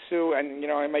 Something, Sue. And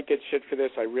I might get shit for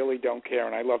this. I really don't care,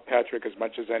 and I love Patrick as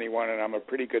much as anyone, and I'm a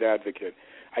pretty good advocate.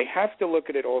 I have to look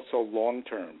at it also long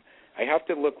term. I have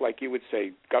to look, like you would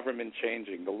say, government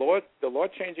changing. The law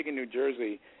changing in New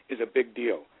Jersey is a big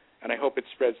deal, and I hope it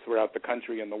spreads throughout the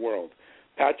country and the world.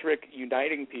 Patrick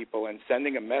uniting people and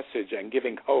sending a message and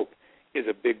giving hope is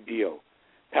a big deal.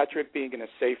 Patrick being in a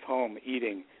safe home,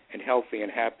 eating and healthy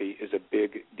and happy is a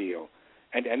big deal.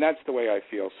 And that's the way I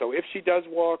feel. So if she does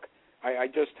walk, I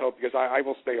just hope, because I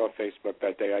will stay off Facebook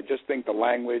that day. I just think the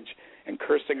language and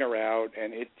cursing her out,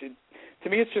 and to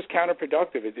me it's just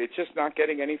counterproductive. It's just not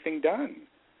getting anything done.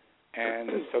 And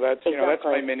so that's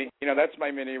that's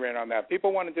my mini rant on that.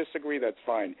 People want to disagree, that's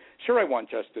fine. Sure, I want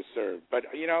justice served, but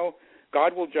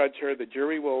God will judge her. The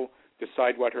jury will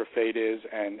decide what her fate is,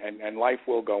 and life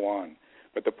will go on.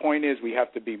 But the point is, we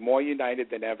have to be more united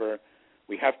than ever.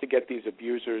 We have to get these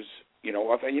abusers,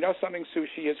 off. And something, Sue,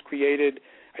 she has created,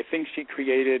 I think she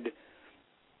created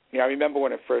I remember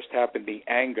when it first happened, the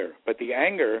anger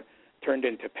turned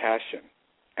into passion.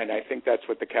 And I think that's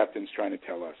what the captain's trying to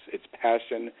tell us. It's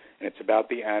passion, and it's about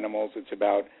the animals. It's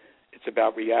about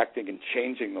reacting and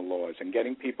changing the laws and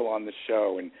getting people on the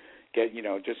show and get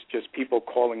just people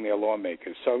calling their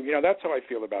lawmakers. So that's how I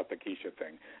feel about the Keisha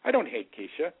thing. I don't hate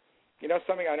Keisha.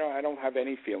 Something I don't have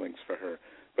any feelings for her.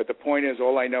 But the point is,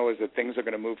 all I know is that things are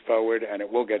going to move forward, and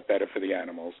it will get better for the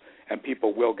animals, and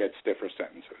people will get stiffer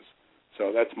sentences.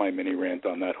 So that's my mini rant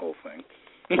on that whole thing.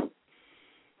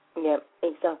 Yep,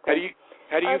 exactly.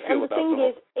 How do you feel about that? And the thing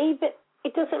is, even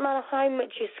it doesn't matter how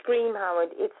much you scream, Howard.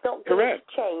 It's not going to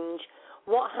change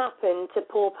what happened to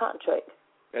poor Patrick.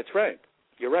 That's right.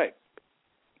 You're right.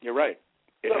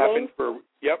 It happened for.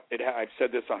 Yep. I've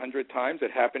said this 100 times.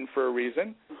 It happened for a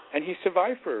reason, and he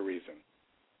survived for a reason.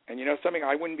 And something,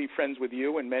 I wouldn't be friends with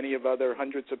you and many of other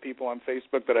hundreds of people on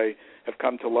Facebook that I have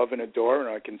come to love and adore and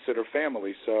I consider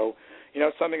family. So,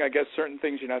 something, I guess certain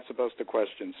things you're not supposed to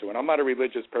question, Sue. And I'm not a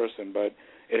religious person, but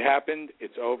it happened.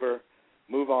 It's over.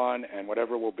 Move on, and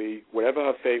whatever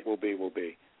her fate will be, will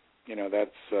be.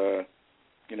 That's,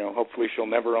 hopefully she'll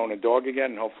never own a dog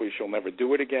again, and hopefully she'll never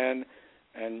do it again.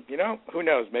 And, who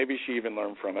knows? Maybe she even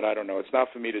learned from it. I don't know. It's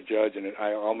not for me to judge, and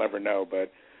I'll never know,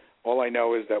 but all I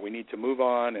know is that we need to move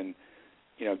on and,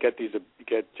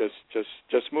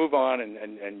 just move on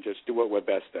and just do what we're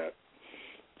best at.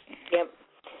 Yep.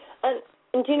 And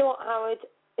do you know what, Howard?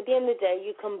 At the end of the day,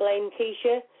 you can blame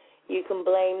Keisha. You can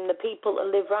blame the people that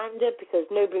live around her because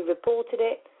nobody reported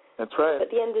it. That's right. But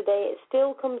at the end of the day, it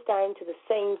still comes down to the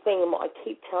same thing and what I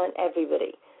keep telling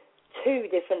everybody. Two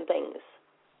different things.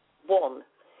 One,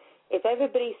 if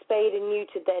everybody spayed and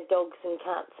neutered their dogs and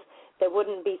cats, there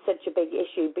wouldn't be such a big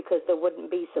issue because there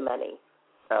wouldn't be so many.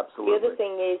 Absolutely. The other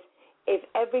thing is, if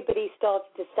everybody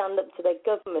started to stand up to their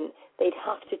government, they'd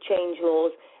have to change laws,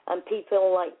 and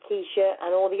people like Keisha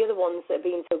and all the other ones that have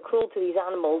been so cruel to these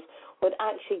animals would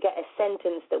actually get a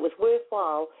sentence that was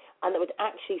worthwhile and that would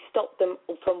actually stop them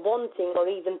from wanting or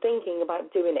even thinking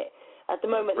about doing it. At the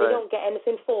moment, They don't get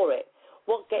anything for it.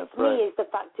 What gets me is the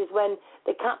fact is when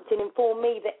the captain informed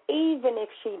me that even if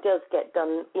she does get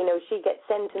done, she gets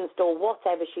sentenced or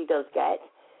whatever she does get,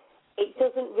 it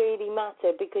doesn't really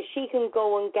matter because she can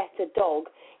go and get a dog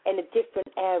in a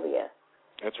different area.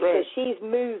 That's right. Because she's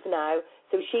moved now,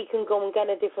 so she can go and get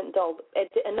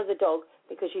another dog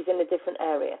because she's in a different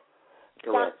area.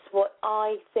 Correct. That's what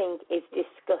I think is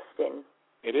disgusting.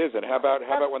 It is, and how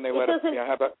about when they let it?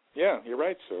 You're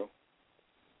right, Sue.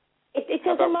 It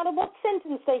doesn't matter what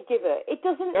sentence they give her. It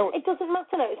doesn't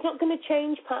matter now. It's not going to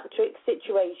change Patrick's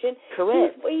situation.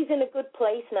 Correct. He's in a good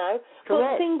place now. Correct.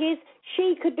 But the thing is,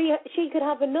 she could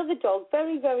have another dog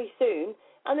very, very soon,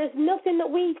 and there's nothing that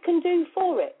we can do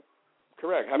for it.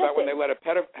 Correct. How about when they let a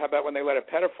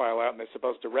pedophile out and they're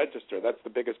supposed to register? That's the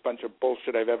biggest bunch of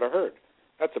bullshit I've ever heard.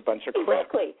 That's a bunch of crap.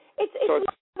 Exactly. It's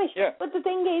rubbish. Yeah. But the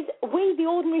thing is, we, the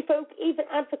ordinary folk, even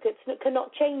advocates,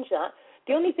 cannot change that.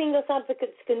 The only thing us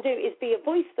advocates can do is be a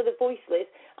voice for the voiceless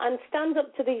and stand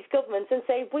up to these governments and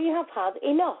say, we have had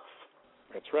enough.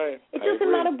 That's right. It doesn't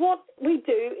matter what we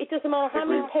do. It doesn't matter how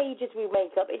many pages we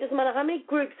make up. It doesn't matter how many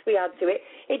groups we add to it.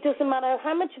 It doesn't matter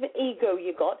how much of an ego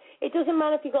you got. It doesn't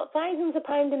matter if you got thousands of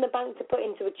pounds in the bank to put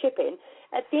into a chip in.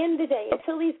 At the end of the day,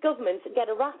 until these governments get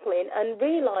a rattling and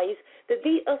realise that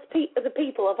the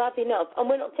people have had enough and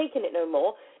we're not taking it no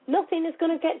more, nothing is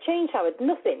going to get changed, Howard.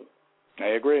 Nothing.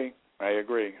 I agree. I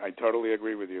totally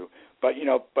agree with you. But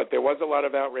there was a lot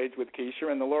of outrage with Keisha,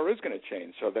 and the law is going to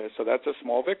change. So that's a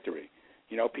small victory.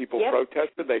 People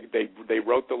protested. They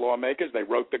wrote the lawmakers. They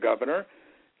wrote the governor.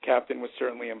 Captain was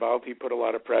certainly involved. He put a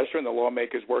lot of pressure, and the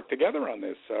lawmakers worked together on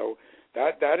this. So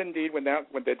that indeed, when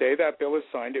the day that bill is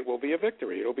signed, it will be a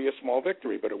victory. It'll be a small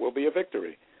victory, but it will be a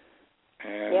victory.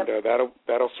 And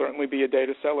that'll certainly be a day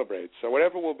to celebrate. So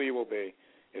whatever will be, will be.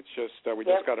 It's just we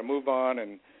just got to move on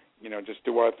and just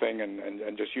do our thing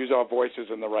and just use our voices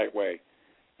in the right way.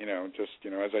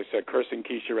 As I said, cursing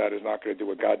Keisha out is not going to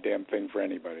do a goddamn thing for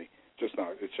anybody. Just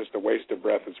not. It's just a waste of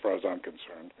breath as far as I'm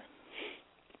concerned.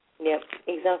 Yep,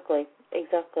 exactly.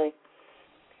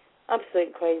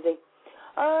 Absolutely crazy.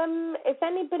 If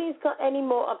anybody's got any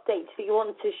more updates that you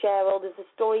want to share, or there's a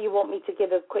story you want me to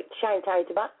give a quick shout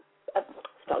out about,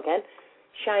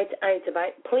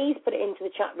 please put it into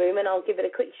the chat room and I'll give it a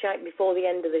quick shout before the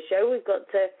end of the show. We've got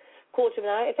a quarter of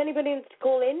an hour. If anybody wants to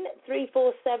call in,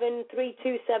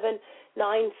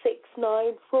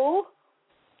 347-327-9694.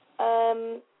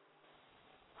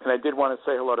 And I did want to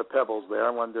say hello to Pebbles there.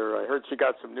 I heard she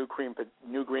got some new green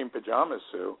pajamas,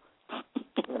 Sue.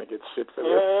 I'm going to get shit for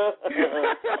this.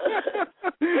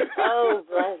 Oh,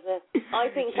 bless her. I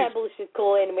think Pebbles should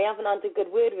call in. We haven't had a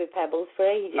good word with Pebbles for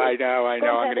ages. I know. On, I'm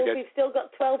Pebbles, going to get... We've still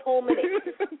got 12 whole minutes.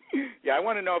 Yeah, I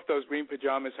want to know if those green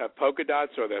pajamas have polka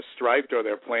dots or they're striped or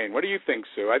they're plain. What do you think,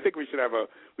 Sue? I think we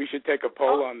should take a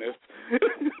poll on this.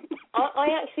 I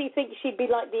actually think she'd be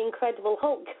like the Incredible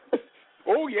Hulk.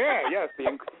 Oh, yeah, yes,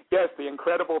 the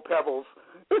Incredible Pebbles.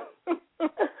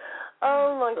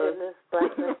 Oh, my goodness,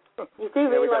 bless her. You do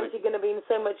realize you're going to be in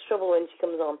so much trouble when she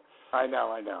comes on. I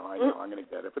know. I'm going to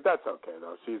get it. But that's okay,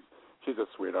 though. She's a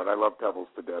sweetheart. I love Pebbles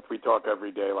to death. We talk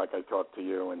every day like I talk to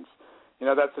you. And,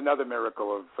 that's another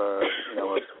miracle of,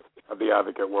 of the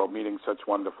advocate world, meeting such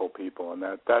wonderful people. And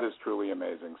that is truly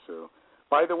amazing, Sue.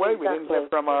 By the way, exactly.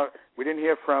 we didn't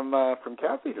hear from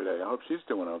Kathy today. I hope she's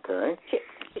doing okay.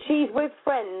 She's with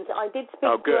friends. I did speak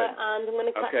to her, and I'm going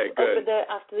to catch up with her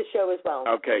after the show as well.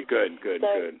 Okay, good.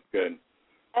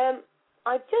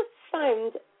 I just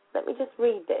found. Let me just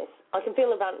read this. I can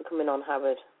feel a rant coming on,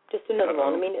 Howard. Just another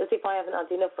one. I mean, as if I haven't had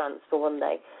enough rants for one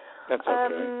day. That's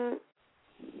okay.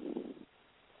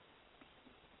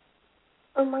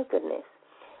 Oh my goodness.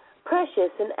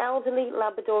 Precious, an elderly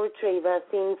Labrador Retriever, has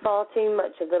seen far too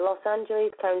much of the Los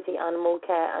Angeles County Animal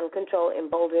Care and Control in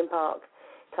Baldwin Park,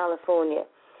 California.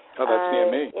 Oh, that's near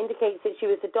me. Indicates that she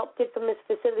was adopted from this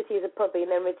facility as a puppy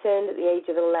and then returned at the age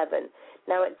of 11.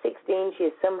 Now at 16, she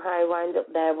has somehow wound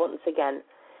up there once again.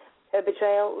 Her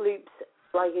betrayal loops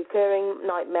like a recurring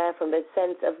nightmare from a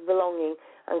sense of belonging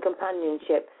and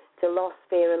companionship to loss,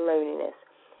 fear, and loneliness.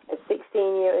 At 16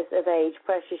 years of age,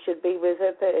 Precious should be with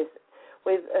her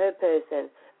person,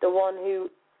 the one who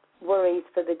worries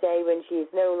for the day when she is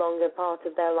no longer part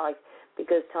of their life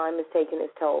because time has taken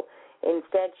its toll.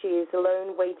 Instead, she is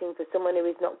alone waiting for someone who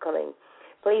is not coming.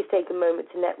 Please take a moment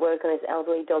to network on his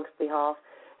elderly dog's behalf.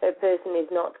 Her person is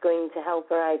not going to help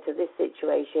her out of this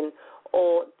situation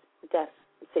or death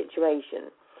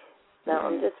situation. Now,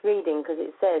 I'm just reading because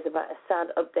it says about a sad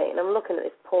update, and I'm looking at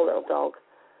this poor little dog.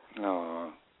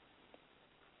 Aww.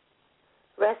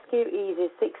 Rescue eases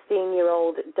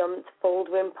 16-year-old dumped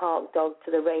Baldwin Park dog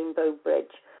to the Rainbow Bridge,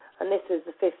 and this was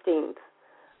the 15th.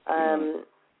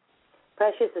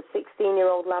 Precious, a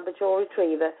 16-year-old Labrador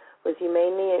Retriever, was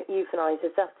humanely euthanized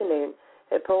this afternoon,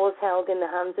 her paws held in the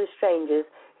hands of strangers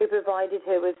who provided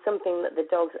her with something that the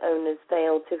dog's owners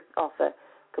failed to offer,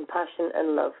 compassion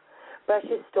and love.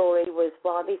 Precious' story was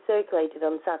widely circulated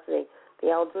on Saturday. The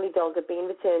elderly dog had been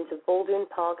returned to Baldwin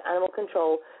Park Animal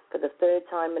Control for the third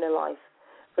time in her life.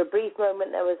 For a brief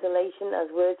moment there was elation as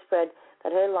word spread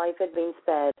that her life had been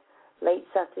spared. Late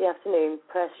Saturday afternoon,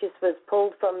 Precious was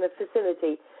pulled from the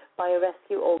facility by a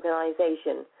rescue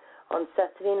organization. On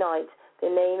Saturday night, the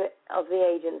name of the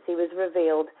agency was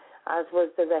revealed, as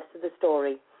was the rest of the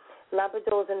story.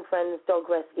 Labradors and Friends Dog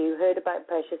Rescue heard about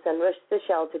Precious and rushed the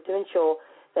shelter to ensure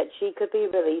that she could be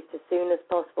released as soon as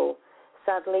possible.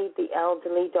 Sadly, the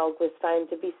elderly dog was found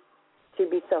to be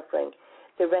suffering.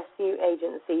 The rescue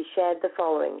agency shared the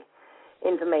following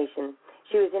information.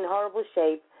 She was in horrible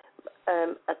shape,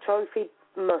 atrophied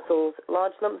muscles,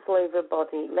 large lumps all over her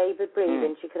body, laboured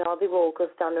breathing. She could hardly walk or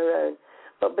stand on her own,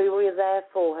 but we were there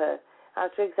for her.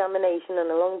 After examination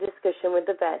and a long discussion with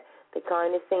the vet, the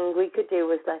kindest thing we could do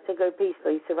was let her go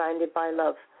peacefully, surrounded by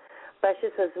love.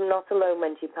 Precious was not alone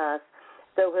when she passed.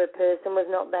 Though her person was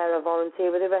not there, a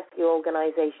volunteer with a rescue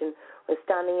organisation was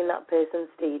standing in that person's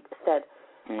stead,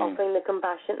 offering the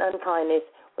compassion and kindness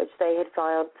which they had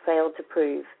failed to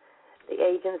prove. The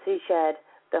agency shared,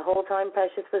 the whole time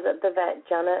Precious was at the vet,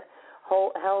 Janet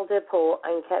held her paw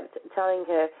and kept telling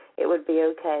her it would be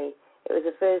okay. It was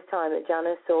the first time that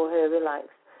Janet saw her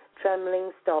relaxed.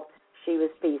 Trembling stopped. She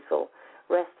was peaceful.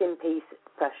 Rest in peace,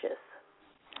 Precious.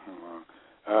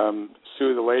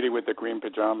 Sue, the lady with the green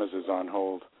pajamas is on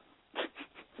hold.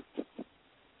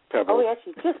 Pebbles. Oh, yeah,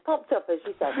 she just popped up, as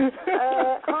you said.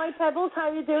 Hi, Pebbles. How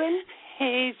are you doing?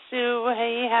 Hey, Sue.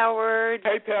 Hey, Howard.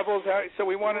 Hey, Pebbles. So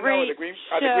we want to Great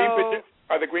know,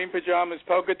 are the green pajamas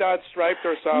polka dot, striped,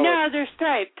 or solid? No, they're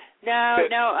striped. No,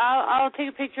 I'll take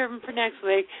a picture of them for next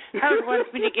week. Howard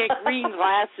wants me to get green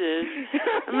glasses.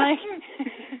 I'm like,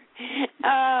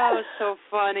 oh, so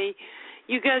funny.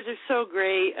 You guys are so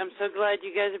great. I'm so glad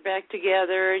you guys are back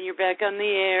together and you're back on the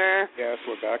air. Yes,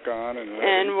 we're back on.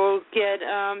 And we'll get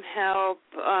help.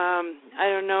 I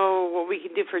don't know what we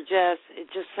can do for Jess. It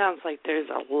just sounds like there's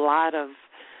a lot of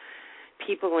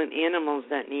people and animals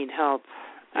that need help.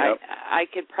 Yep. I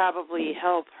could probably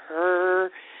help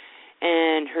her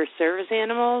and her service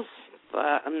animals,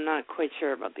 but I'm not quite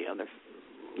sure about the other,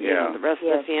 the rest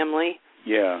of the family.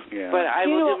 Yeah. But I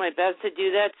will do my best to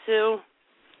do that, Sue.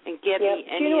 and get me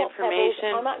any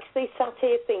information. Pebbles? I'm actually sat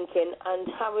here thinking, and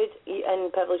Howard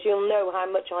and Pebbles, you'll know how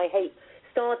much I hate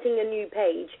starting a new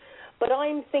page. But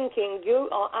I'm thinking you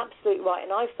are absolutely right,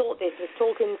 and I've thought this, was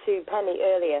talking to Penny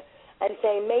earlier, and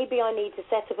saying maybe I need to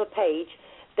set up a page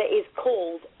that is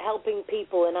called Helping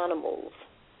People and Animals,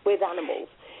 with animals.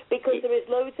 Because there is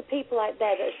loads of people out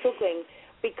there that are struggling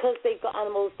because they've got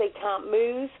animals they can't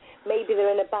move. Maybe they're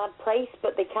in a bad place,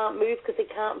 but they can't move because they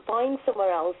can't find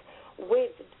somewhere else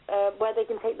with where they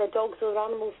can take their dogs or their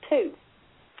animals to.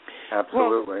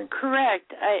 Absolutely. Well,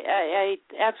 correct. I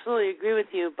absolutely agree with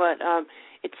you, but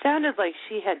it sounded like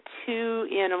she had 2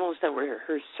 animals that were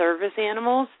her service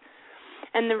animals,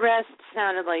 and the rest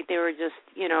sounded like they were just,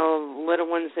 little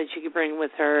ones that she could bring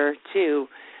with her, too.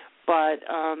 But,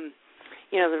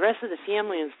 the rest of the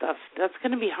family and stuff, that's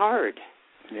going to be hard.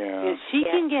 Yeah. She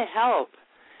can get help.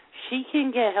 She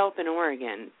can get help in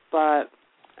Oregon, but...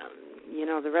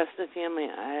 the rest of the family,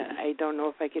 I don't know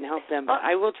if I can help them, but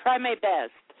I will try my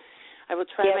best.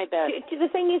 My best. The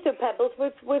thing is, with Pebbles,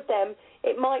 with them,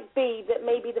 it might be that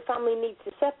maybe the family needs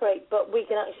to separate, but we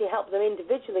can actually help them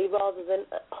individually rather than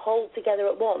hold together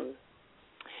at one.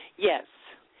 Yes,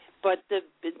 but the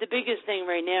biggest thing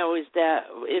right now is that,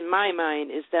 in my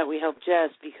mind, is that we help Jess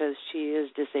because she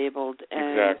is disabled.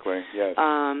 And, exactly. Yes.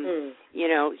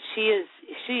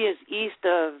 She is east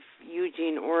of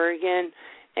Eugene, Oregon.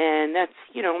 And that's,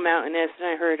 mountainous, and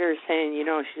I heard her saying,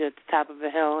 she's at the top of a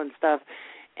hill and stuff.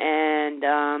 And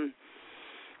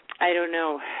I don't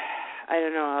know.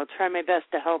 I'll try my best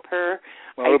to help her.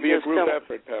 Well, it'll be a group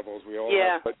effort, Pebbles. We all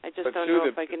have. But, I just don't know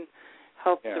if I can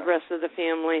help the rest of the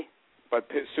family. But,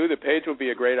 Sue, the page would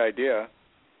be a great idea.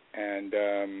 And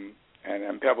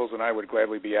Pebbles and I would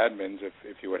gladly be admins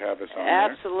if you would have us on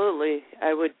there. Absolutely.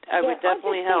 I would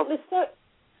definitely help.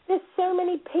 There's so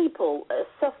many people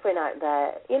suffering out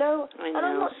there, I know, and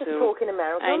I'm not just talking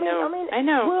America. I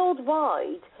know.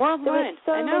 Worldwide. There is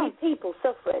so many people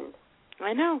suffering.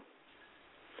 I know.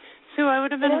 Sue, I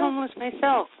would have been homeless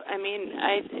myself. I mean,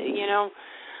 I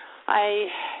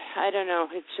don't know.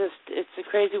 It's a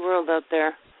crazy world out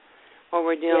there, what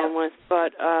we're dealing with.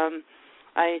 But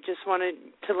I just wanted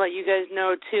to let you guys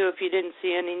know, too, if you didn't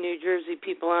see any New Jersey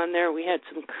people on there, we had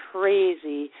some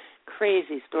crazy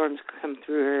storms come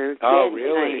through here. Oh,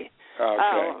 really? Tonight. Okay.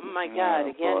 Oh, my God,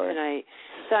 again tonight.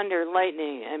 Thunder,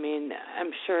 lightning. I mean,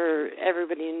 I'm sure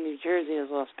everybody in New Jersey has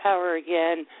lost power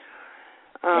again.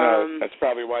 That's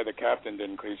probably why the captain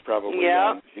didn't. He's probably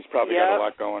he's probably got a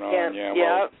lot going on.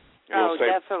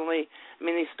 Definitely. I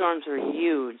mean, these storms are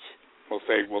huge. We'll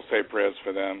say prayers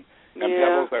for them. And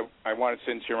Pebbles, I wanted,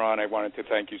 since you're on, I wanted to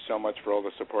thank you so much for all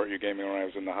the support you gave me when I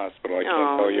was in the hospital. I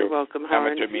can't tell you you're welcome, how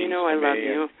Howard. much it means I love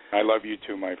you. I love you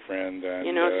too, my friend. And,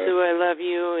 Sue, I love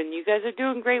you, and you guys are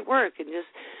doing great work, and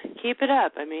just keep it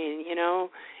up. I mean,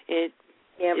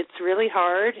 it's really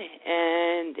hard,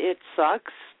 and it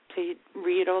sucks to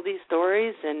read all these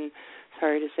stories, and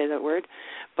sorry to say that word,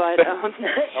 but it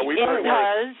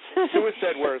does. Sue has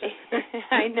said worse.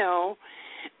 I know.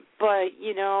 But,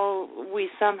 we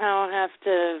somehow have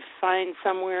to find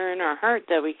somewhere in our heart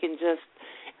that we can just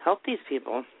help these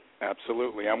people.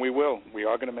 Absolutely, and we will. We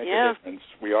are going to make a difference.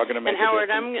 We are going to make a Howard,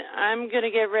 difference. And Howard, I'm going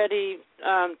to get ready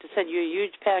to send you a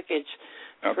huge package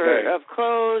of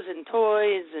clothes and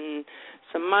toys and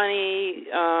some money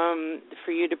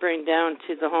for you to bring down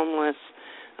to the homeless.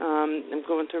 I'm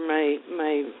going through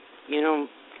my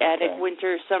attic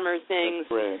winter, summer things.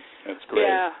 That's great.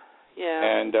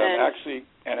 Yeah.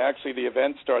 And actually, the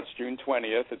event starts June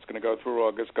 20th. It's going to go through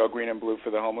August. Go Green and Blue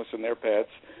for the homeless and their pets.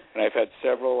 And I've had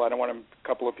several. A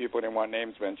couple of people didn't want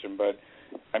names mentioned, but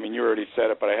I mean, you already said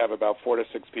it. But I have about 4 to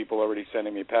 6 people already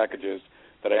sending me packages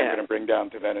that I am going to bring down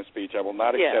to Venice Beach. I will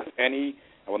not accept any.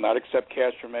 I will not accept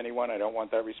cash from anyone. I don't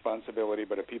want that responsibility.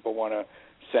 But if people want to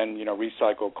send,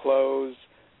 recycled clothes,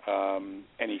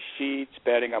 any sheets,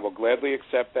 bedding, I will gladly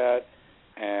accept that.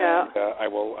 And I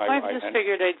will. I just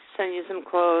figured I'd send you some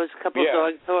clothes, a couple of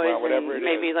dog toys, and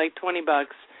maybe like $20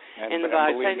 in the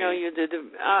box. I know you did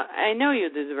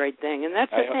the right thing, and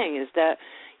that's the thing is that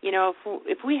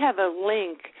if we have a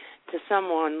link to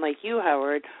someone like you,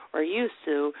 Howard, or you,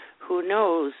 Sue, who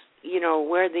knows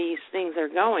where these things are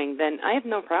going, then I have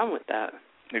no problem with that.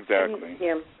 Exactly.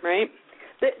 Right.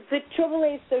 The trouble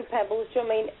is, though, Pebbles, I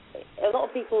mean, a lot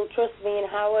of people trust me and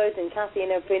Howard and Kathy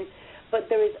and everything. But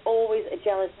there is always a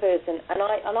jealous person, and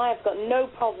I have got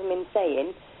no problem in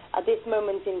saying, at this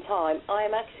moment in time, I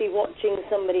am actually watching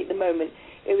somebody at the moment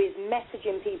who is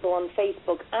messaging people on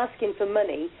Facebook asking for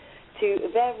money to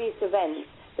various events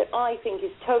that I think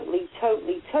is totally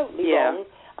wrong,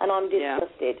 and I'm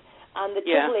disgusted. And the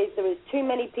trouble is there is too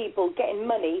many people getting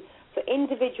money for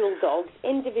individual dogs,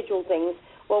 individual things,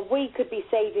 well, we could be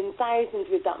saving thousands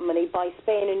with that money by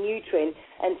spaying and neutering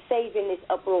and saving this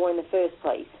uproar in the first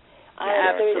place.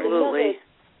 Absolutely.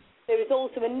 There is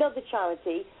also another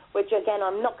charity, which, again,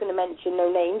 I'm not going to mention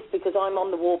no names because I'm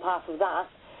on the warpath of that,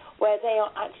 where they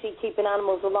are actually keeping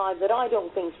animals alive that I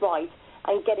don't think is right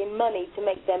and getting money to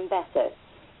make them better.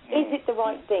 Is it the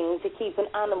right thing to keep an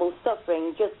animal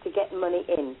suffering just to get money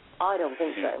in? I don't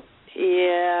think so.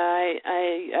 Yeah,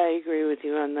 I agree with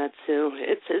you on that, Sue.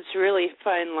 It's really a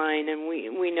fine line, and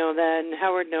we know that, and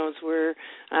Howard knows where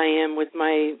I am with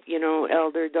my,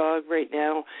 elder dog right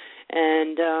now.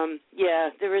 And,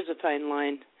 there is a fine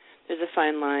line. There's a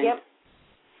fine line. Yep.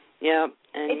 Yep.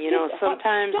 And,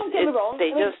 sometimes don't get me wrong.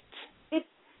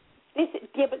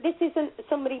 But this isn't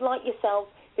somebody like yourself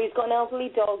who's got an elderly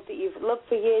dog that you've loved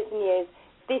for years and years.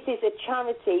 This is a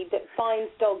charity that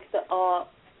finds dogs that are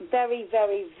very,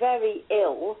 very, very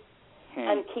ill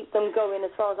and keep them going,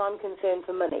 as far as I'm concerned,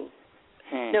 for money.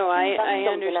 No, I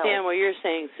understand what you're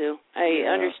saying, Sue. I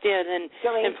understand, and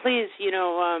please,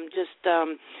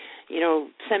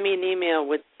 send me an email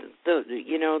with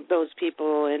those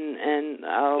people, and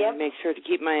I'll make sure to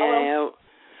keep my eye out.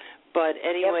 But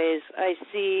anyways, I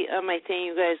see my thing.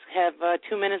 You guys have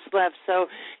 2 minutes left, so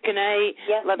can I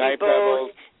love you both?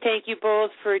 Pebbles. Thank you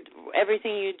both for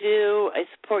everything you do. I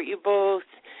support you both.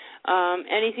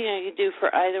 Anything I can do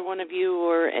for either one of you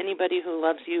or anybody who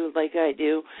loves you like I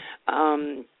do,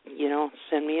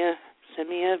 send me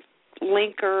a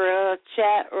link or a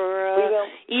chat or a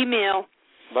email.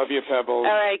 Love you, Pebbles.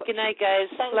 All right. Good night, guys.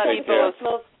 Thanks. Love you both.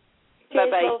 Love.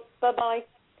 Bye-bye. Bye-bye.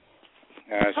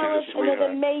 Howard,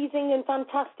 another amazing and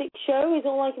fantastic show is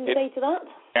all I can say to that.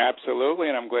 Absolutely,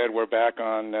 and I'm glad we're back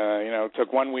on.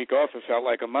 Took 1 week off. It felt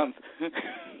like a month.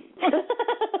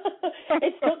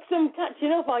 It took some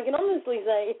catching up, I can honestly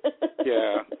say.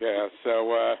 Yeah.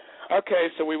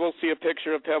 So we will see a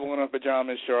picture of Pebble in her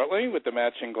pajamas shortly with the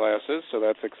matching glasses. So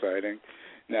that's exciting.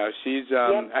 Now she's.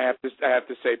 I have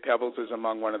to say, Pebbles is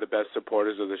among one of the best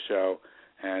supporters of the show,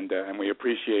 and we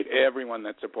appreciate everyone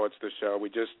that supports the show.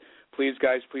 Please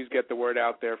get the word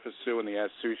out there for Sue and the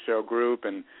Ask Sue Show group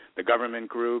and the government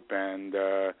group, and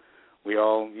we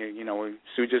all,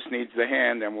 Sue just needs the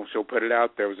hand, and she'll put it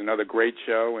out there. It was another great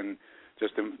show, and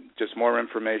just more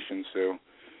information, Sue.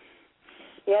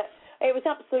 Yeah, it was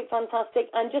absolutely fantastic.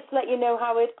 And just to let you know,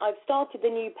 Howard, I've started the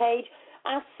new page,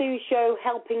 Ask Sue Show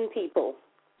Helping People.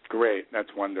 Great, that's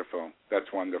wonderful.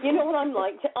 You know what I'm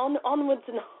like, onwards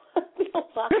and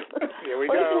Here we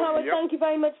go. Listen, Howard, thank you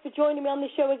very much for joining me on the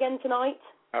show again tonight.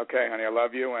 Okay, honey, I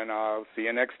love you, and I'll see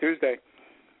you next Tuesday.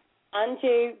 And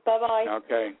you. Bye-bye.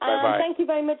 Okay, bye-bye. Thank you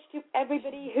very much to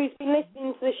everybody who's been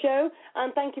listening to the show,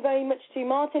 and thank you very much to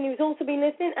Martin, who's also been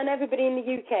listening, and everybody in the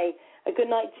UK. A good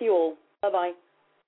night to you all. Bye-bye.